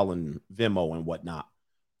PayPal and Venmo and whatnot.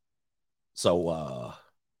 So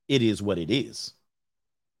it is what it is.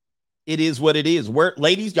 It is what it is.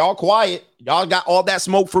 Ladies, y'all quiet. Y'all got all that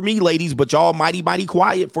smoke for me, ladies, but y'all mighty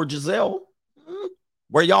quiet for Giselle.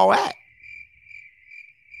 Where y'all at?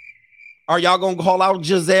 Are y'all going to call out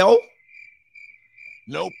Giselle?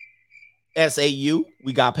 Nope. SAU.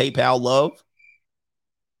 We got PayPal love.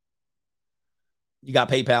 You got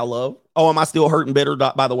PayPal love. Oh, am I still hurting bitter,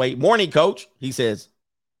 by the way? Morning, coach. He says,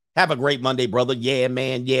 have a great Monday, brother. Yeah,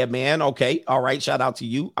 man. Yeah, man. Okay. All right. Shout out to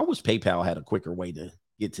you. I wish PayPal had a quicker way to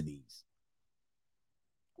get to these.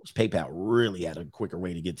 I wish PayPal really had a quicker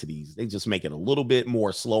way to get to these. They just make it a little bit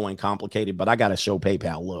more slow and complicated, but I got to show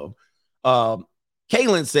PayPal love.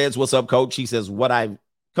 Kaylin says, what's up, coach? She says, what I've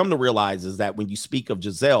come to realize is that when you speak of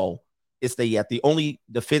Giselle, it's that the only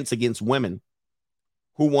defense against women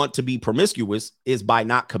who want to be promiscuous is by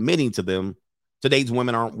not committing to them. Today's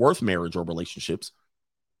women aren't worth marriage or relationships.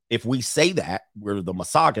 If we say that, we're the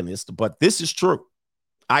misogynist, but this is true.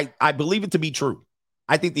 I believe it to be true.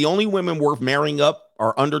 I think the only women worth marrying up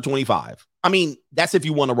are under 25. I mean, that's if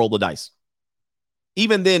you want to roll the dice.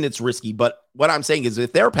 Even then it's risky, but what I'm saying is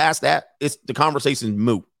if they're past that, it's the conversation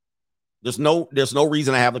moot. There's no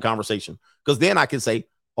reason to have the conversation because then I can say,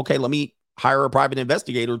 okay, let me hire a private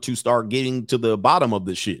investigator to start getting to the bottom of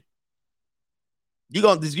this shit. You're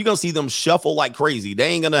gonna see them shuffle like crazy. They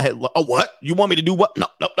ain't gonna have, oh, what? You want me to do what? No.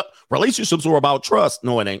 Relationships are about trust.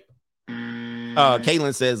 No, it ain't.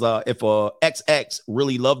 Kaylin says, if a XX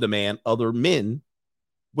really loved a man, other men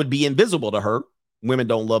would be invisible to her. Women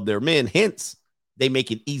don't love their men. Hence, they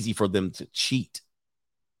make it easy for them to cheat.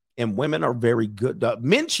 And women are very good.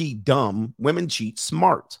 Men cheat dumb. Women cheat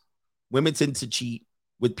smart. Women tend to cheat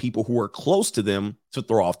with people who are close to them to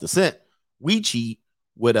throw off the scent. We cheat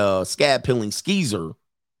with a scab-pilling skeezer,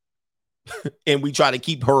 and we try to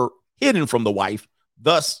keep her hidden from the wife.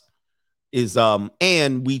 Thus is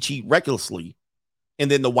and we cheat recklessly,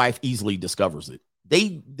 and then the wife easily discovers it.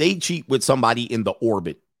 They cheat with somebody in the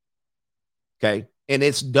orbit. Okay. And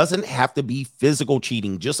it doesn't have to be physical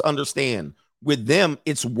cheating. Just understand with them,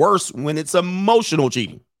 it's worse when it's emotional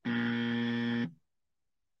cheating.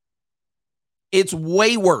 It's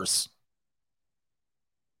way worse.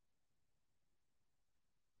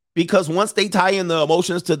 Because once they tie in the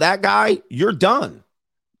emotions to that guy, you're done.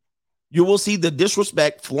 You will see the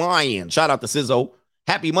disrespect flying. Shout out to Sizzo.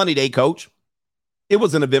 Happy Monday Day, coach. It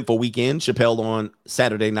was an eventful weekend. Chappelle on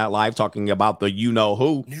Saturday Night Live talking about the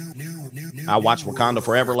you-know-who. I watched Wakanda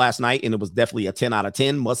Forever last night, and it was definitely a 10 out of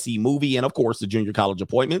 10 must-see movie. And, of course, the junior college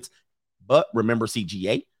appointments. But remember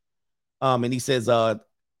CGA. And he says,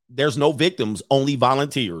 there's no victims, only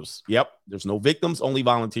volunteers. Yep, there's no victims, only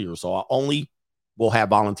volunteers. So I only will have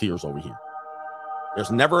volunteers over here.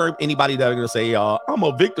 There's never anybody that are going to say, I'm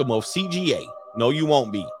a victim of CGA. No, you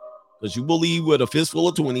won't be. Because you will leave with a fistful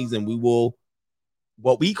of 20s, and we will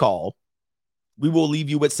leave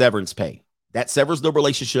you with severance pay. That severs the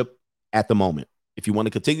relationship at the moment. If you want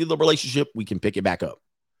to continue the relationship, we can pick it back up.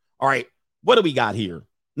 All right. What do we got here?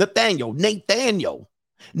 Nathaniel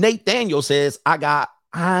says,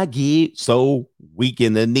 I get so weak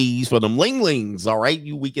in the knees for them linglings. All right.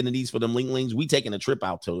 You weak in the knees for them linglings. We taking a trip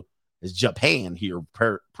out to Japan here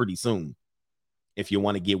pretty soon. If you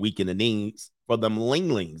want to get weak in the knees for them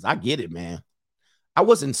linglings. I get it, man. I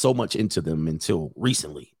wasn't so much into them until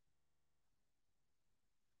recently.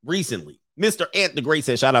 Mr. Ant the Great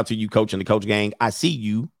says, shout out to you, Coach and the Coach Gang. I see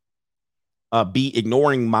you be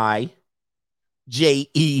ignoring my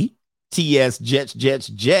JETS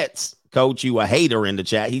Jets. Coach, you a hater in the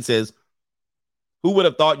chat. He says, who would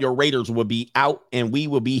have thought your Raiders would be out and we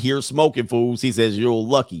will be here smoking fools? He says, you're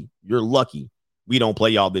lucky. We don't play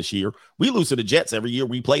y'all this year. We lose to the Jets every year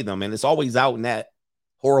we play them, and it's always out in that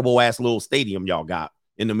horrible-ass little stadium y'all got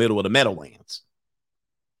in the middle of the Meadowlands.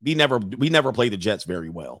 We never play the Jets very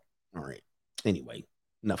well. All right. Anyway,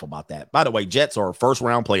 enough about that. By the way, Jets are a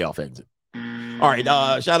first-round playoff exit. All right.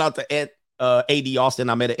 Shout out to AD Austin.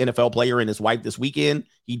 I met an NFL player and his wife this weekend.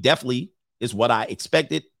 He definitely is what I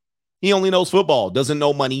expected. He only knows football, doesn't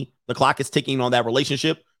know money. The clock is ticking on that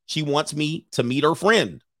relationship. She wants me to meet her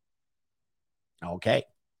friend. Okay.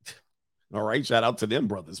 All right. Shout out to them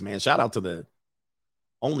brothers, man. Shout out to the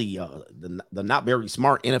not very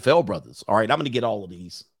smart NFL brothers. All right. I'm going to get all of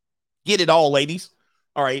these. Get it all, ladies.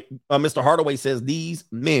 All right. Mr. Hardaway says these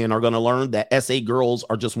men are going to learn that SA girls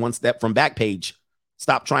are just one step from Backpage.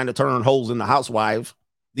 Stop trying to turn holes in the housewife.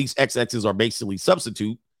 These XXs are basically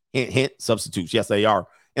substitute. Hint, hint, substitutes. Yes, they are.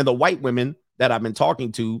 And the white women that I've been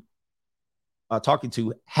talking to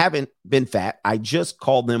haven't been fat. I just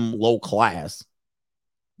call them low class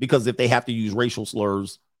because if they have to use racial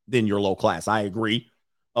slurs, then you're low class. I agree.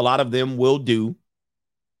 A lot of them will do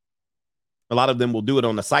it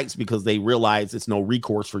on the sites because they realize it's no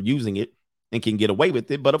recourse for using it and can get away with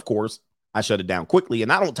it. But of course, I shut it down quickly,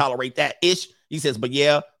 and I don't tolerate that ish. He says, but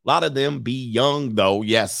yeah, a lot of them be young though.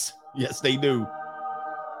 Yes, they do.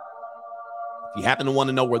 If you happen to want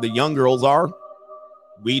to know where the young girls are,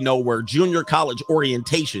 we know where junior college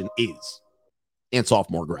orientation is and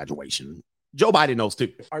sophomore graduation. Joe Biden knows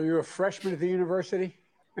too. Are you a freshman at the university?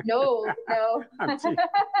 No.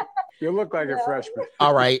 You look like a freshman.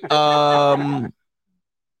 All right.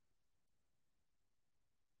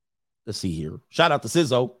 Let's see here. Shout out to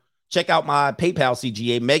Sizzo. Check out my PayPal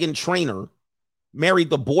CGA. Megan Trainor married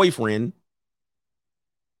the boyfriend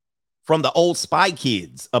from the old Spy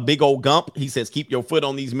Kids, a big old Gump. He says, keep your foot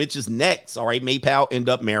on these Mitch's necks. All right. Maypal end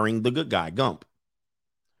up marrying the good guy, Gump.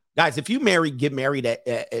 Guys, if you get married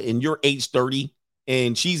in your age 30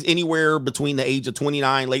 and she's anywhere between the age of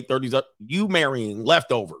 29, late 30s, you marrying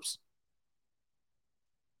leftovers.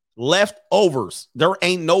 Leftovers. There's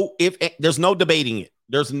no debating it.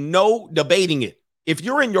 There's no debating it. If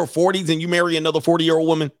you're in your 40s and you marry another 40-year-old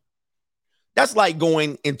woman, that's like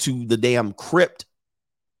going into the damn crypt.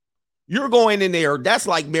 You're going in there. That's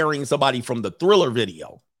like marrying somebody from the Thriller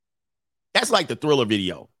video. That's like the Thriller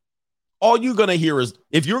video. All you're going to hear is,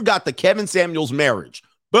 if you got the Kevin Samuels marriage,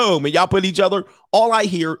 boom, and y'all put each other, all I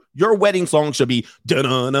hear, your wedding song should be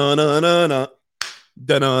da-na-na-na-na-na,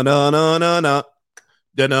 da-na-na-na-na-na,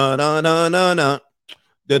 da-na-na-na-na-na,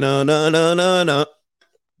 da-na-na-na-na-na,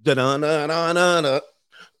 da-na-na-na-na-na,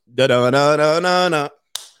 da-na-na-na-na-na,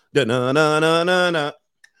 da-na-na-na-na-na,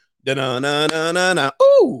 da-na-na-na-na-na.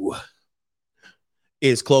 Ooh,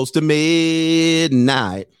 it's close to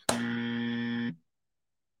midnight.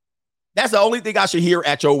 That's the only thing I should hear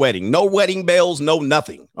at your wedding. No wedding bells, no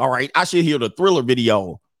nothing. All right. I should hear the Thriller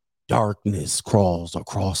video. Darkness crawls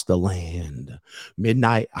across the land.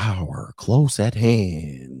 Midnight hour close at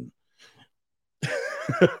hand.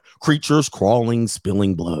 Creatures crawling,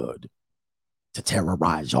 spilling blood to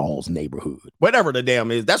terrorize y'all's neighborhood. Whatever the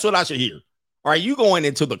damn is. That's what I should hear. All right. You going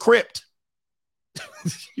into the crypt.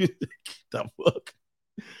 The fuck?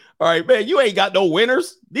 All right, man. You ain't got no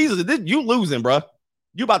winners. You losing, bro.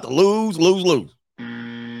 You about to lose.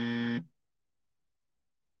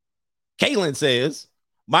 Kaylin says,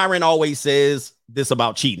 Myron always says this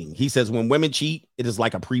about cheating. He says, when women cheat, it is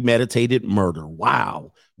like a premeditated murder.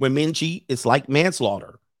 Wow. When men cheat, it's like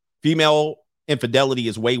manslaughter. Female infidelity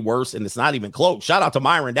is way worse, and it's not even close. Shout out to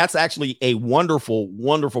Myron. That's actually a wonderful,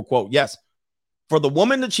 wonderful quote. Yes. For the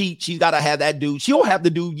woman to cheat, she's got to have that dude. She'll have the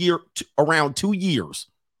dude around 2 years,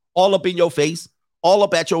 all up in your face, all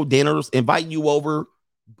up at your dinners, inviting you over,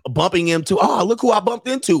 bumping into, oh, look who I bumped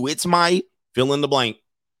into. It's my fill in the blank.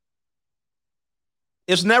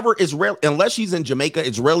 It's rare, unless she's in Jamaica,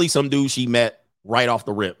 it's rarely some dude she met right off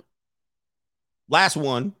the rip. Last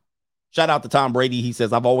one. Shout out to Tom Brady. He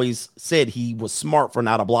says, I've always said he was smart for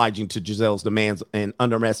not obliging to Gisele's demands and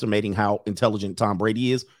underestimating how intelligent Tom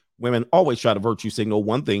Brady is. Women always try to virtue signal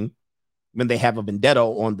one thing when they have a vendetta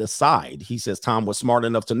on the side. He says Tom was smart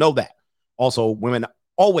enough to know that. Also, women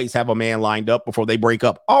always have a man lined up before they break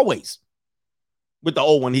up. Always. With the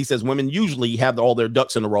old one, he says women usually have all their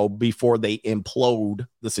ducks in a row before they implode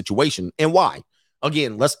the situation. And why?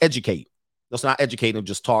 Again, let's educate. Let's not educate and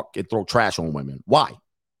just talk and throw trash on women. Why?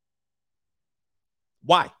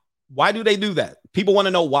 Why? Why do they do that? People want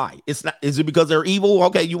to know why. It's not. Is it because they're evil?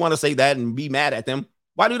 Okay, you want to say that and be mad at them.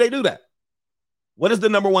 Why do they do that? What is the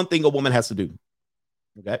number one thing a woman has to do?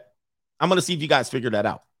 Okay. I'm going to see if you guys figure that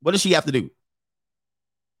out. What does she have to do?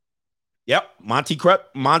 Yep. Monte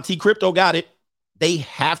Crypto got it. They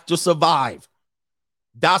have to survive.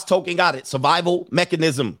 Das Token got it. Survival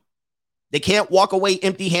mechanism. They can't walk away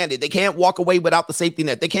empty-handed. They can't walk away without the safety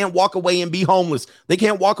net. They can't walk away and be homeless. They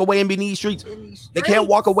can't walk away and be in these streets. They can't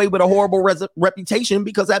walk away with a horrible reputation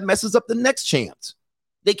because that messes up the next chance.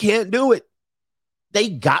 They can't do it. They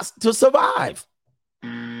got to survive.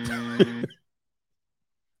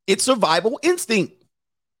 It's survival instinct.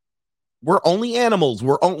 We're only animals.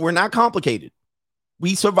 We're not complicated.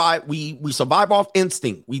 We survive. We survive off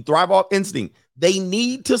instinct. We thrive off instinct. They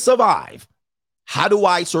need to survive. How do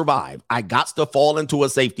I survive? I got to fall into a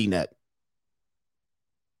safety net.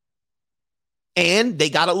 And they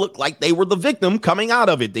got to look like they were the victim coming out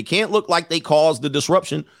of it. They can't look like they caused the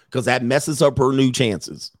disruption because that messes up her new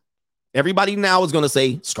chances. Everybody now is going to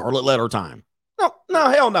say Scarlet Letter time. No,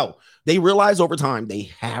 hell no. They realize over time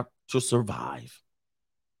they have to survive.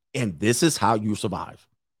 And this is how you survive.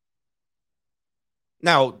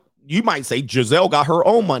 Now, you might say Gisele got her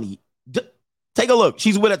own money. Take a look.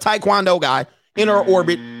 She's with a Taekwondo guy in her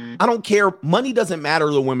orbit. I don't care. Money doesn't matter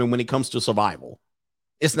to women when it comes to survival.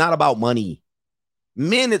 It's not about money.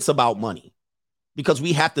 Men, it's about money because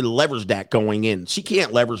we have to leverage that going in. She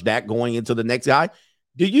can't leverage that going into the next guy.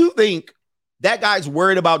 Do you think that guy's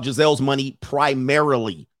worried about Gisele's money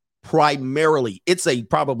primarily? It's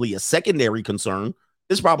probably a secondary concern.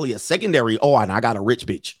 It's probably a secondary, and I got a rich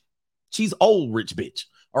bitch. She's old rich bitch.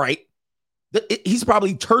 All right. He's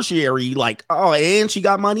probably tertiary, like, and she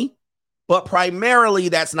got money. But primarily,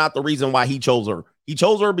 that's not the reason why he chose her. He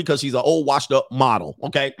chose her because she's an old washed up model.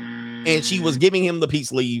 Okay. And she was giving him the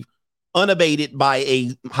peace leave unabated by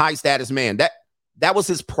a high status man. That was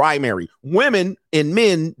his primary. Women and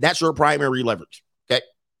men, that's your primary leverage. Okay.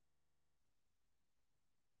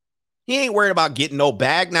 He ain't worried about getting no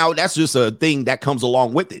bag. Now, that's just a thing that comes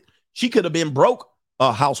along with it. She could have been broke,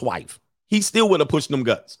 a housewife. He still would have pushed them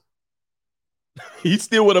guts.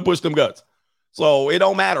 So it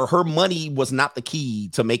don't matter. Her money was not the key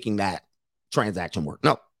to making that transaction work.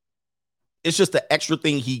 No. It's just the extra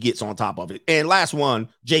thing he gets on top of it. And last one,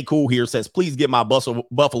 J. Cool here says, please get my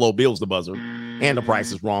Buffalo Bills the buzzer. And the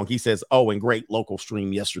price is wrong. He says, and great local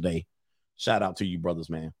stream yesterday. Shout out to you, brothers,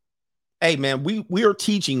 man. Hey, man, we are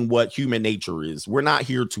teaching what human nature is. We're not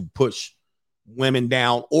here to push women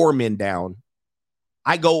down or men down.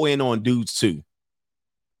 I go in on dudes too.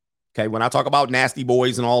 Okay, when I talk about nasty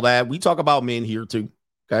boys and all that, we talk about men here too.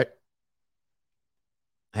 Okay.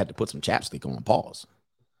 I had to put some chapstick on pause.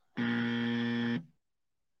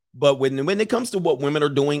 But when it comes to what women are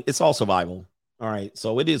doing, it's all survival. All right.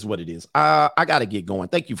 So it is what it is. I got to get going.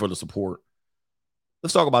 Thank you for the support.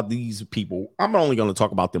 Let's talk about these people. I'm only going to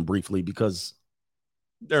talk about them briefly because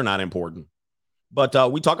they're not important.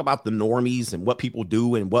 But we talk about the normies and what people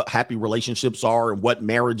do and what happy relationships are and what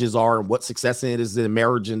marriages are and what success is in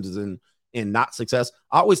marriage and is in not success.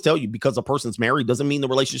 I always tell you, because a person's married doesn't mean the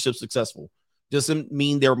relationship's successful. Doesn't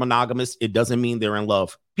mean they're monogamous. It doesn't mean they're in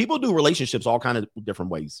love. People do relationships all kinds of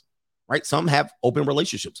different ways, right? Some have open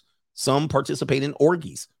relationships. Some participate in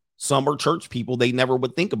orgies. Some are church people. They never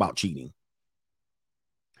would think about cheating.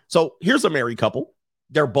 So here's a married couple.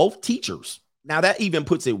 They're both teachers. Now that even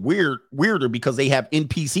puts it weirder because they have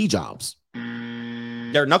NPC jobs.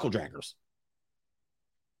 They're knuckle draggers.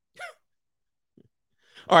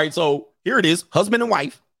 All right, so here it is. Husband and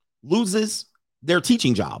wife loses their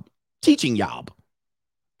teaching job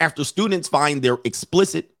after students find their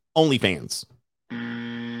explicit OnlyFans.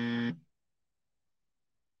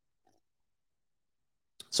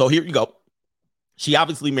 So here you go. She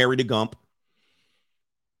obviously married a Gump.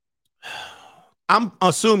 I'm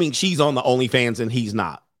assuming she's on the OnlyFans and he's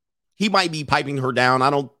not. He might be piping her down. I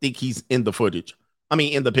don't think he's in the footage.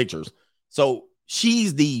 In the pictures. So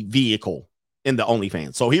she's the vehicle in the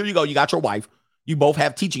OnlyFans. So here you go. You got your wife. You both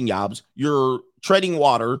have teaching jobs. You're treading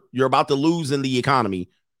water. You're about to lose in the economy.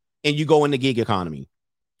 And you go in the gig economy.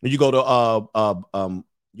 You go to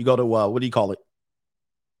what do you call it?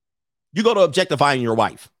 You go to objectifying your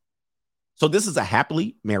wife. So this is a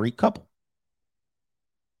happily married couple.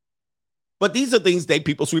 But these are things that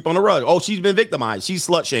people sweep on the rug. Oh, she's been victimized. She's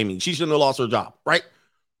slut shaming. She shouldn't have lost her job, right?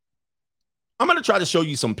 I'm going to try to show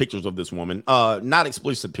you some pictures of this woman. Not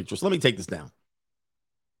explicit pictures. Let me take this down.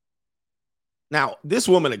 Now, this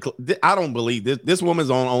woman, I don't believe this. This woman's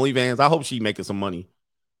on OnlyFans. I hope she's making some money.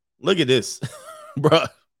 Look at this, bruh.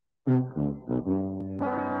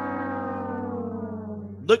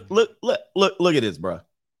 Look at this, bruh.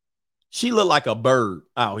 She looked like a bird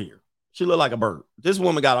out here. She looked like a bird. This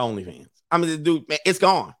woman got OnlyFans. I mean, dude, man, it's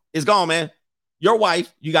gone. It's gone, man. Your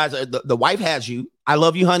wife, you guys, the wife has you. I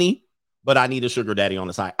love you, honey, but I need a sugar daddy on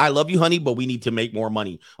the side. I love you, honey, but we need to make more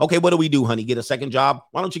money. Okay, what do we do, honey? Get a second job?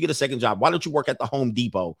 Why don't you get a second job? Why don't you work at the Home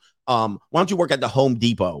Depot? Why don't you work at the Home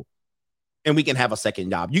Depot and we can have a second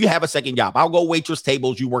job? You can have a second job. I'll go waitress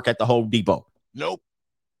tables. You work at the Home Depot. Nope.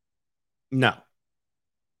 No.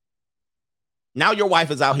 Now your wife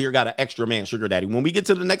is out here, got an extra man sugar daddy. When we get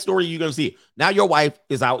to the next story, you're going to see it. Now your wife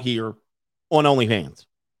is out here on OnlyFans.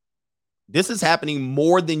 This is happening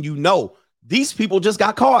more than you know. These people just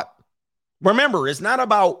got caught. Remember, it's not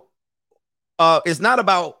about not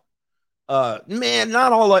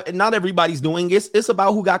everybody's doing this. It's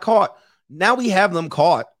about who got caught. Now we have them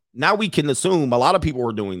caught. Now we can assume a lot of people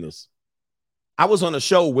are doing this. I was on a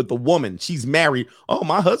show with a woman. She's married. Oh,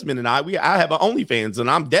 my husband and I have an OnlyFans and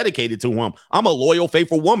I'm dedicated to him. I'm a loyal,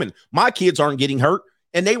 faithful woman. My kids aren't getting hurt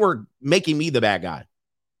and they were making me the bad guy.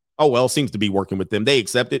 Oh, well, seems to be working with them. They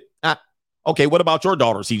accept it. Okay, what about your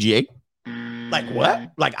daughter, CGA? Like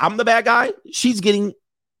what? Like I'm the bad guy? She got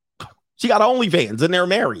OnlyFans and they're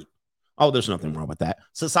married. Oh, there's nothing wrong with that.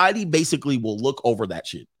 Society basically will look over that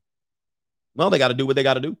shit. Well, they got to do what they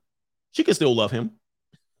got to do. She can still love him.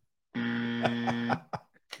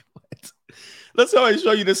 Let's go ahead and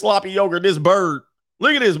show you this sloppy yogurt, this bird.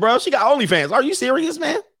 Look at this, bro. She got OnlyFans. Are you serious,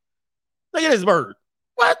 man? Look at this bird.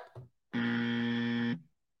 What?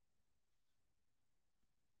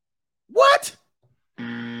 What?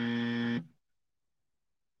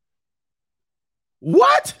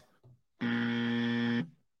 What?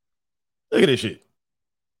 Look at this shit.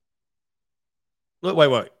 Look,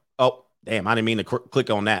 wait. Oh, damn. I didn't mean to click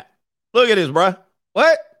on that. Look at this, bro.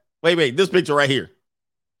 What? Wait. This picture right here.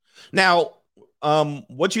 Now,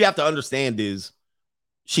 what you have to understand is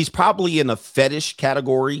she's probably in a fetish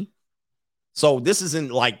category. So this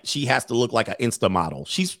isn't like she has to look like an Insta model.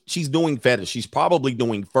 She's doing fetish. She's probably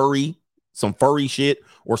doing some furry shit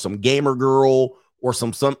or some gamer girl or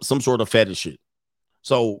some sort of fetish shit.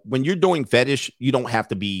 So when you're doing fetish, you don't have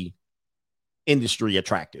to be industry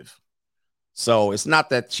attractive. So it's not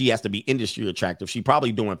that she has to be industry attractive. She's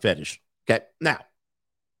probably doing fetish. Okay. Now,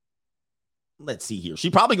 let's see here. She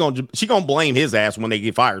gonna blame his ass when they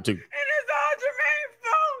get fired too. And it's all Jermaine's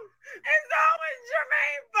fault. It's always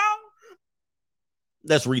Jermaine's fault.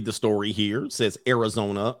 Let's read the story here. It says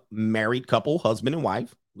Arizona married couple, husband and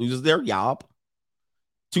wife, loses their job.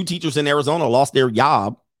 2 teachers in Arizona lost their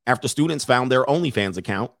job after students found their OnlyFans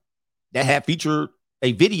account that had featured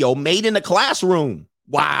a video made in the classroom.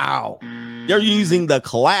 Wow. They're using the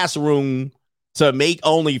classroom to make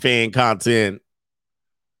OnlyFans content.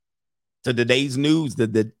 To today's news,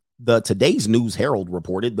 the Today's News Herald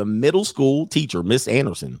reported the middle school teacher, Miss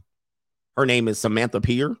Anderson, her name is Samantha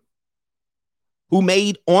Peer, who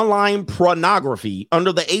made online pornography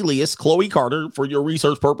under the alias Chloe Carter for your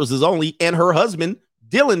research purposes only, and her husband,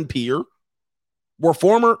 Dylan Peer, were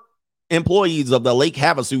former employees of the Lake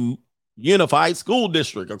Havasu Unified School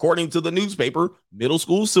District. According to the newspaper, middle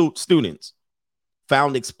school students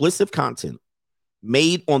found explicit content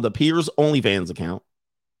made on the Peer's OnlyFans account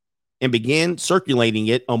and began circulating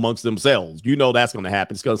it amongst themselves. You know that's going to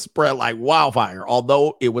happen. It's going to spread like wildfire,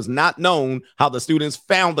 although it was not known how the students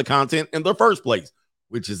found the content in the first place,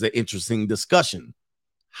 which is an interesting discussion.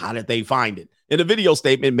 How did they find it? In a video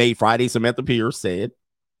statement made Friday, Samantha Peer said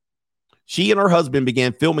she and her husband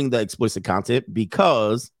began filming the explicit content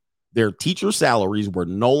because their teacher salaries were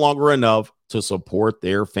no longer enough to support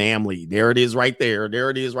their family. There it is right there. There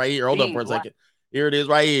it is right here. Hold up for a second. Here it is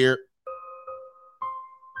right here.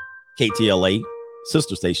 KTLA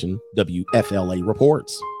sister station WFLA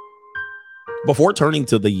reports. Before turning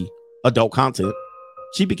to the adult content,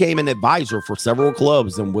 she became an advisor for several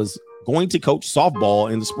clubs and was going to coach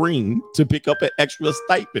softball in the spring to pick up an extra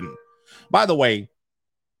stipend. By the way,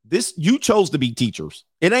 you chose to be teachers.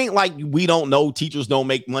 It ain't like we don't know teachers don't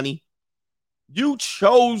make money. You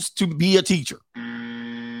chose to be a teacher.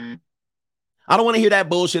 I don't want to hear that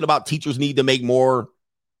bullshit about teachers need to make more.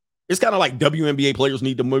 It's kind of like WNBA players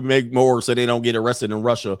need to make more so they don't get arrested in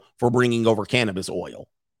Russia for bringing over cannabis oil.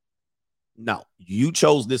 No, you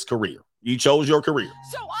chose this career. You chose your career.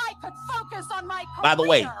 So I could focus on my career. By the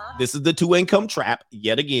way, this is the 2-income trap.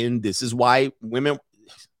 Yet again, this is why women,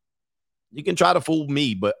 you can try to fool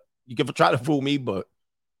me, but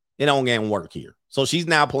it don't gonna work here. So she's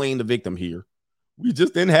now playing the victim here. We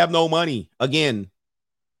just didn't have no money. Again,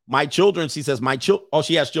 my children, she says,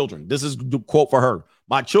 she has children. This is the quote for her.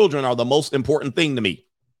 My children are the most important thing to me.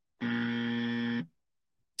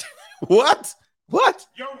 What?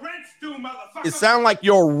 Your rent's due, motherfucker. It sounds like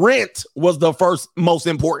your rent was the first most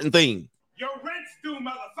important thing. Your rent's due,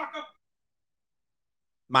 motherfucker.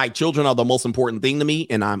 My children are the most important thing to me,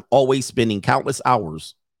 and I'm always spending countless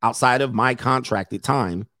hours outside of my contracted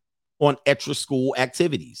time on extra school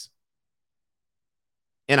activities.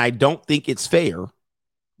 And I don't think it's fair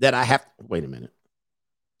that I have... Wait a minute.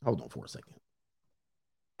 Hold on for a second.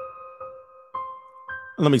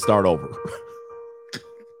 Let me start over.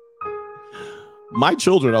 My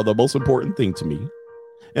children are the most important thing to me,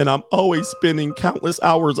 and I'm always spending countless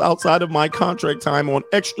hours outside of my contract time on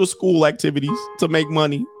extra school activities to make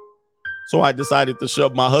money. So I decided to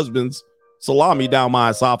shove my husband's salami down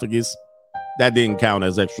my esophagus. That didn't count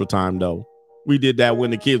as extra time, though. We did that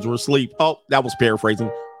when the kids were asleep. Oh, that was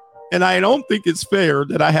paraphrasing. And I don't think it's fair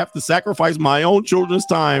that I have to sacrifice my own children's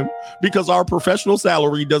time because our professional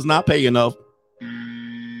salary does not pay enough.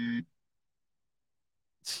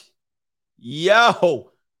 Yo,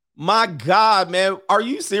 my God, man. Are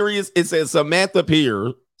you serious? It says Samantha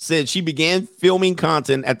Peer said she began filming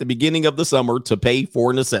content at the beginning of the summer to pay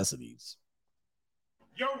for necessities.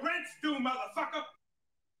 Your rent's due, motherfucker.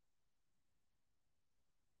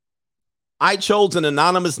 I chose an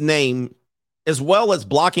anonymous name as well as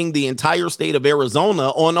blocking the entire state of Arizona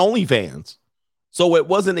on OnlyFans. So it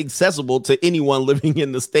wasn't accessible to anyone living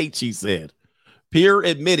in the state, she said. Peer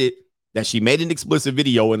admitted that she made an explicit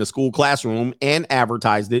video in a school classroom and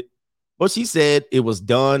advertised it, but she said it was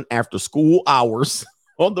done after school hours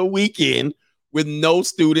on the weekend with no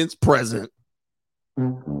students present.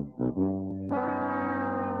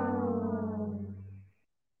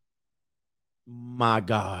 My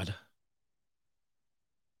God.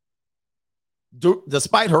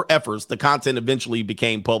 Despite her efforts, the content eventually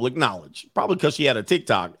became public knowledge, probably because she had a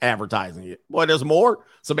TikTok advertising it. Boy, there's more.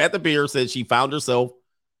 Samantha Peer said she found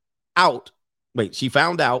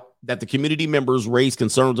out that the community members raised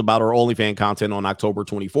concerns about her OnlyFans content on October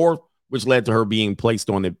 24th, which led to her being placed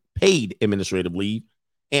on a paid administrative leave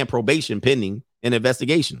and probation pending an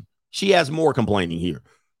investigation. She has more complaining here.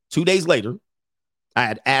 2 days later, I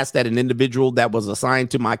had asked that an individual that was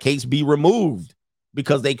assigned to my case be removed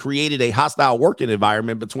because they created a hostile working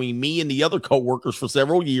environment between me and the other coworkers for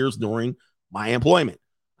several years during my employment.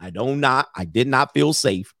 I did not feel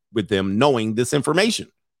safe with them knowing this information.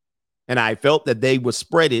 And I felt that they would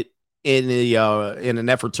spread it in an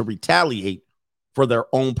effort to retaliate for their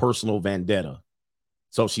own personal vendetta.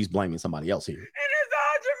 So she's blaming somebody else here. And it's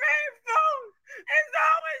all Jermaine's fault. It's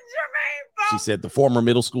always Jermaine's fault. She said the former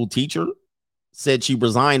middle school teacher said she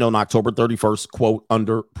resigned on October 31st, quote,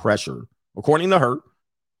 under pressure. According to her,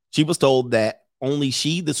 she was told that only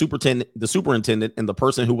she, the superintendent, and the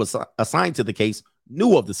person who was assigned to the case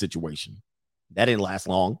knew of the situation. That didn't last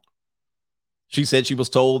long. She said she was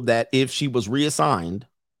told that if she resigned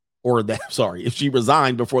before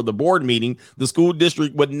the board meeting, the school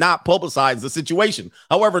district would not publicize the situation.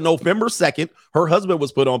 However, November 2nd, her husband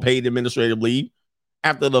was put on paid administrative leave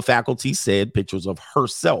after the faculty said pictures of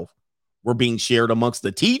herself were being shared amongst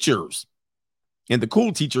the teachers. And the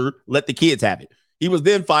cool teacher let the kids have it. He was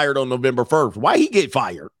then fired on November 1st. Why he get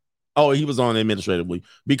fired? Oh, he was on administrative leave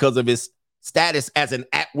because of his status as an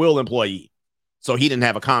at-will employee. So he didn't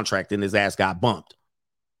have a contract and his ass got bumped.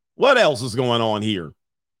 What else is going on here?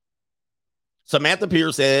 Samantha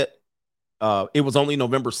Peer said it was only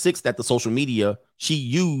November 6th that the social media she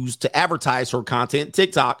used to advertise her content,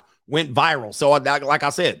 TikTok, went viral. So like I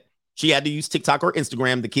said, she had to use TikTok or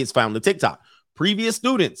Instagram. The kids found the TikTok. Previous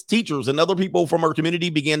students, teachers, and other people from her community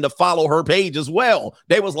began to follow her page as well.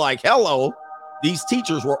 They was like, hello. These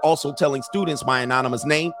teachers were also telling students my anonymous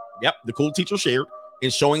name. Yep, the cool teacher shared.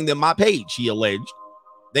 And showing them my page, she alleged.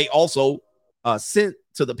 They also sent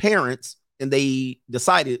to the parents, and they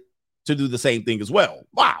decided to do the same thing as well.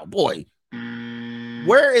 Wow, boy.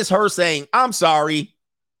 Where is her saying, I'm sorry?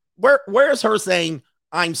 Where is her saying,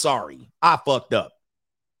 I'm sorry, I fucked up?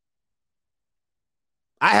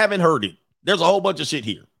 I haven't heard it. There's a whole bunch of shit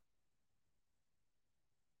here.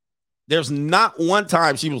 There's not one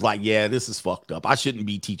time she was like, yeah, this is fucked up. I shouldn't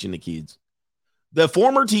be teaching the kids. The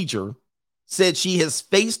former teacher said she has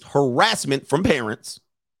faced harassment from parents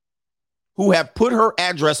who have put her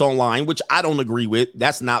address online, which I don't agree with.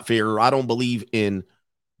 That's not fair. I don't believe in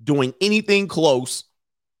doing anything close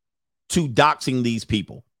to doxing these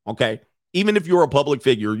people, okay? Even if you're a public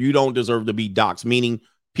figure, you don't deserve to be doxed, meaning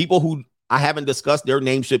people who I haven't discussed, their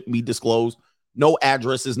name should be disclosed. No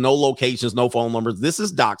addresses, no locations, no phone numbers. This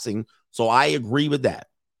is doxing, so I agree with that.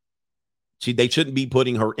 They shouldn't be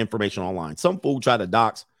putting her information online. Some fool try to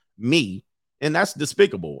dox me, and that's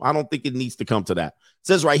despicable. I don't think it needs to come to that. It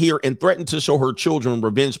says right here, and threatened to show her children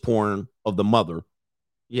revenge porn of the mother.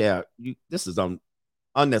 Yeah, this is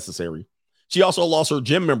unnecessary. She also lost her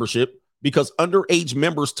gym membership because underage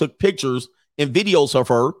members took pictures and videos of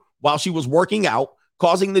her while she was working out,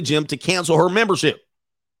 causing the gym to cancel her membership.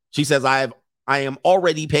 She says, I am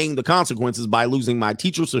already paying the consequences by losing my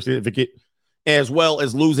teacher certificate as well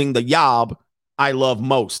as losing the job I love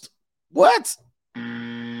most. What?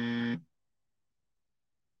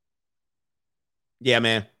 Yeah,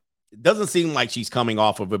 man. It doesn't seem like she's coming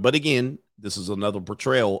off of it. But again, this is another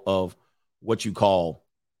portrayal of what you call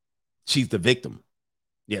she's the victim.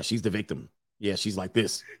 Yeah, she's the victim. Yeah, she's like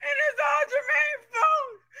this. And it's all Jermaine's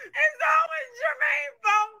fault. It's always Jermaine's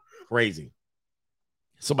fault. Crazy.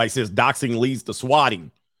 Somebody says doxing leads to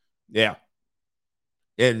swatting. Yeah.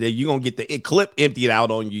 And you're going to get the clip emptied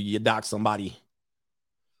out on you. You dox somebody.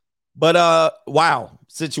 But, wow,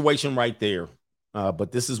 situation right there.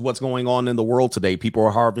 But this is what's going on in the world today. People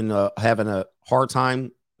are having a hard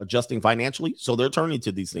time adjusting financially, so they're turning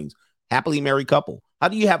to these things. Happily married couple. How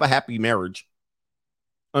do you have a happy marriage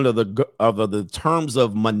under the terms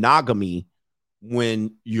of monogamy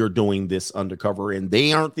when you're doing this undercover? And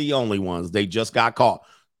they aren't the only ones. They just got caught.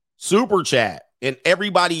 Super Chat and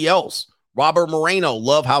everybody else. Robert Moreno,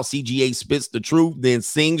 love how CGA spits the truth, then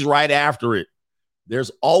sings right after it. There's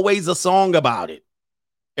always a song about it.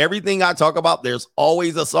 Everything I talk about, there's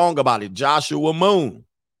always a song about it. Joshua Moon.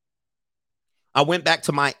 I went back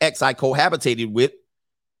to my ex I cohabitated with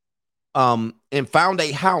and found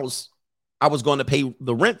a house I was going to pay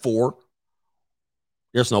the rent for.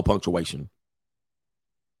 There's no punctuation.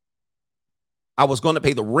 I was going to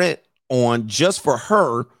pay the rent on just for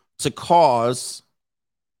her to cause...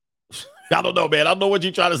 I don't know, man. I don't know what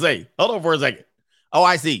you're trying to say. Hold on for a second. Oh,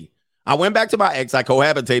 I see. I went back to my ex I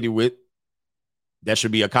cohabitated with. That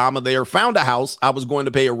should be a comma there. Found a house I was going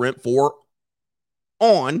to pay a rent for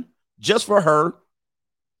on just for her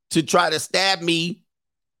to try to stab me.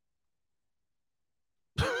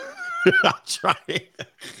 I'm trying.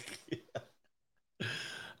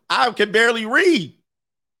 I can barely read.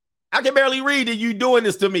 I can barely read, and you doing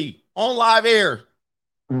this to me on live air.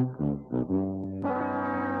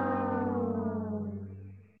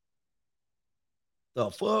 The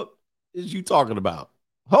fuck is you talking about?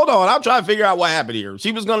 Hold on, I'm trying to figure out what happened here.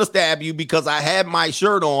 She was going to stab you because I had my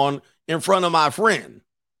shirt on in front of my friend.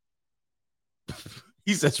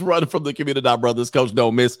 He says, running from the community, brothers. Coach,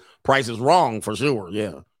 don't miss. Price is wrong for sure.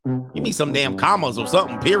 Yeah. You need some damn commas or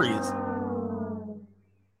something, periods.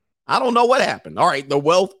 I don't know what happened. All right, the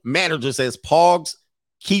wealth manager says Pogs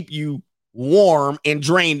keep you warm and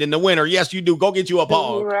drained in the winter. Yes, you do. Go get you a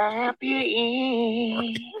Pog. Wrap you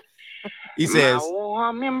in. He says, my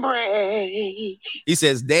warm embrace. He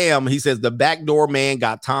says, damn, he says the backdoor man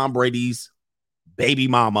got Tom Brady's baby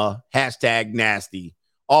mama, #nasty.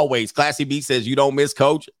 Always. Classy B says, you don't miss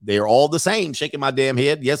Coach. They're all the same. Shaking my damn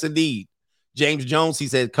head. Yes, indeed. James Jones, he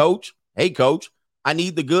said, Coach, hey, Coach, I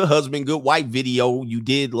need the good husband, good wife video you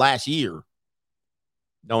did last year.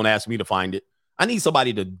 Don't ask me to find it. I need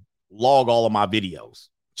somebody to log all of my videos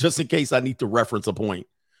just in case I need to reference a point.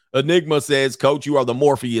 Enigma says, Coach, you are the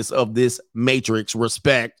Morpheus of this Matrix.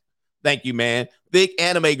 Respect. Thank you, man. Thick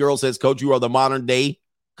Anime Girl says, Coach, you are the modern day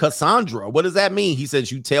Cassandra. What does that mean? He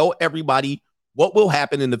says, you tell everybody what will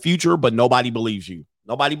happen in the future, but nobody believes you.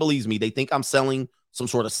 Nobody believes me. They think I'm selling some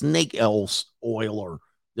sort of snake oil or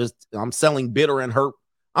just I'm selling bitter and hurt.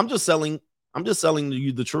 I'm just selling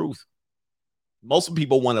you the truth. Most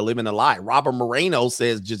people want to live in a lie. Robert Moreno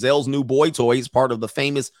says Giselle's new boy toy is part of the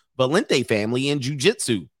famous Valente family in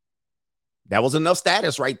jiu-jitsu. That was enough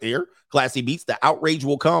status right there. Classy Beats. The outrage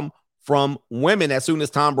will come from women as soon as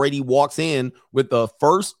Tom Brady walks in with the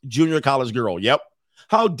first junior college girl. Yep.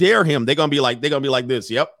 How dare him? They're gonna be like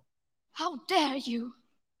this. Yep. How dare you?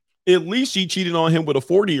 At least she cheated on him with a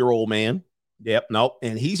 40-year-old man. Yep. Nope.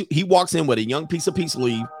 And he walks in with a young piece of peace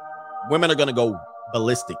leave. Women are gonna go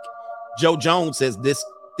ballistic. Joe Jones says this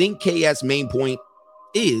Think KS main point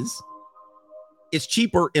is it's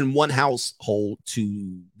cheaper in one household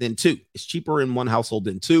than two. It's cheaper in one household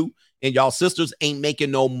than two. And y'all sisters ain't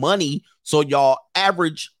making no money. So y'all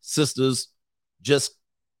average sisters just,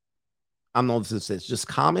 I don't know if this is just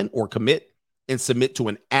common or commit and submit to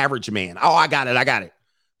an average man. Oh, I got it.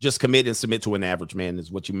 Just commit and submit to an average man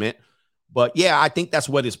is what you meant. But yeah, I think that's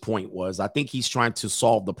what his point was. I think he's trying to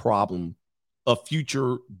solve the problem of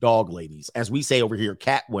future dog ladies, as we say over here,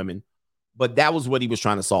 cat women. But that was what he was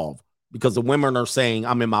trying to solve, because the women are saying,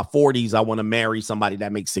 I'm in my 40s. I want to marry somebody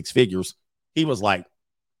that makes 6 figures. He was like,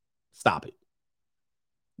 stop it.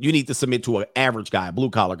 You need to submit to an average guy, a blue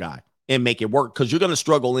collar guy, and make it work, because you're going to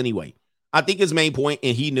struggle anyway. I think his main point,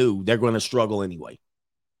 and he knew they're going to struggle anyway.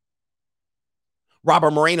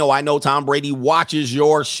 Robert Moreno, I know Tom Brady watches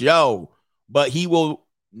your show, but he will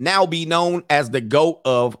now be known as the GOAT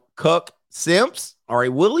of Cuck Simps. All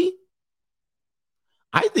right, Willie?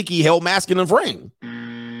 I think he held Masking and Frame.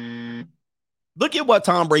 Look at what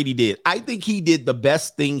Tom Brady did. I think he did the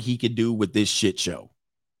best thing he could do with this shit show.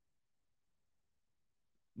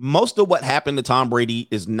 Most of what happened to Tom Brady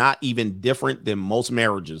is not even different than most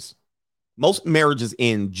marriages. Most marriages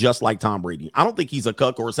end just like Tom Brady. I don't think he's a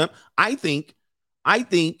cuck or a simp. I think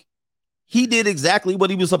he did exactly what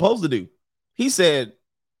he was supposed to do. He said,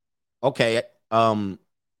 okay, I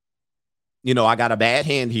got a bad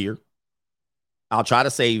hand here. I'll try to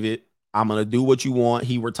save it. I'm going to do what you want.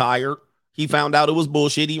 He retired. He found out it was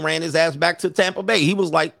bullshit. He ran his ass back to Tampa Bay. He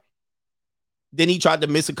was like, then he tried to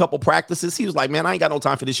miss a couple practices. He was like, man, I ain't got no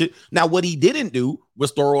time for this shit. Now, what he didn't do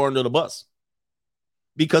was throw her under the bus.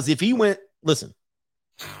 Because if he went, listen,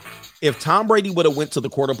 if Tom Brady would have went to the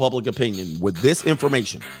court of public opinion with this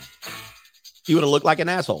information, he would have looked like an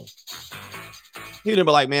asshole. He would have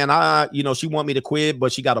been like, man, she want me to quit,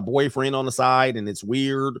 but she got a boyfriend on the side and it's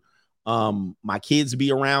weird. My kids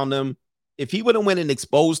be around them. If he would have went and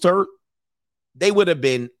exposed her, they would have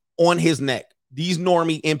been on his neck. These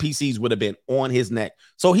normie NPCs would have been on his neck.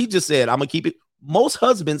 So he just said, I'm going to keep it. Most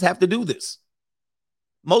husbands have to do this.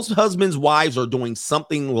 Most husbands' wives are doing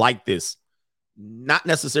something like this. Not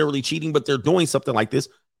necessarily cheating, but they're doing something like this.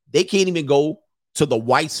 They can't even go to the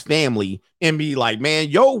wife's family and be like, man,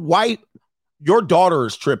 your daughter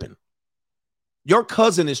is tripping. Your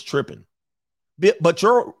cousin is tripping. But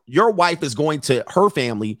your wife is going to her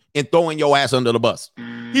family and throwing your ass under the bus.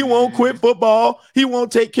 He won't quit football. He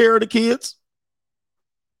won't take care of the kids.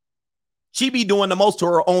 She be doing the most to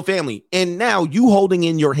her own family. And now you holding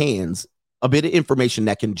in your hands a bit of information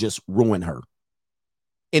that can just ruin her.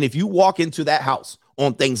 And if you walk into that house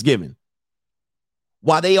on Thanksgiving,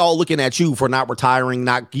 while they all looking at you for not retiring,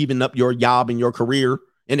 not giving up your job and your career,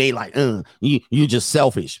 and they like, you just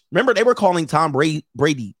selfish. Remember, they were calling Tom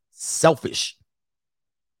Brady selfish.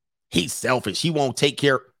 He's selfish. He won't take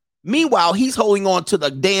care. Meanwhile, he's holding on to the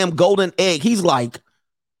damn golden egg. He's like,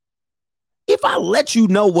 if I let you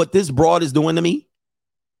know what this broad is doing to me,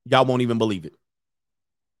 y'all won't even believe it.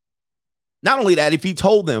 Not only that, if he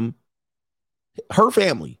told them, her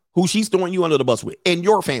family, who she's throwing you under the bus with, and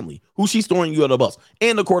your family, who she's throwing you under the bus,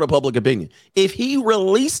 and the court of public opinion, if he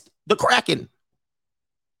released the Kraken,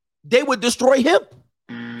 they would destroy him.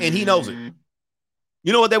 And he knows it.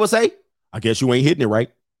 You know what they would say? I guess you ain't hitting it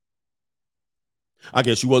right. I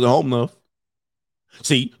guess you wasn't home enough.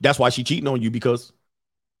 See, that's why she cheating on you, because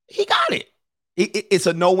he got it. It's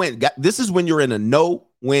a no-win. This is when you're in a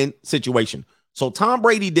no-win situation. So Tom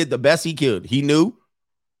Brady did the best he could. He knew,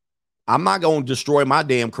 I'm not going to destroy my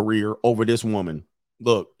damn career over this woman.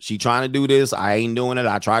 Look, she trying to do this. I ain't doing it.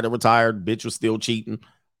 I tried to retire. Bitch was still cheating.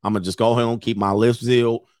 I'm going to just go home, keep my lips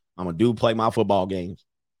sealed. I'm going to play my football games.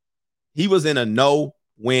 He was in a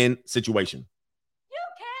no-win situation. You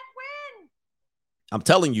can't win. I'm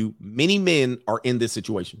telling you, many men are in this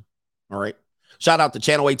situation. All right. Shout out to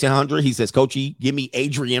Channel 1800. He says, Coachy, give me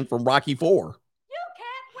Adrian from Rocky 4.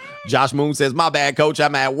 Josh Moon says, my bad, coach.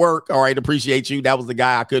 I'm at work. All right. Appreciate you. That was the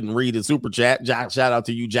guy I couldn't read his super chat. Shout out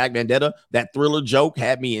to you, Jack Vendetta. That Thriller joke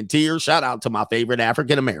had me in tears. Shout out to my favorite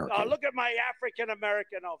African-American. Oh, look at my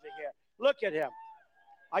African-American over here. Look at him.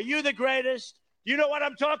 Are you the greatest? You know what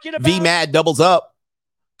I'm talking about? V-Mad doubles up.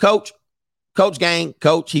 Coach gang,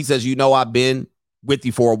 coach. He says, I've been with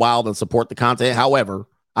you for a while and support the content. However,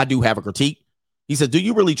 I do have a critique. He said, do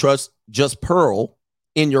you really trust just Pearl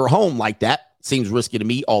in your home like that? Seems risky to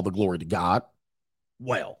me. All the glory to God.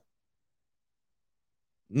 Well,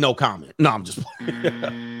 no comment. No, I'm just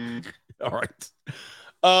all right.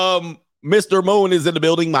 Mr. Moon is in the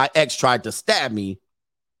building. My ex tried to stab me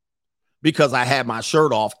because I had my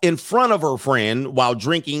shirt off in front of her friend while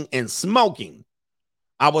drinking and smoking.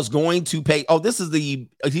 I was going to pay.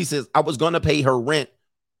 He says, I was going to pay her rent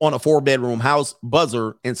on a 4-bedroom house.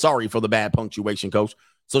 Buzzer. And sorry for the bad punctuation, coach.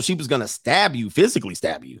 So she was going to physically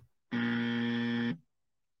stab you.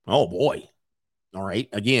 Oh, boy. All right.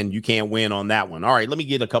 Again, you can't win on that one. All right. Let me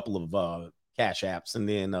get a couple of cash apps and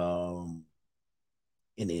then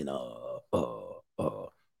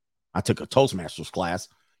I took a Toastmasters class.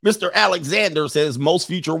 Mr. Alexander says most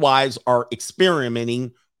future wives are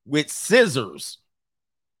experimenting with scissors.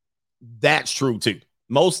 That's true too.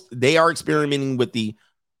 They are experimenting with the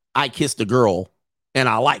I kissed a girl and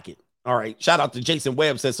I like it. All right. Shout out to Jason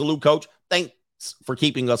Webb, says salute, coach. Thanks for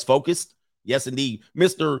keeping us focused. Yes, indeed.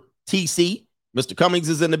 Mr. TC, Mr. Cummings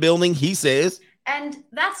is in the building. He says, and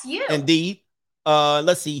that's you. Indeed.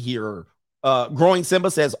 Let's see here. Growing Simba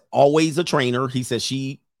says always a trainer. He says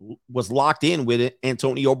she was locked in with it.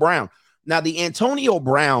 Antonio Brown. Now the Antonio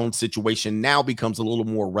Brown situation now becomes a little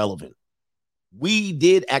more relevant. We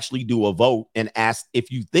did actually do a vote and asked if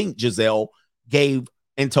you think Giselle gave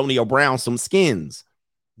Antonio Brown some skins.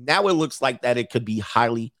 Now it looks like that it could be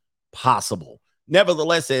highly possible.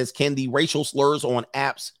 Nevertheless, says, can the racial slurs on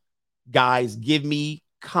apps, guys, give me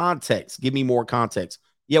context? Give me more context.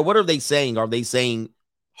 Yeah, what are they saying? Are they saying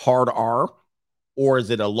hard R? Or is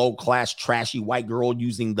it a low-class, trashy white girl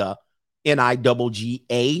using the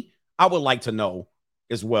NIGGA? I would like to know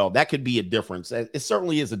as well. That could be a difference. It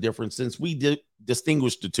certainly is a difference since we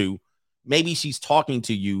distinguish the two. Maybe she's talking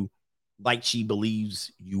to you like she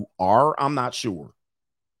believes you are. I'm not sure.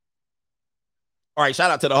 All right,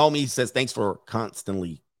 shout out to the homie. He says, thanks for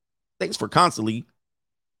constantly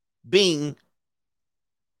being.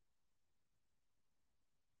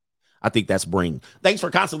 I think that's bring. Thanks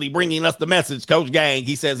for constantly bringing us the message, Coach Gang.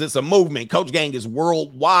 He says it's a movement. Coach Gang is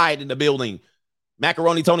worldwide in the building.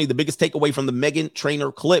 Macaroni Tony, the biggest takeaway from the Meghan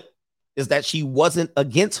Trainor clip is that she wasn't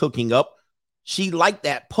against hooking up. She liked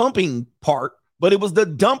that pumping part, but it was the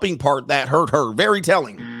dumping part that hurt her. Very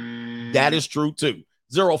telling. That is true, too.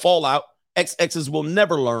 Zero fallout. XXs will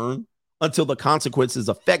never learn until the consequences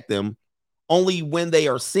affect them. Only when they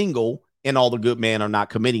are single and all the good men are not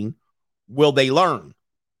committing will they learn.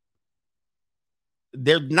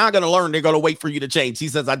 They're not going to learn. They're going to wait for you to change. He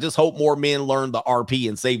says, I just hope more men learn the RP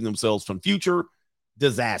and save themselves from future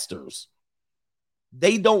disasters.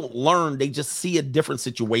 They don't learn. They just see a different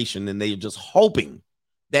situation and they're just hoping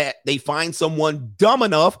that they find someone dumb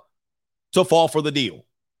enough to fall for the deal.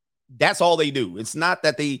 That's all they do. It's not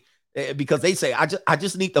that because they say, I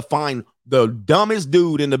just need to find the dumbest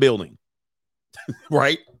dude in the building,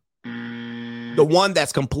 right? The one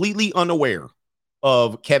that's completely unaware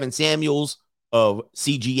of Kevin Samuels, of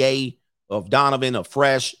CGA, of Donovan, of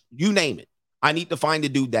Fresh, you name it. I need to find a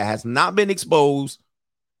dude that has not been exposed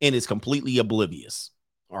and is completely oblivious.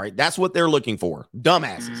 All right. That's what they're looking for.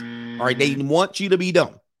 Dumbasses. All right. They want you to be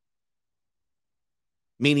dumb.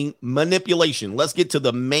 Meaning manipulation. Let's get to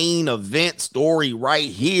the main event story right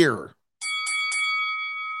here.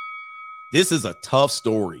 This is a tough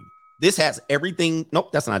story. This has everything.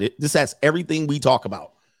 Nope, that's not it. This has everything we talk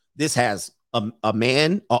about. This has a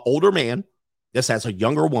man, an older man. This has a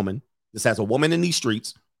younger woman. This has a woman in these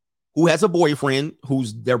streets who has a boyfriend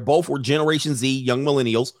they're both were Generation Z, young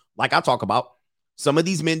millennials, like I talk about. Some of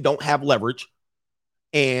these men don't have leverage,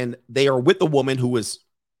 and they are with a woman who is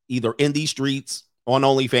either in these streets, on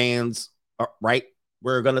OnlyFans, right?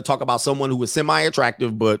 We're going to talk about someone who is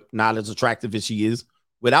semi-attractive, but not as attractive as she is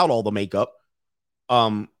without all the makeup.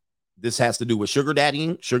 This has to do with sugar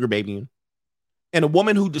daddying, sugar babying, and a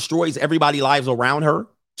woman who destroys everybody's lives around her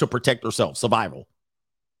to protect herself, survival.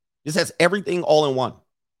 This has everything all in one.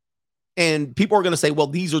 And people are going to say, well,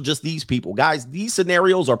 these are just these people. Guys, these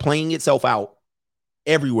scenarios are playing itself out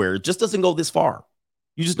everywhere. It just doesn't go this far.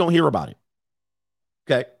 You just don't hear about it.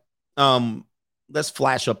 Okay. Let's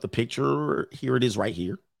flash up the picture. Here it is right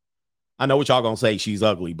here. I know what y'all going to say. She's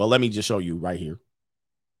ugly, but let me just show you right here.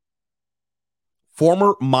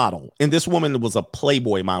 Former model. And this woman was a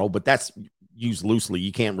Playboy model, but that's used loosely.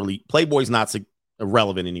 You can't really, Playboy's not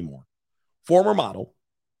irrelevant anymore. Former model,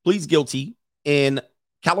 pleads guilty in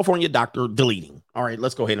California doctor deleting. All right,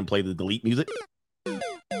 let's go ahead and play the delete music.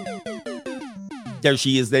 There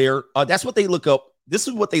she is there. That's what they look up. This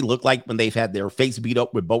is what they look like when they've had their face beat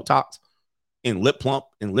up with Botox and lip plump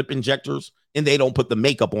and lip injectors, and they don't put the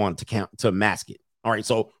makeup on to mask it. All right,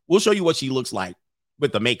 so we'll show you what she looks like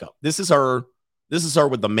with the makeup. This is her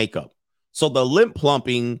with the makeup. So the lip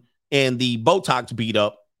plumping and the Botox beat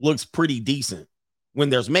up looks pretty decent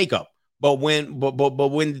when there's makeup. But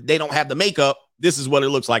when they don't have the makeup, this is what it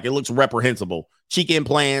looks like. It looks reprehensible. Cheek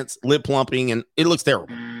implants, lip plumping, and it looks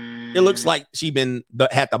terrible. It looks like she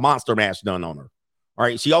had the Monster Mash done on her. All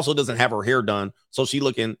right. She also doesn't have her hair done, so she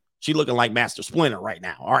looking like Master Splinter right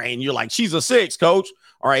now. All right, and you're like, she's a 6, coach.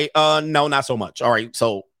 All right, no, not so much. All right,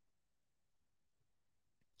 so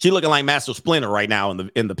she looking like Master Splinter right now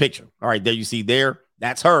in the picture. All right, there you see there,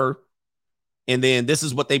 that's her, and then this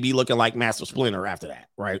is what they be looking like Master Splinter after that,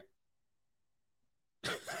 right?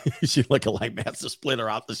 She looking like Master Splinter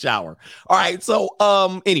out the shower. All right. So,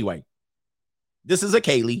 anyway, this is a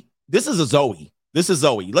Kaylee. This is a Zoe. This is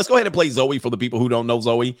Zoe. Let's go ahead and play Zoe for the people who don't know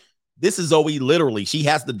Zoe. This is Zoe. Literally, she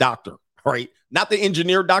has the doctor, right? Not the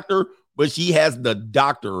engineer doctor, but she has the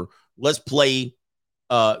doctor. Let's play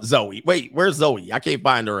Zoe. Wait, where's Zoe? I can't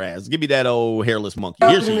find her ass. Give me that old hairless monkey.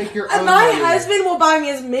 Here she is. My husband will buy me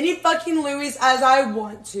as many fucking Louis as I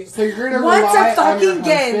want to. So you're gonna once rely a fucking on your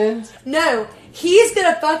game. husband? No, he's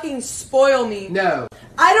gonna fucking spoil me. No.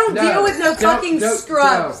 I don't deal with no fucking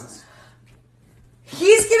scrubs.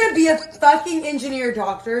 He's gonna be a fucking engineer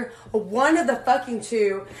doctor, one of the fucking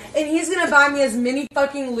two, and he's gonna buy me as many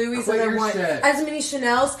fucking Louis as I want, as many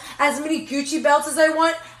Chanel's, as many Gucci belts as I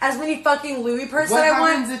want, as many fucking Louis purses What I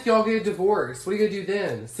want. happens if y'all get divorced? What are you gonna do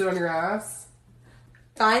then? Sit on your ass?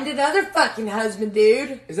 Find another fucking husband,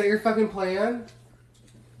 dude. Is that your fucking plan?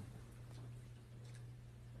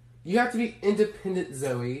 You have to be independent,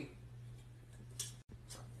 Zoe.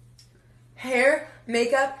 Hair,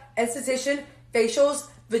 makeup, esthetician, facials,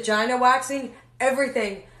 vagina waxing,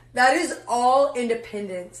 everything. That is all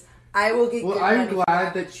independence. I will get. Well, good I'm money for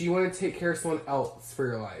glad that. that you want to take care of someone else for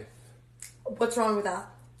your life. What's wrong with that?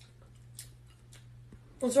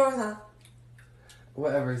 What's wrong with that?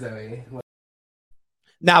 Whatever, Zoe.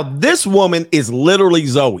 Now, this woman is literally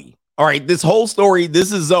Zoe. All right, this whole story,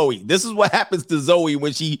 this is Zoe. This is what happens to Zoe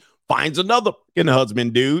when she finds another fucking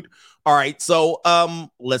husband, dude. All right, so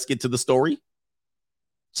let's get to the story.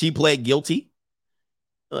 She pled guilty.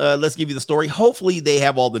 Let's give you the story. Hopefully they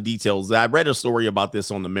have all the details. I read a story about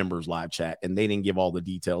this on the members live chat, and they didn't give all the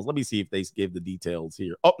details. Let me see if they give the details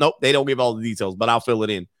here. Oh, no, they don't give all the details, but I'll fill it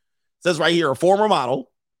in. It says right here, a former model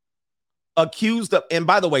accused of, and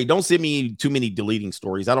by the way, don't send me too many deleting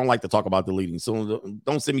stories. I don't like to talk about deleting. So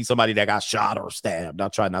don't send me somebody that got shot or stabbed. I'll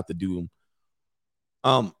try not to do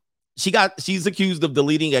them. She's accused of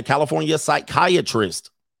deleting a California psychiatrist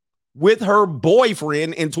with her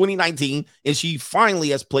boyfriend in 2019, and she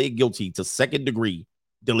finally has pled guilty to second-degree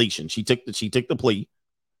deletion. She took the plea.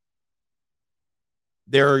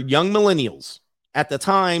 They're young millennials. At the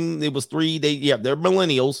time, it was they're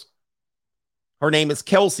millennials. Her name is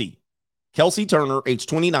Kelsey. Kelsey Turner, age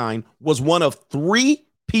 29, was one of 3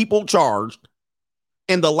 people charged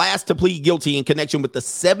and the last to plead guilty in connection with the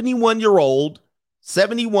 71-year-old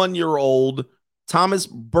Thomas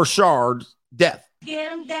Burchard's death.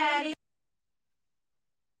 Get him, daddy.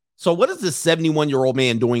 So what is this 71-year-old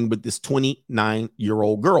man doing with this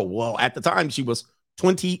 29-year-old girl? Well, at the time, she was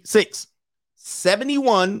 26.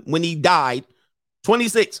 71 when he died,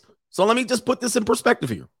 26. So let me just put this in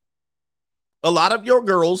perspective here. A lot of your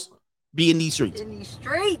girls be in these streets. In these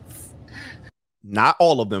streets. Not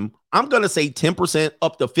all of them. I'm going to say 10%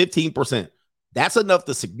 up to 15%. That's enough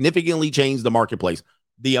to significantly change the marketplace.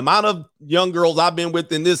 The amount of young girls I've been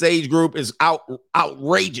with in this age group is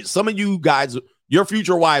outrageous. Some of you guys, your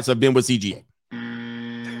future wives have been with CGA.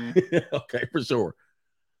 Okay, for sure.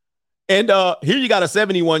 And here you got a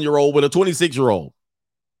 71-year-old with a 26-year-old.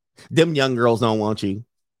 Them young girls don't want you.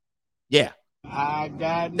 Yeah.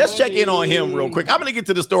 Let's check in on him real quick. I'm going to get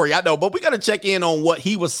to the story, I know, but we got to check in on what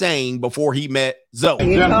he was saying before he met Zoe.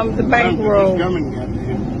 Here comes the bankroll.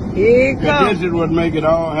 Here it comes. This is what make it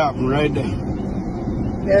all happen right there.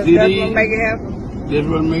 That's what make it happen. This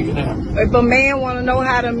what make it happen. If a man want to know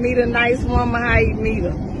how to meet a nice woman, how you meet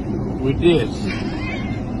her? With this.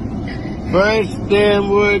 First damn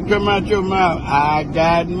word come out your mouth. I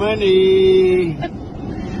got money.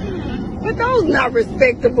 But those not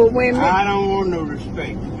respectable women. I don't want no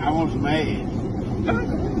respect. I want some ass.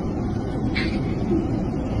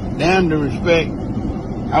 Damn the respect.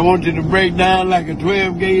 I want you to break down like a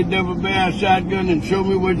 12-gauge double barrel shotgun and show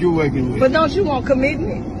me what you're working with. But don't you want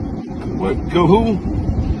commitment? What? To who?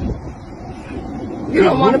 You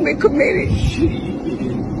don't want to be committed.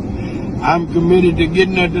 I'm committed to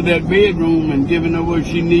getting her to that bedroom and giving her what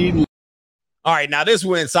she needs. All right, now this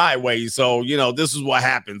went sideways, so, this is what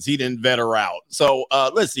happens. He didn't vet her out. So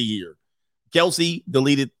let's see here. Kelsey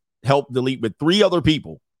helped delete with 3 other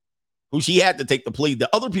people who she had to take the plea. The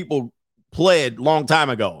other people pled long time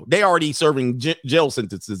ago. They already serving jail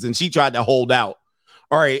sentences, and she tried to hold out.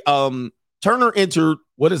 All right, Turner entered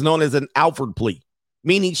what is known as an Alford plea,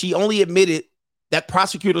 meaning she only admitted that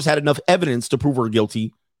prosecutors had enough evidence to prove her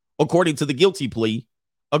guilty, according to the guilty plea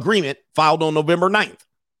agreement filed on November 9th.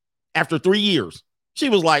 After 3 years, she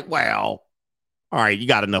was like, well, all right, you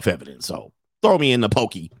got enough evidence, so throw me in the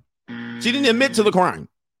pokey. She didn't admit to the crime.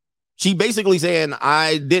 She basically saying,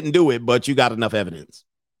 I didn't do it, but you got enough evidence.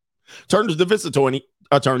 Turner's defense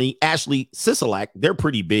attorney, Ashley Sisolak, they're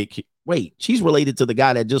pretty big. Wait, she's related to the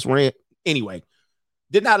guy that just ran. Anyway,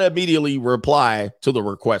 did not immediately reply to the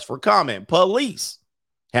request for comment. Police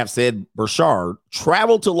have said Burchard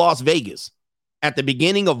traveled to Las Vegas at the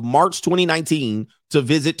beginning of March 2019 to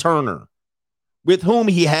visit Turner, with whom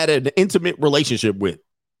he had an intimate relationship with.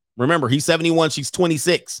 Remember, he's 71, she's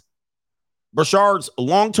 26. Burchard's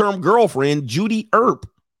long-term girlfriend, Judy Earp,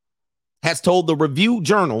 has told the Review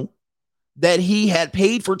Journal that he had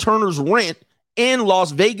paid for Turner's rent in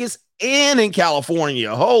Las Vegas and in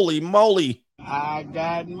California. Holy moly. I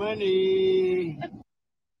got money.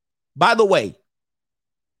 By the way,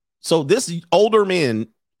 so this older man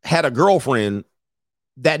had a girlfriend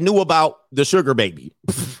that knew about the sugar baby.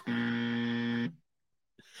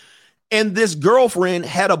 And this girlfriend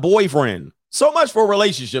had a boyfriend. So much for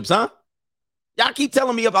relationships, huh? Y'all keep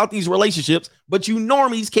telling me about these relationships, but you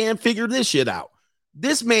normies can't figure this shit out.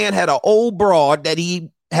 This man had an old broad that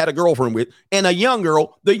he had a girlfriend with and a young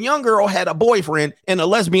girl. The young girl had a boyfriend and a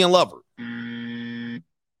lesbian lover.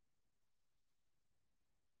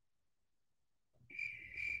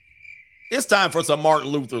 It's time for some Martin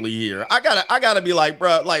Luther Lee here. I gotta be like,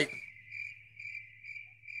 bro, like,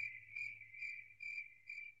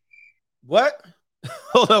 what?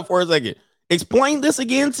 Hold up for a second. Explain this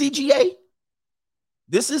again, CGA.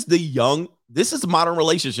 This is modern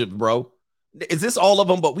relationships, bro. Is this all of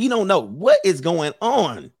them? But we don't know what is going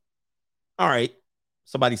on. All right.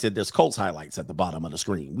 Somebody said there's Colts highlights at the bottom of the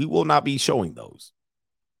screen. We will not be showing those.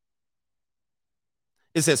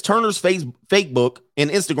 It says Turner's Facebook and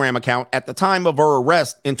Instagram account at the time of her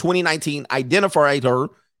arrest in 2019 identified her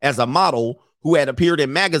as a model who had appeared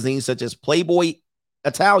in magazines such as Playboy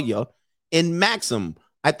Italia and Maxim.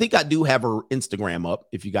 I think I do have her Instagram up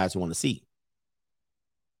if you guys want to see.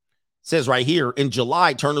 It says right here, in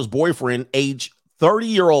July, Turner's boyfriend, age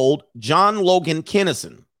 30-year-old John Logan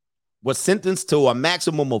Kennison, was sentenced to a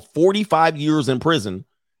maximum of 45 years in prison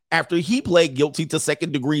after he pled guilty to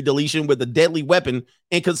second-degree deletion with a deadly weapon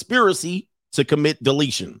and conspiracy to commit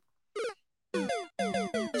deletion.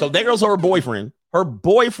 So there goes her boyfriend. Her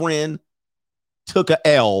boyfriend took a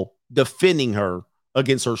L defending her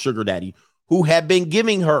against her sugar daddy, who had been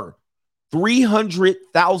giving her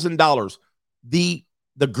 $300,000. The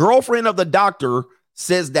girlfriend of the doctor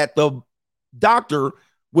says that the doctor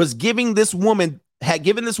was giving this woman, had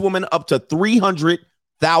given this woman up to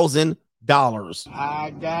 $300,000.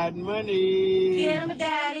 I got money. Yeah, my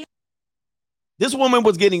daddy. This woman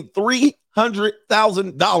was getting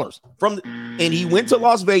 $300,000 and he went to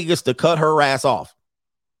Las Vegas to cut her ass off.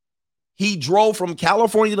 He drove from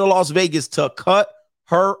California to Las Vegas to cut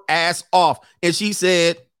her ass off. And she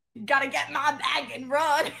said, Gotta get my bag and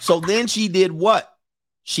run. So then she did what?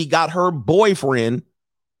 She got her boyfriend,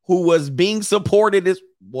 who was being supported as,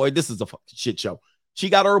 boy, this is a fucking shit show. She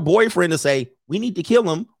got her boyfriend to say, we need to kill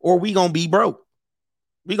him or we gonna be broke.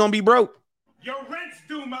 We gonna be broke. Your rent's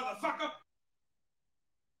due, motherfucker.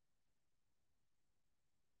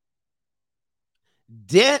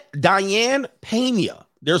 Diane Pena.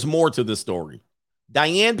 There's more to this story.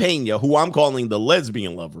 Diane Pena, who I'm calling the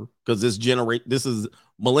lesbian lover, because this is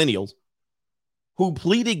millennials, who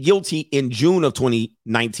pleaded guilty in June of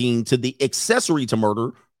 2019 to the accessory to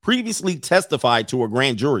murder, previously testified to a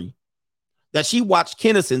grand jury that she watched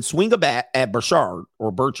Kennison swing a bat at Burchard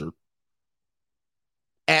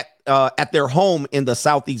at their home in the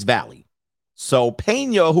Southeast Valley. So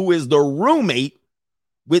Pena, who is the roommate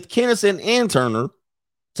with Kennison and Turner,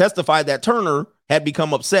 testified that Turner had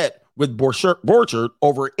become upset with Burchard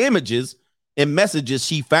over images and messages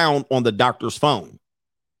she found on the doctor's phone.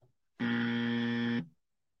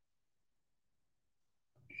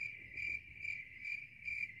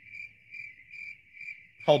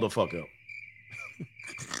 Hold the fuck up.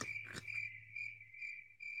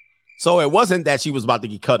 So it wasn't that she was about to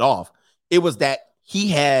get cut off. It was that he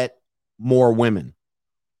had more women.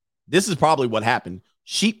 This is probably what happened.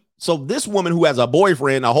 So this woman who has a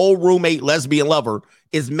boyfriend, a whole roommate, lesbian lover,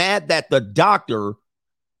 is mad that the doctor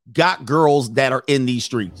got girls that are in these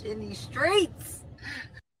streets. In these streets.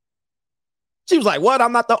 She was like, what?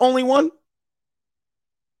 I'm not the only one?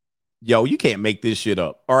 Yo, you can't make this shit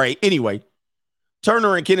up. All right. Anyway,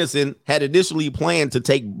 Turner and Kennison had initially planned to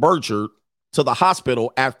take Burchard to the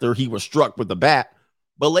hospital after he was struck with a bat,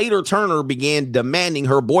 but later Turner began demanding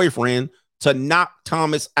her boyfriend to knock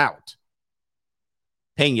Thomas out.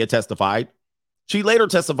 Pena testified. She later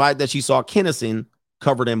testified that she saw Kennison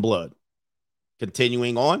covered in blood.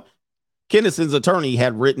 Continuing on, Kennison's attorney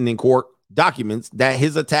had written in court documents that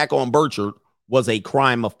his attack on Burchard was a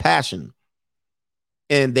crime of passion,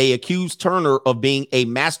 and they accused Turner of being a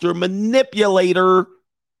master manipulator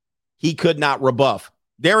he could not rebuff.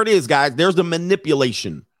 There it is, guys. There's the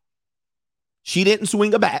manipulation. She didn't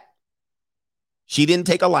swing a bat. She didn't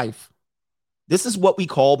take a life. This is what we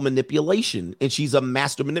call manipulation, and she's a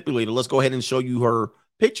master manipulator. Let's go ahead and show you her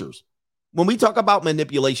pictures. When we talk about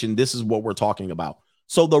manipulation, this is what we're talking about.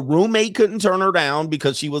 So the roommate couldn't turn her down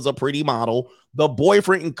because she was a pretty model. The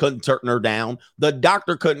boyfriend couldn't turn her down. The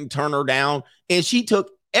doctor couldn't turn her down, and she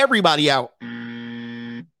took everybody out.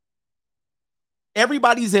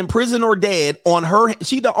 Everybody's in prison or dead on her.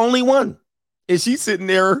 She's the only one, and she's sitting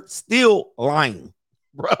there still lying,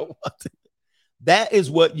 bro. That is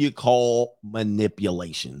what you call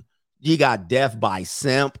manipulation. You got death by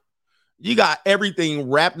simp. You got everything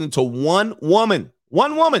wrapped into one woman.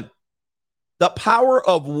 One woman. The power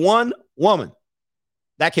of one woman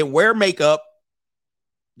that can wear makeup.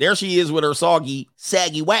 There she is with her saggy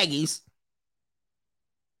waggies.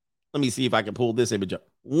 Let me see if I can pull this image up.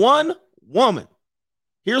 One woman.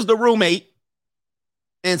 Here's the roommate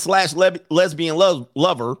and slash lesbian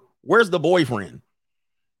lover. Where's the boyfriend?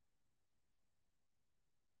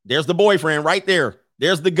 There's the boyfriend right there.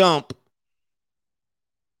 There's the Gump.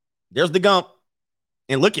 There's the Gump.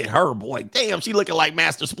 And look at her, boy. Damn, she looking like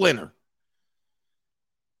Master Splinter.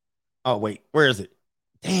 Oh, wait. Where is it?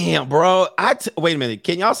 Damn, bro. Wait a minute.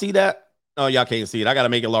 Can y'all see that? Oh, y'all can't see it. I got to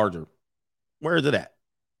make it larger. Where is it at?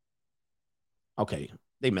 Okay.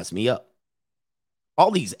 They messed me up. All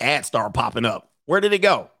these ads start popping up. Where did it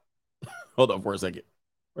go? Hold on for a second.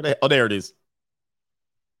 Oh, there it is.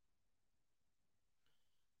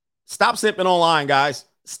 Stop simping online, guys.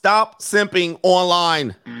 Stop simping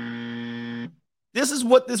online. This is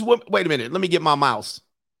what this woman. Wait a minute. Let me get my mouse.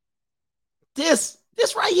 This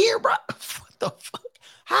right here, bro. What the fuck?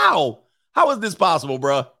 How is this possible,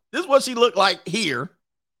 bro? This is what she looked like here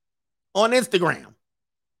on Instagram.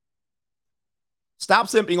 Stop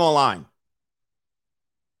simping online.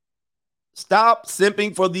 Stop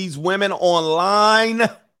simping for these women online.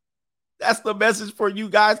 That's the message for you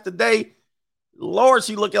guys today. Lord,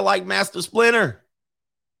 she looking like Master Splinter.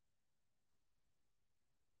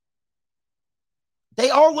 They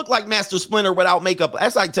all look like Master Splinter without makeup.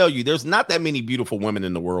 As I tell you, there's not that many beautiful women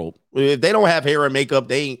in the world. If they don't have hair and makeup,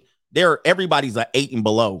 everybody's an 8 and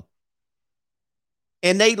below.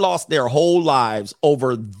 And they lost their whole lives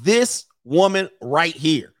over this woman right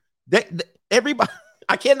here. Everybody,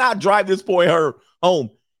 I cannot drive this boy her home.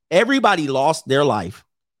 Everybody lost their life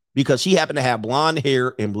because she happened to have blonde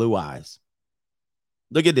hair and blue eyes.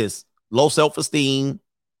 Look at this. Low self-esteem,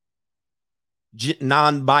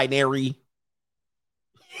 non-binary,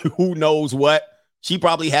 who knows what. She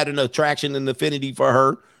probably had an attraction and affinity for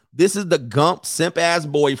her. This is the Gump simp-ass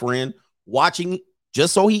boyfriend watching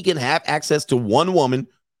just so he can have access to one woman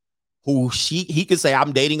who he could say,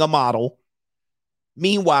 I'm dating a model.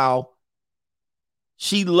 Meanwhile,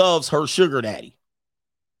 she loves her sugar daddy.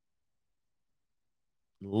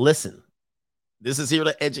 Listen. This is here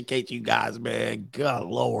to educate you guys, man. God,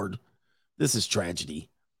 Lord. This is tragedy.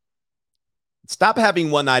 Stop having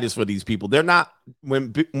one-nighters for these people. They're not,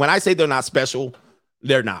 when I say they're not special,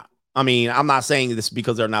 they're not. I mean, I'm not saying this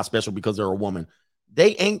because they're not special because they're a woman.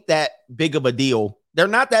 They ain't that big of a deal. They're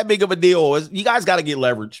not that big of a deal. You guys got to get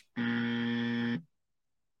leverage.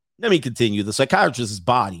 Let me continue. The psychiatrist's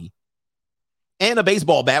body and a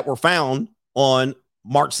baseball bat were found on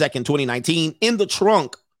March 2nd, 2019 in the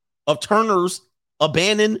trunk of Turner's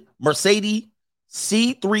abandoned Mercedes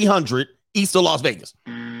C300 east of Las Vegas.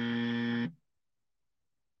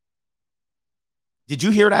 Did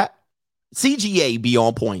you hear that? CGA be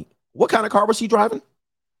on point. What kind of car was he driving?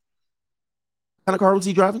 What kind of car was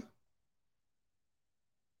he driving?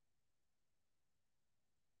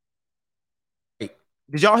 Hey,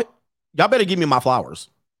 y'all better give me my flowers.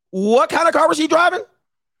 What kind of car was he driving?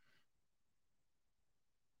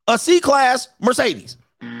 A C-Class Mercedes.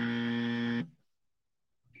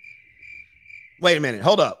 Wait a minute.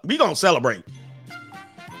 Hold up. We gonna celebrate.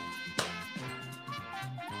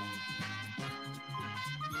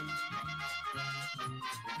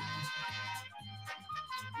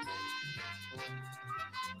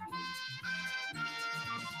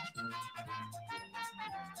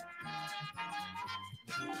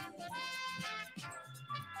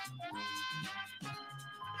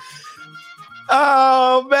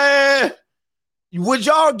 Oh, man. Would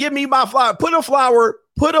y'all give me my flower?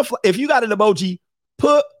 If you got an emoji,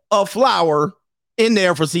 put a flower in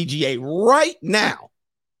there for CGA right now.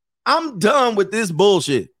 I'm done with this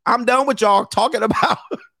bullshit. I'm done with y'all talking about.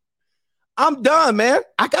 I'm done, man.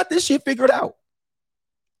 I got this shit figured out.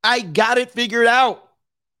 I got it figured out.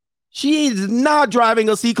 She is not driving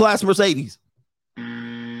a C-Class Mercedes.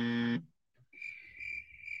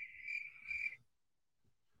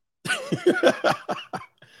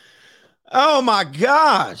 Oh my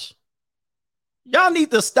gosh. Y'all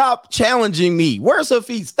need to stop challenging me. Where's her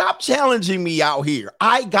feet? Stop challenging me out here.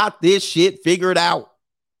 I got this shit figured out.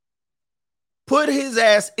 Put his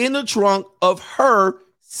ass in the trunk of her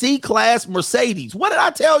C-Class Mercedes. What did I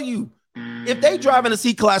tell you? If they driving a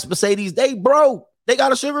C-Class Mercedes, they broke. They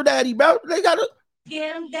got a sugar daddy, bro. They got a...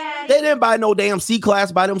 Get him, daddy. They didn't buy no damn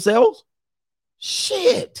C-Class by themselves.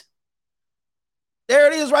 Shit. There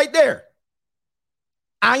it is right there.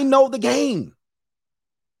 I know the game.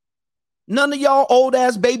 None of y'all old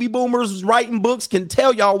ass baby boomers writing books can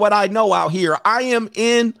tell y'all what I know out here. I am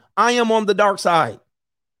on the dark side.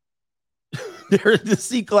 There's the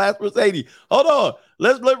C-Class Mercedes. Hold on.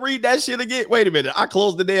 Let's read that shit again. Wait a minute. I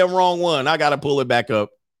closed the damn wrong one. I got to pull it back up.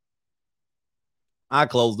 I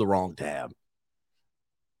closed the wrong tab.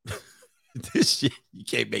 This shit, you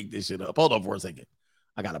can't make this shit up. Hold on for a second.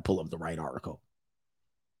 I got to pull up the right article.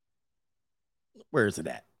 Where is it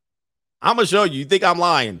at? I'm going to show you. You think I'm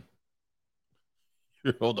lying?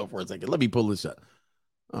 Hold on for a second. Let me pull this up.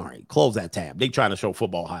 All right. Close that tab. They trying to show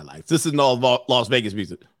football highlights. This is no Las Vegas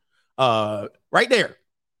music. Right there.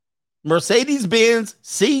 Mercedes-Benz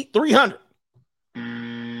C300.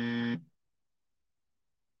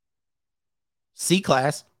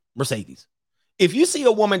 C-Class Mercedes. If you see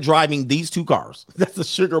a woman driving these two cars, that's a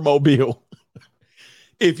sugar mobile.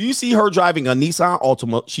 If you see her driving a Nissan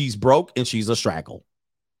Altima, she's broke and she's a straggle.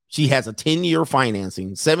 She has a 10-year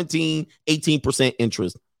financing, 18%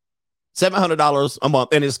 interest, $700 a month,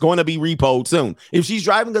 and it's going to be repoed soon. If she's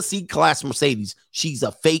driving a C-Class Mercedes, she's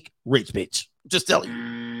a fake rich bitch. Just tell you.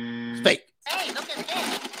 It's fake. Hey, look at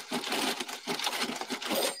this.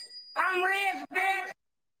 I'm rich, bitch.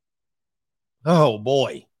 Oh,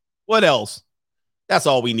 boy. What else? That's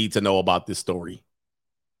all we need to know about this story.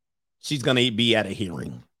 She's going to be at a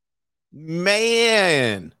hearing.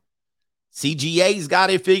 Man, CGA's got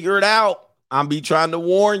it figured out. I'm be trying to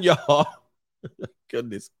warn y'all.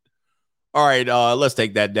 Goodness. All right, let's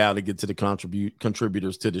take that down and get to the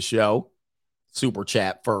contributors to the show. Super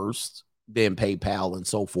chat first, then PayPal and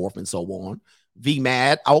so forth and so on.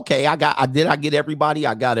 VMAD. Okay, I get everybody.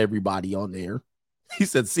 I got everybody on there. He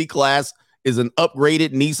said C-Class is an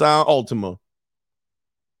upgraded Nissan Altima.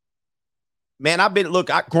 Man,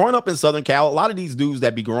 growing up in Southern Cal, a lot of these dudes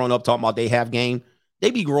that be growing up talking about they have game,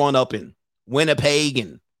 they be growing up in Winnipeg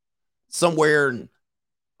and somewhere in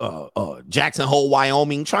Jackson Hole,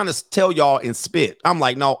 Wyoming, trying to tell y'all and spit. I'm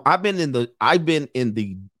like, no, I've been in the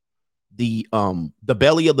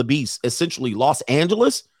belly of the beast, essentially Los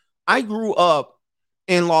Angeles. I grew up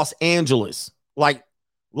in Los Angeles, like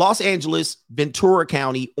Los Angeles, Ventura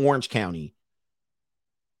County, Orange County.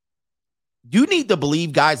 You need to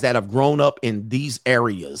believe guys that have grown up in these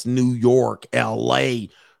areas, New York, LA,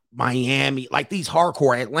 Miami, like these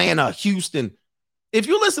hardcore, Atlanta, Houston. If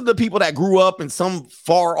you listen to people that grew up in some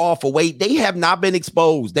far off away, they have not been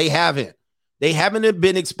exposed. They haven't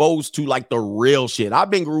been exposed to like the real shit. I've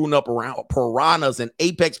been growing up around piranhas and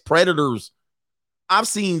apex predators. I've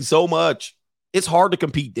seen so much. It's hard to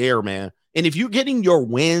compete there, man. And if you're getting your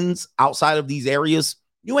wins outside of these areas,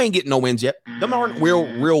 you ain't getting no wins yet. Them aren't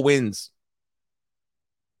real wins.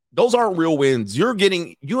 Those aren't real wins. You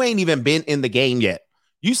ain't even been in the game yet.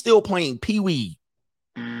 You still playing pee-wee.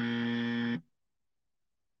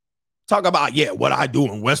 Talk about, what I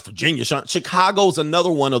do in West Virginia. Chicago's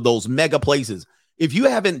another one of those mega places. If you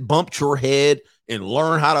haven't bumped your head and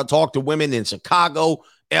learned how to talk to women in Chicago,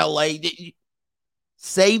 LA,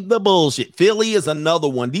 save the bullshit. Philly is another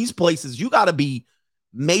one. These places, you got to be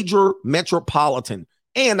major metropolitan.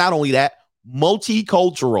 And not only that,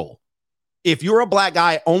 multicultural. If you're a black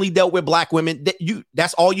guy, only dealt with black women,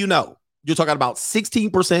 that's all you know. You're talking about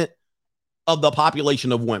 16% of the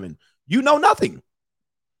population of women. You know nothing.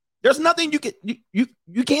 There's nothing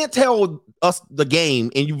you can't tell us the game,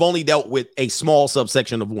 and you've only dealt with a small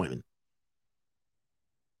subsection of women.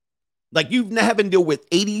 Like you haven't dealt with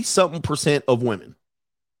 80-something% of women.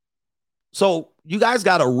 So you guys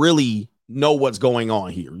got to really know what's going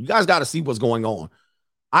on here. You guys got to see what's going on.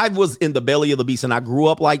 I was in the belly of the beast and I grew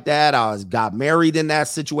up like that. I got married in that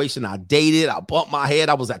situation. I dated. I bumped my head.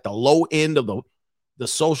 I was at the low end of the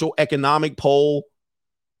social economic pole.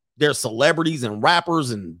 There's celebrities and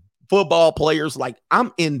rappers and football players. Like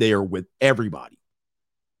I'm in there with everybody.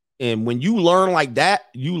 And when you learn like that,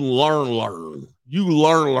 you learn.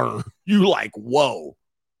 You like, whoa.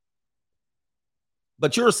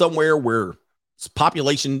 But you're somewhere where it's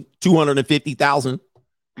population 250,000.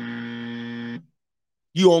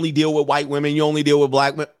 You only deal with white women. You only deal with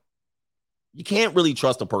black women. You can't really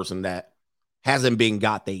trust a person that hasn't been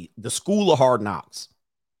got the school of hard knocks.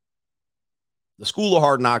 The school of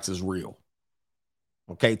hard knocks is real.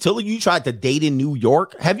 Okay, till you tried to date in New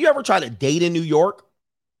York. Have you ever tried to date in New York?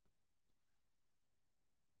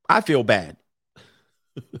 I feel bad.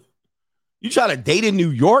 You try to date in New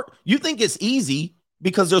York? You think it's easy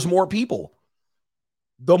because there's more people.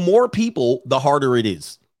 The more people, the harder it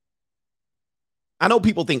is. I know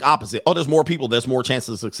people think opposite. Oh, there's more people, there's more chances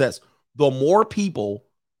of success. The more people,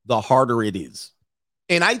 the harder it is.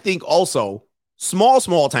 And I think also small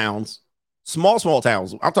towns, I'm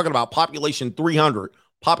talking about population 300,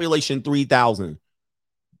 population 3,000.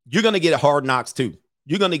 You're going to get hard knocks too.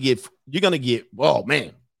 You're going to get, oh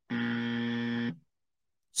man.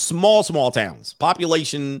 Small towns,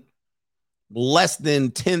 population less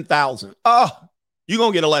than 10,000. Oh, you're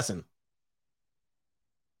going to get a lesson.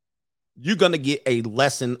 You're going to get a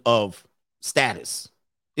lesson of status.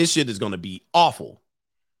 This shit is going to be awful.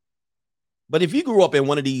 But if you grew up in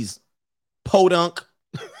one of these podunk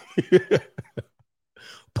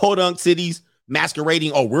cities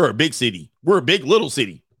masquerading, oh, we're a big city. We're a big little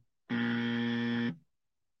city. You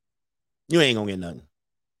ain't going to get nothing.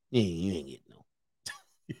 You ain't getting no.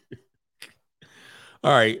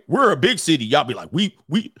 All right, we're a big city. Y'all be like,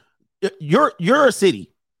 you're a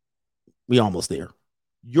city. We almost there.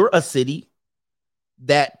 You're a city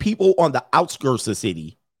that people on the outskirts of the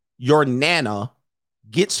city, your nana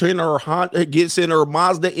gets in her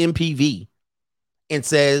Mazda MPV and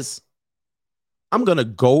says, I'm going to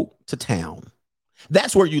go to town.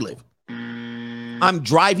 That's where you live. I'm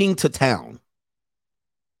driving to town.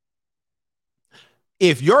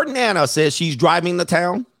 If your nana says she's driving to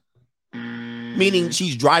town, meaning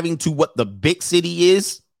she's driving to what the big city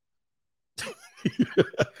is,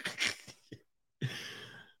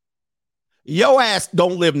 your ass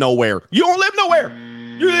don't live nowhere. You don't live nowhere.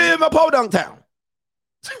 You live in Podunk town.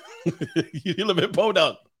 You live in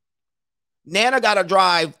Podunk. Nana got to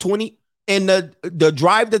drive 20, and the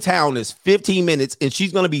drive to town is 15 minutes, and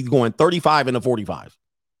she's going to be going 35 and a 45.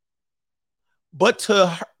 But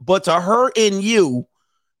to her and you,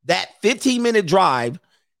 that 15-minute drive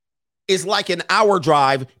is like an hour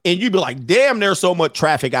drive, and you'd be like, damn, there's so much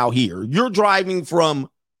traffic out here. You're driving from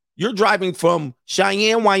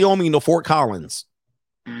Cheyenne, Wyoming to Fort Collins.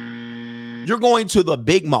 You're going to the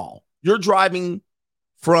big mall. You're driving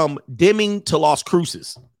from Deming to Las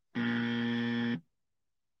Cruces.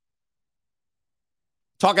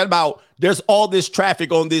 Talking about there's all this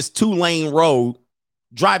traffic on this 2-lane road,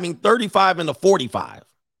 driving 35 and a 45.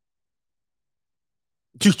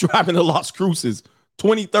 You're driving to Las Cruces,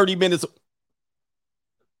 20, 30 minutes.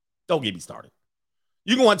 Don't get me started.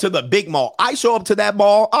 You going to the big mall. I show up to that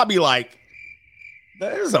mall, I'll be like,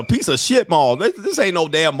 there's a piece of shit mall. This ain't no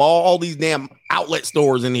damn mall. All these damn outlet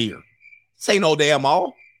stores in here. This ain't no damn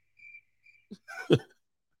mall.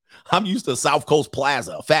 I'm used to South Coast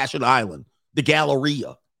Plaza, Fashion Island, the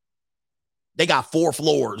Galleria. They got 4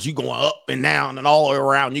 floors. You going up and down and all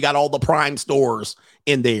around. You got all the prime stores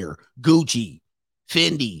in there. Gucci,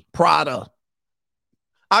 Fendi, Prada.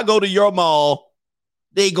 I go to your mall.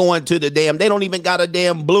 They going to the damn, they don't even got a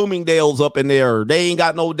damn Bloomingdale's up in there. They ain't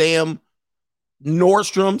got no damn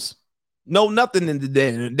Nordstrom's. No, nothing in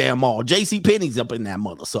the damn mall. JCPenney's up in that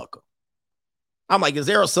mother sucker. I'm like, is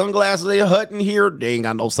there a sunglasses hut in here? They ain't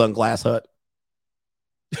got no sunglass hut.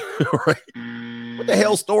 Right? What the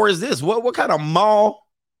hell store is this? What kind of mall?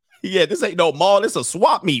 Yeah, this ain't no mall. This a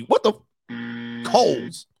swap meet. What the?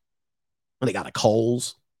 Kohl's. When they got a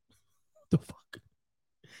Kohl's. The fuck?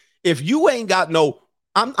 If you ain't got no,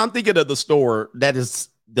 I'm thinking of the store that is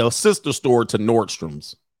the sister store to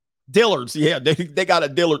Nordstrom's. Dillard's. Yeah, they got a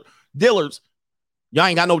Dillard. Dillard's. Y'all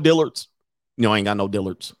ain't got no Dillard's. Y'all ain't got no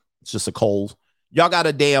Dillard's. It's just a Kohl's. Y'all got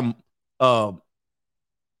a damn, you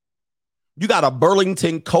got a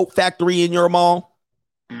Burlington coat factory in your mall.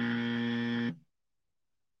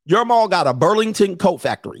 Your mall got a Burlington coat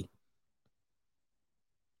factory.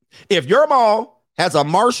 If your mall has a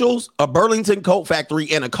Marshall's, a Burlington coat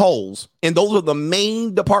factory, and a Kohl's, and those are the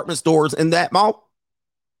main department stores in that mall,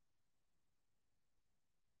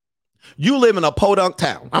 you live in a podunk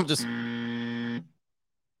town. I'm just...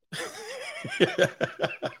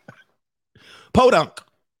 Podunk.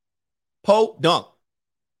 Podunk.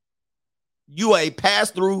 You a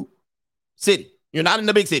pass-through city. You're not in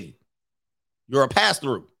the big city. You're a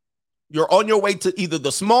pass-through. You're on your way to either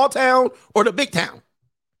the small town or the big town.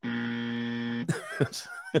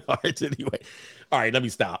 All right, anyway. All right, let me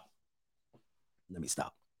stop.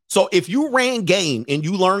 So if you ran game and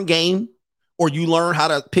you learn game, or you learn how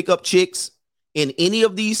to pick up chicks in any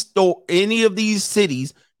of these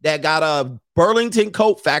cities that got a Burlington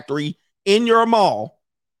coat factory in your mall,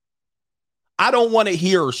 I don't want to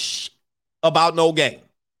hear about no game.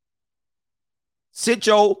 Sit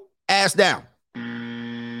your ass down.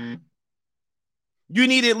 You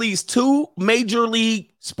need at least 2 major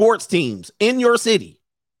league sports teams in your city.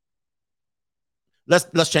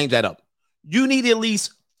 Let's change that up. You need at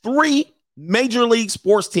least 3 major league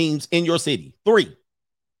sports teams in your city. 3.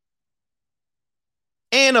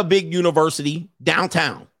 And a big university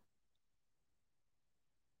downtown.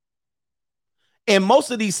 And most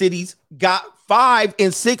of these cities got 5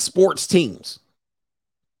 and 6 sports teams.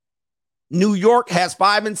 New York has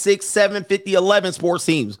 5 and 6, 7, 50, 11 sports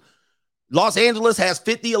teams. Los Angeles has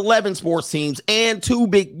 50, 11 sports teams and 2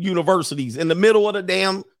 big universities in the middle of the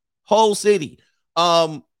damn whole city.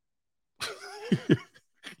 Y'all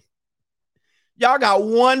got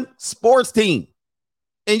 1 sports team.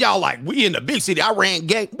 And y'all like, we in the big city. I ran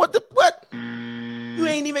game. What? You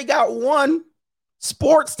ain't even got 1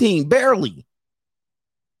 sports team, barely.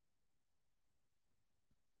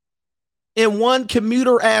 In 1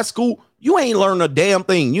 commuter ass school, you ain't learned a damn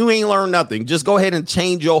thing. You ain't learned nothing. Just go ahead and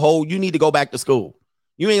change your whole. You need to go back to school.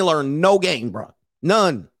 You ain't learned no game, bro.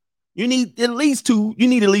 None. You need at least 2. You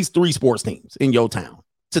need at least 3 sports teams in your town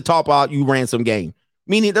to top out you ran some game.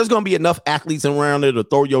 Meaning there's going to be enough athletes around there to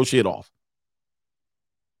throw your shit off.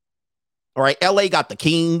 All right. LA got the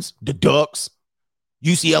Kings, the Ducks,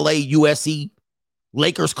 UCLA, USC,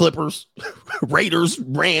 Lakers, Clippers, Raiders,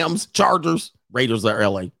 Rams, Chargers. Raiders are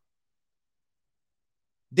LA.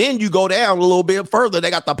 Then you go down a little bit further. They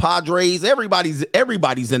got the Padres.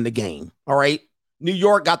 Everybody's in the game. All right. New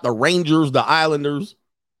York got the Rangers, the Islanders,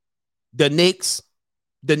 the Knicks,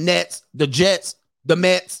 the Nets, the Jets, the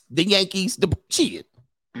Mets, the Yankees, the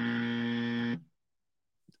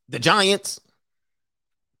Giants.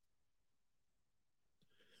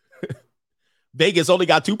 Vegas only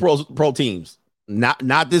got 2 pro teams.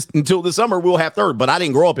 Not this until the summer. We'll have 3rd, but I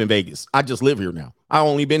didn't grow up in Vegas. I just live here now. I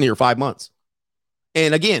only been here 5 months.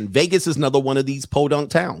 And again, Vegas is another one of these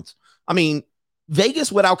podunk towns. I mean, Vegas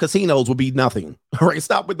without casinos would be nothing. All right,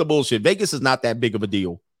 stop with the bullshit. Vegas is not that big of a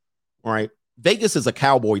deal. All right, Vegas is a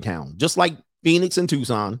cowboy town, just like Phoenix and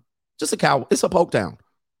Tucson. Just a cow. It's a poke town.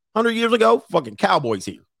 100 years ago, fucking cowboys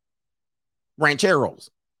here. Rancheros.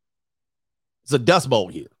 It's a dust bowl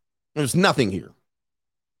here. There's nothing here.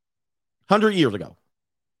 100 years ago.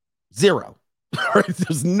 0.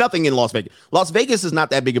 There's nothing in Las Vegas. Las Vegas is not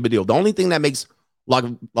that big of a deal. The only thing that makes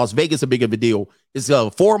Las Vegas a big of a deal is a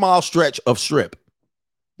 4-mile stretch of strip.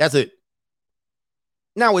 That's it.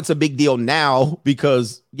 Now it's a big deal now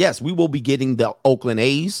because yes, we will be getting the Oakland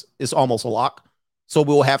A's. It's almost a lock. So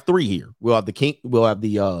we'll have 3 here. We'll have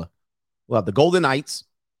the Golden Knights.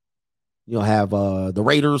 You'll have the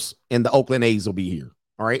Raiders and the Oakland A's will be here.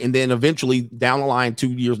 All right. And then eventually down the line, 2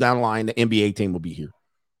 years down the line, the NBA team will be here.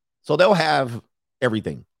 So they'll have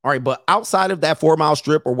everything. All right. But outside of that 4-mile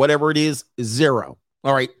strip or whatever it is 0.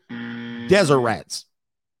 All right. Desert rats.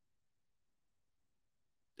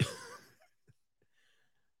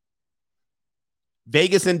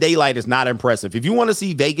 Vegas in daylight is not impressive. If you want to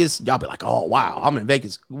see Vegas, y'all be like, "Oh wow, I'm in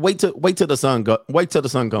Vegas." Wait till the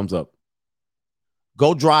sun comes up.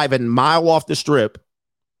 Go drive a mile off the strip,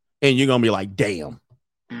 and you're gonna be like, "Damn."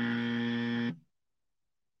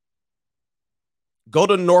 Go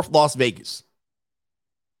to North Las Vegas,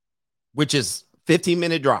 which is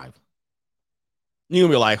 15-minute drive. You're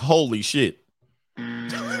gonna be like, "Holy shit!"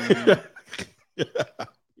 You'll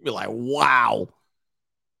be like, "Wow."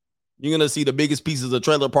 You're going to see the biggest pieces of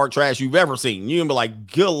trailer park trash you've ever seen. You're going to be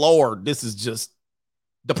like, good Lord, this is just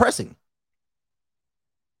depressing.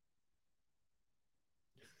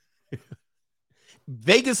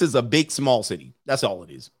 Vegas is a big, small city. That's all it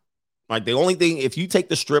is. Like the only thing, if you take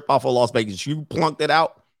the strip off of Las Vegas, you plunked it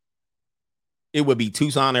out, it would be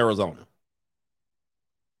Tucson, Arizona.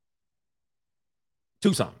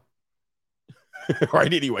 Tucson. All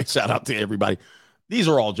right, anyway, shout out to everybody. These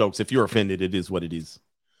are all jokes. If you're offended, it is what it is.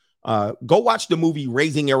 Go watch the movie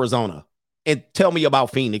Raising Arizona and tell me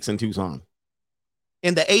about Phoenix and Tucson.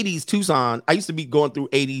 In the 80s, Tucson, I used to be going through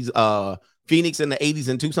 80s, Phoenix in the 80s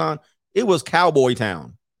in Tucson. It was cowboy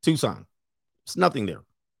town, Tucson. It's nothing there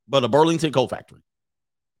but a Burlington coal factory.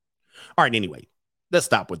 All right, anyway, let's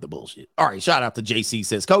stop with the bullshit. All right, shout out to JC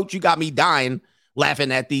says, Coach, you got me dying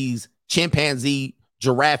laughing at these chimpanzee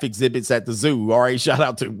giraffe exhibits at the zoo. All right, shout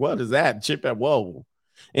out to, what is that? Whoa.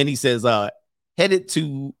 And he says, headed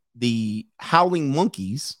to the Howling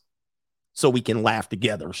Monkeys so we can laugh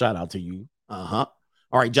together. Shout out to you. All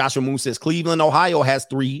right, Joshua Moon says Cleveland, Ohio has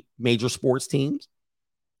 3 major sports teams.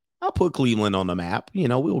 I'll put Cleveland on the map. You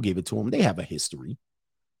know, we'll give it to them. They have a history.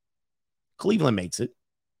 Cleveland makes it.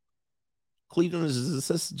 Cleveland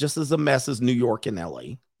is just as a mess as New York and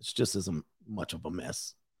LA. It's just as much of a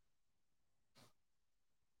mess.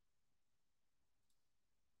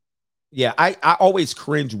 Yeah, I always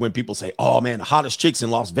cringe when people say, "Oh man, the hottest chicks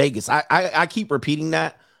in Las Vegas." I keep repeating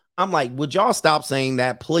that. I'm like, would y'all stop saying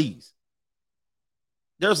that, please?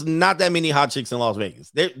 There's not that many hot chicks in Las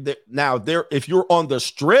Vegas. Now, if you're on the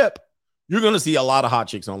Strip, you're gonna see a lot of hot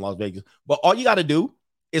chicks in Las Vegas. But all you got to do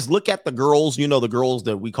is look at the girls. You know, the girls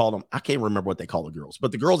that we call them. I can't remember what they call the girls,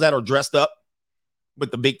 but the girls that are dressed up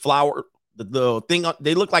with the big flower, the thing.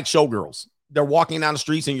 They look like showgirls. They're walking down the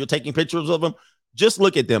streets, and you're taking pictures of them. Just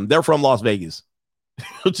look at them. They're from Las Vegas.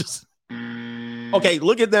 Okay,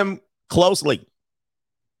 look at them closely.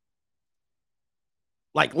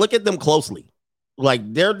 Like, look at them closely.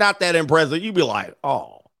 Like, they're not that impressive. You'd be like,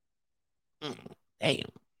 oh, damn.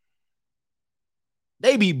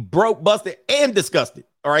 They be broke, busted, and disgusted.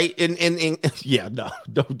 All right. And yeah, no,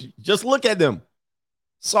 don't just look at them.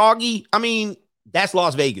 Soggy. I mean, that's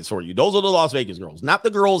Las Vegas for you. Those are the Las Vegas girls, not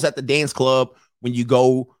the girls at the dance club when you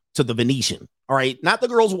go to the Venetian. All right. Not the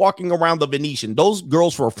girls walking around the Venetian. Those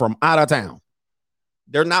girls were from out of town.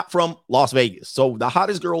 They're not from Las Vegas. So the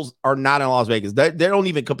hottest girls are not in Las Vegas. They don't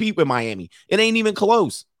even compete with Miami. It ain't even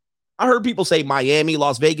close. I heard people say Miami,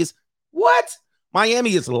 Las Vegas. What?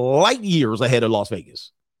 Miami is light years ahead of Las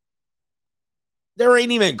Vegas. There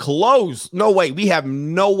ain't even close. No way. We have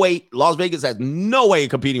no way. Las Vegas has no way of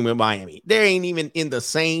competing with Miami. They ain't even in the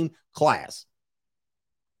same class.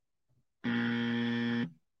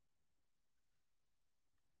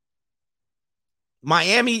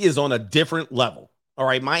 Miami is on a different level. All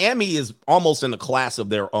right. Miami is almost in a class of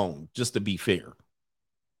their own, just to be fair.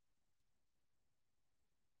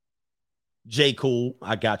 J. Cool,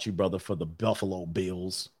 I got you, brother, for the Buffalo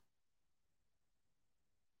Bills.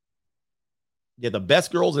 Yeah, the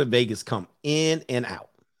best girls in Vegas come in and out.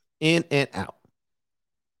 In and out.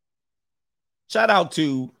 Shout out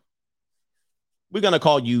to, we're going to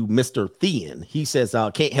call you Mr. Thean. He says,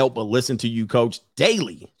 can't help but listen to you, Coach,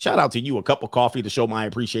 daily. Shout out to you, a cup of coffee to show my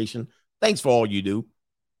appreciation. Thanks for all you do.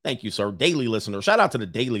 Thank you, sir. Daily listeners. Shout out to the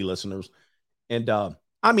daily listeners. And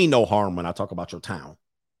I mean no harm when I talk about your town.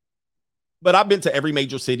 But I've been to every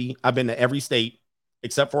major city. I've been to every state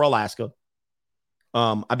except for Alaska.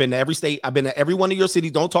 I've been to every state. I've been to every one of your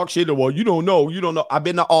cities. Don't talk shit. Well, you don't know. You don't know. I've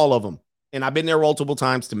been to all of them. And I've been there multiple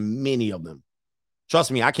times to many of them. Trust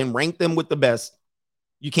me, I can rank them with the best.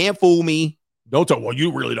 You can't fool me. Don't tell, well,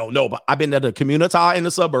 you really don't know. But I've been to the community in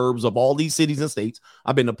the suburbs of all these cities and states.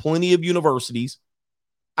 I've been to plenty of universities.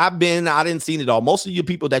 I didn't see it all. Most of you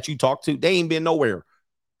people that you talk to, they ain't been nowhere.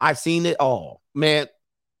 I've seen it all. Man,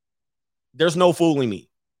 there's no fooling me.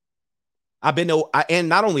 I've been to, and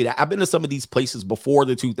not only that, I've been to some of these places before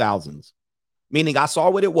the 2000s, meaning I saw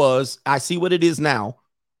what it was. I see what it is now.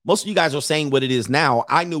 Most of you guys are saying what it is now.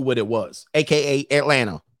 I knew what it was, aka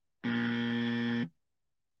Atlanta.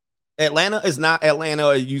 Atlanta is not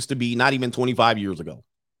Atlanta it used to be, not even 25 years ago.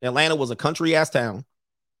 Atlanta was a country-ass town,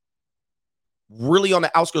 really on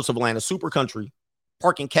the outskirts of Atlanta, super country,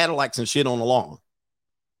 parking Cadillacs and shit on the lawn.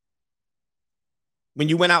 When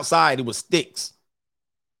you went outside, it was sticks.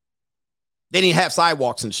 They didn't have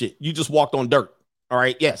sidewalks and shit. You just walked on dirt. All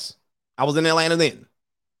right. Yes. I was in Atlanta then.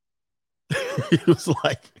 It was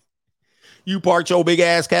like you parked your big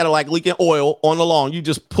ass Cadillac leaking oil on the lawn. You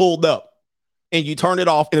just pulled up and you turned it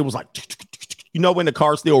off. And it was like, you know, when the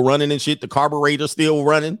car's still running and shit, the carburetor still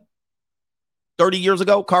running. 30 years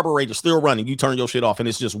ago, carburetor still running. You turn your shit off and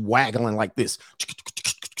it's just waggling like this.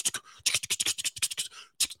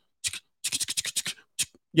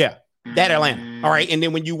 Yeah. That Atlanta. All right. And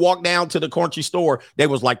then when you walk down to the country store, they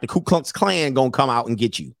was like the Ku Klux Klan going to come out and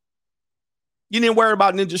get you. You didn't worry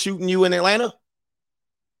about ninja shooting you in Atlanta.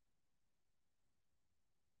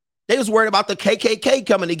 They was worried about the KKK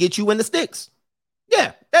coming to get you in the sticks.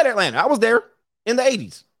 Yeah, that Atlanta. I was there in the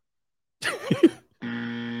 80s.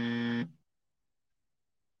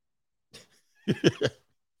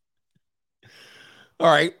 All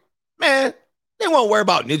right. Man, they won't worry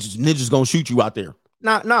about ninjas. Ninjas going to shoot you out there.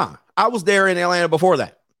 Nah. I was there in Atlanta before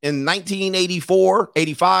that. In 1984,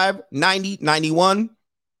 85, 90, 91,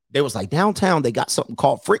 they was like downtown, they got something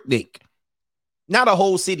called Freaknik. Not a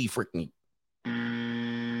whole city Freaknik.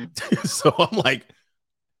 So I'm like,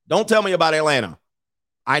 don't tell me about Atlanta.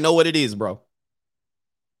 I know what it is, bro.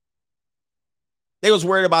 They was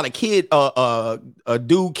worried about a kid, a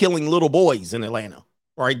dude killing little boys in Atlanta.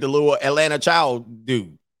 Right? The little Atlanta child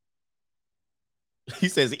dude. He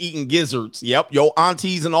says eating gizzards. Yep. Your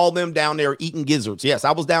aunties and all them down there eating gizzards. Yes,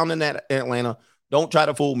 I was down in that Atlanta. Don't try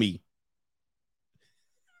to fool me.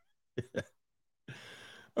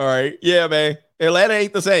 All right. Yeah, man. Atlanta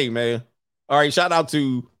ain't the same, man. All right. Shout out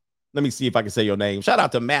to, let me see if I can say your name. Shout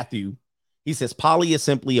out to Matthew. He says poly is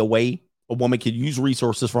simply a way a woman can use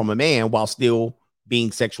resources from a man while still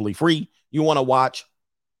being sexually free. You want to watch,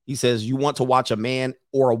 he says, you want to watch a man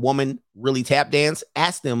or a woman really tap dance?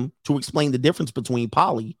 Ask them to explain the difference between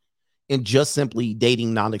poly and just simply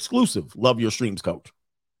dating non-exclusive. Love your streams, coach.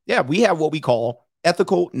 Yeah, we have what we call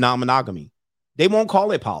ethical non-monogamy. They won't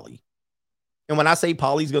call it poly. And when I say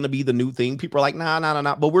poly is going to be the new thing, people are like,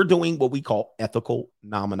 nah. But we're doing what we call ethical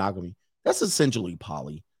non-monogamy. That's essentially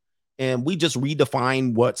poly. And we just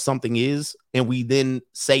redefine what something is, and we then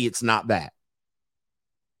say it's not that.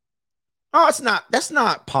 Oh, it's not. That's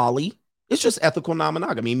not poly. It's just ethical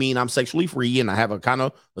non-monogamy. I mean, I'm sexually free, and I have a kind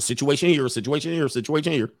of a situation here, a situation here, a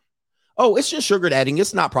situation here. Oh, it's just sugar dadding.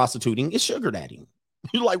 It's not prostituting. It's sugar dadding.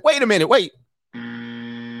 You're like, wait a minute, wait.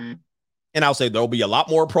 And I'll say there'll be a lot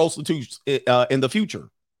more prostitutes in the future.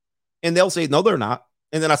 And they'll say, no, they're not.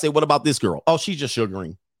 And then I say, what about this girl? Oh, she's just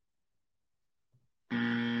sugaring.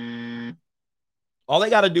 All they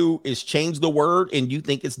got to do is change the word and you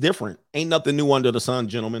think it's different. Ain't nothing new under the sun,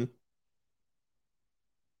 gentlemen.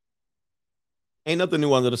 Ain't nothing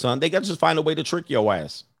new under the sun. They got to just find a way to trick your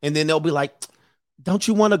ass. And then they'll be like, don't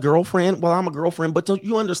you want a girlfriend? Well, I'm a girlfriend, but don't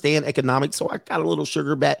you understand economics? So I got a little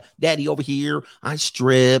sugar daddy over here. I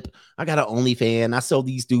strip. I got an OnlyFans. I sell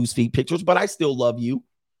these dudes' feet pictures, but I still love you.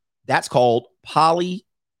 That's called poly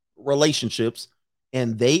relationships,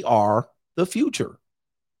 and they are the future.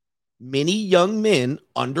 Many young men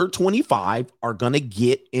under 25 are going to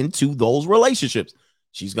get into those relationships.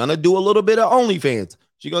 She's going to do a little bit of OnlyFans.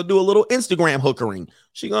 She's going to do a little Instagram hookering.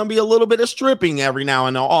 She's going to be a little bit of stripping every now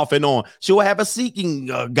and then, off and on. She'll have a seeking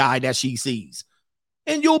guy that she sees.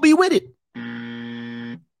 And you'll be with it.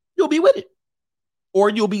 You'll be with it. Or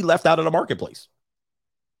you'll be left out of the marketplace.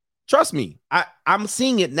 Trust me, I'm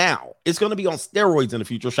seeing it now. It's going to be on steroids in the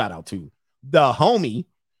future. Shout out to the homie.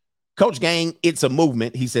 Coach Gang, it's a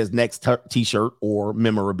movement. He says next t-shirt or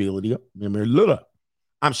memorabilia.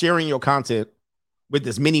 I'm sharing your content with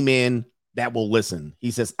as many men that will listen.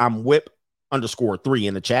 He says, I'm whip_3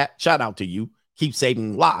 in the chat. Shout out to you. Keep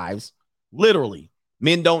saving lives. Literally,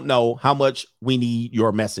 men don't know how much we need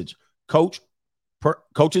your message.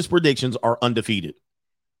 Coach's predictions are undefeated.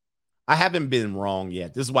 I haven't been wrong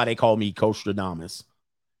yet. This is why they call me Coach Stradamus.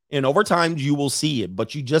 And over time, you will see it,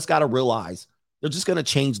 but you just got to realize they're just going to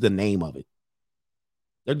change the name of it.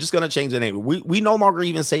 They're just going to change the name. We no longer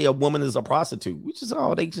even say a woman is a prostitute. We just,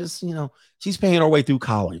 they just, she's paying her way through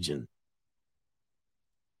college, and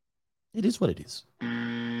it is what it is.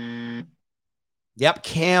 Yep,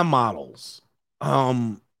 cam models.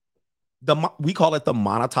 We call it the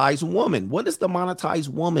monetized woman. What is the monetized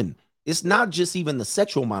woman? It's not just even the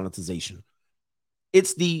sexual monetization.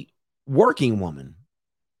 It's the working woman.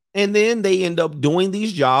 And then they end up doing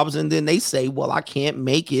these jobs, and then they say, well, I can't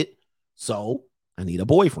make it, so I need a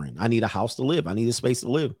boyfriend. I need a house to live. I need a space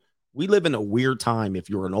to live. We live in a weird time if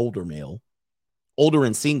you're an older male, older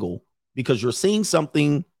and single, because you're seeing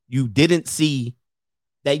something you didn't see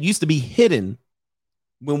that used to be hidden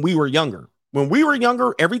when we were younger. When we were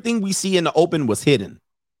younger, everything we see in the open was hidden.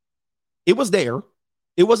 It was there.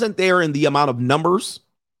 It wasn't there in the amount of numbers.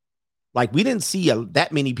 Like, we didn't see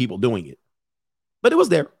that many people doing it, but it was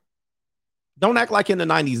there. Don't act like in the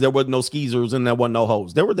 90s there were no skeezers and there were no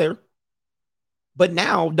hoes. They were there. But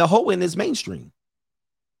now the hoeing is mainstream.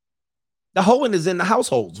 The hoeing is in the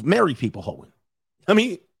households. Married people hoeing. I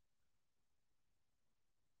mean,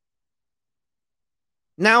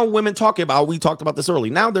 now women talking about, we talked about this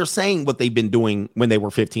early. Now they're saying what they've been doing when they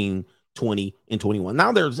were 15, 20, and 21.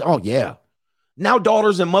 Now there's, oh yeah. Now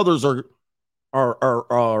daughters and mothers are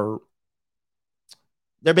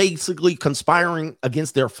they're basically conspiring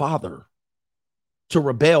against their father to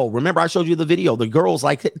rebel. Remember, I showed you the video. The girl's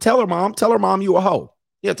like, tell her mom you a hoe.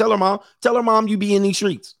 Yeah, tell her mom you be in these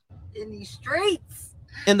streets. In these streets.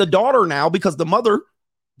 And the daughter now, because the mother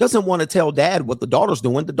doesn't want to tell dad what the daughter's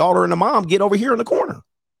doing, the daughter and the mom get over here in the corner.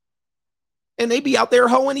 And they be out there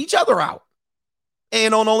hoeing each other out.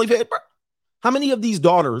 And on OnlyFans, how many of these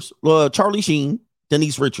daughters, Charlie Sheen,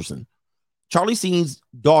 Denise Richardson, Charlie Sheen's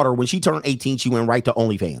daughter, when she turned 18, she went right to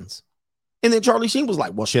OnlyFans. And then Charlie Sheen was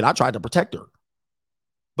like, well, shit, I tried to protect her.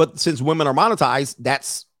 But since women are monetized,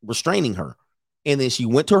 that's restraining her. And then she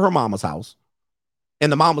went to her mama's house. And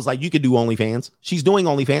the mom was like, you could do OnlyFans. She's doing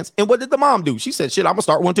OnlyFans. And what did the mom do? She said, shit, I'm going to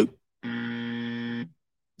start one too.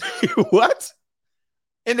 What?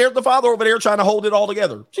 And there's the father over there trying to hold it all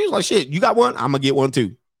together. She was like, shit, you got one? I'm going to get one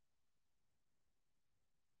too.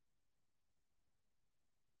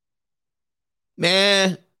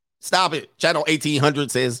 Man, stop it. Channel 1800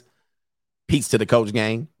 says, peace to the Coach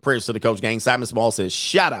Gang. Prayers to the Coach Gang. Simon Small says,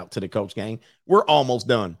 shout out to the Coach Gang. We're almost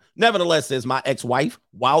done. Nevertheless, says my ex-wife,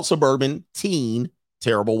 wild suburban teen,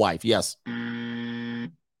 terrible wife. Yes.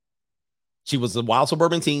 She was a wild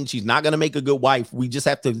suburban teen. She's not going to make a good wife. We just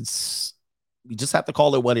have to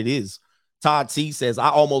call it what it is. Todd C says, I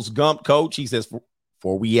almost gumped, coach. He says,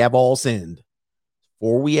 for we have all sinned.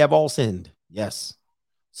 For we have all sinned. Yes.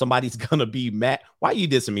 Somebody's going to be mad. Why are you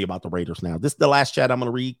dissing me about the Raiders now? This is the last chat I'm going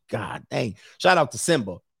to read. God dang. Shout out to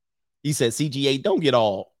Simba. He said, CGA,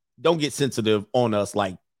 don't get sensitive on us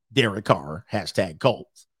like Derek Carr,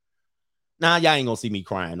 #Colts. Nah, y'all ain't going to see me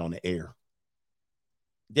crying on the air.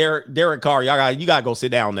 Derek Carr, you got to go sit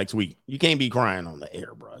down next week. You can't be crying on the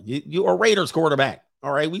air, bro. You're a Raiders quarterback.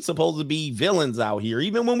 All right, we supposed to be villains out here.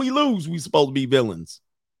 Even when we lose, we supposed to be villains.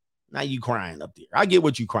 Now you crying up there. I get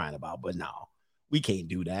what you crying about, but no, we can't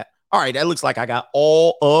do that. All right, that looks like I got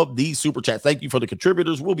all of these super chats. Thank you for the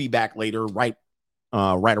contributors. We'll be back later, right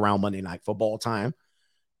around Monday Night Football time,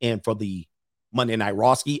 and for the Monday Night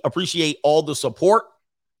Roski. Appreciate all the support,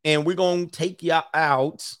 and we're gonna take you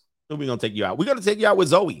out. We're gonna take you out. We're gonna take you out with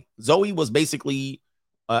Zoe. Zoe was basically.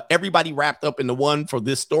 Everybody wrapped up into one for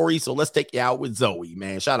this story, so let's take you out with Zoe,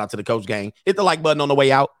 man. Shout out to the Coach Gang. Hit the like button on the way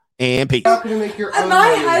out, and peace. My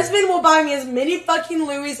husband will buy me as many fucking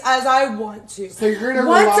Louis as I want to. So you're gonna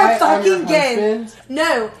once rely a fucking on your game. husband?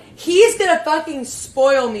 No, he's gonna fucking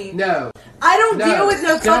spoil me. No, I don't deal with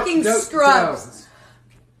no fucking scrubs.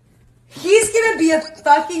 He's gonna be a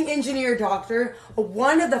fucking engineer doctor,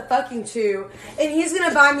 one of the fucking two, and he's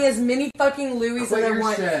gonna buy me as many fucking Louis as I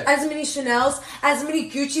want, as many Chanels, as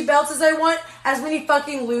many Gucci belts as I want, as many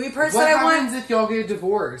fucking Louis purses What that I want. happens if y'all get a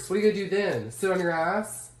divorce? What are you gonna do then? Sit on your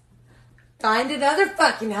ass? Find another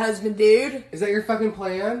fucking husband, dude. Is that your fucking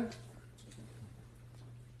plan?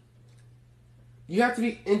 You have to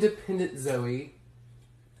be independent, Zoe.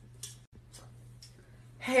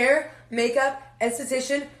 Hair, makeup,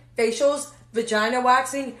 esthetician, facials, vagina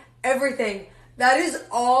waxing, everything. That is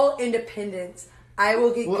all independence. I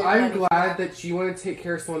will get good I'm money. glad that you want to take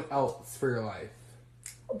care of someone else for your life.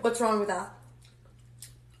 What's wrong with that?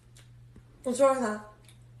 What's wrong with that?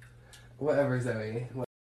 Whatever, Zoe.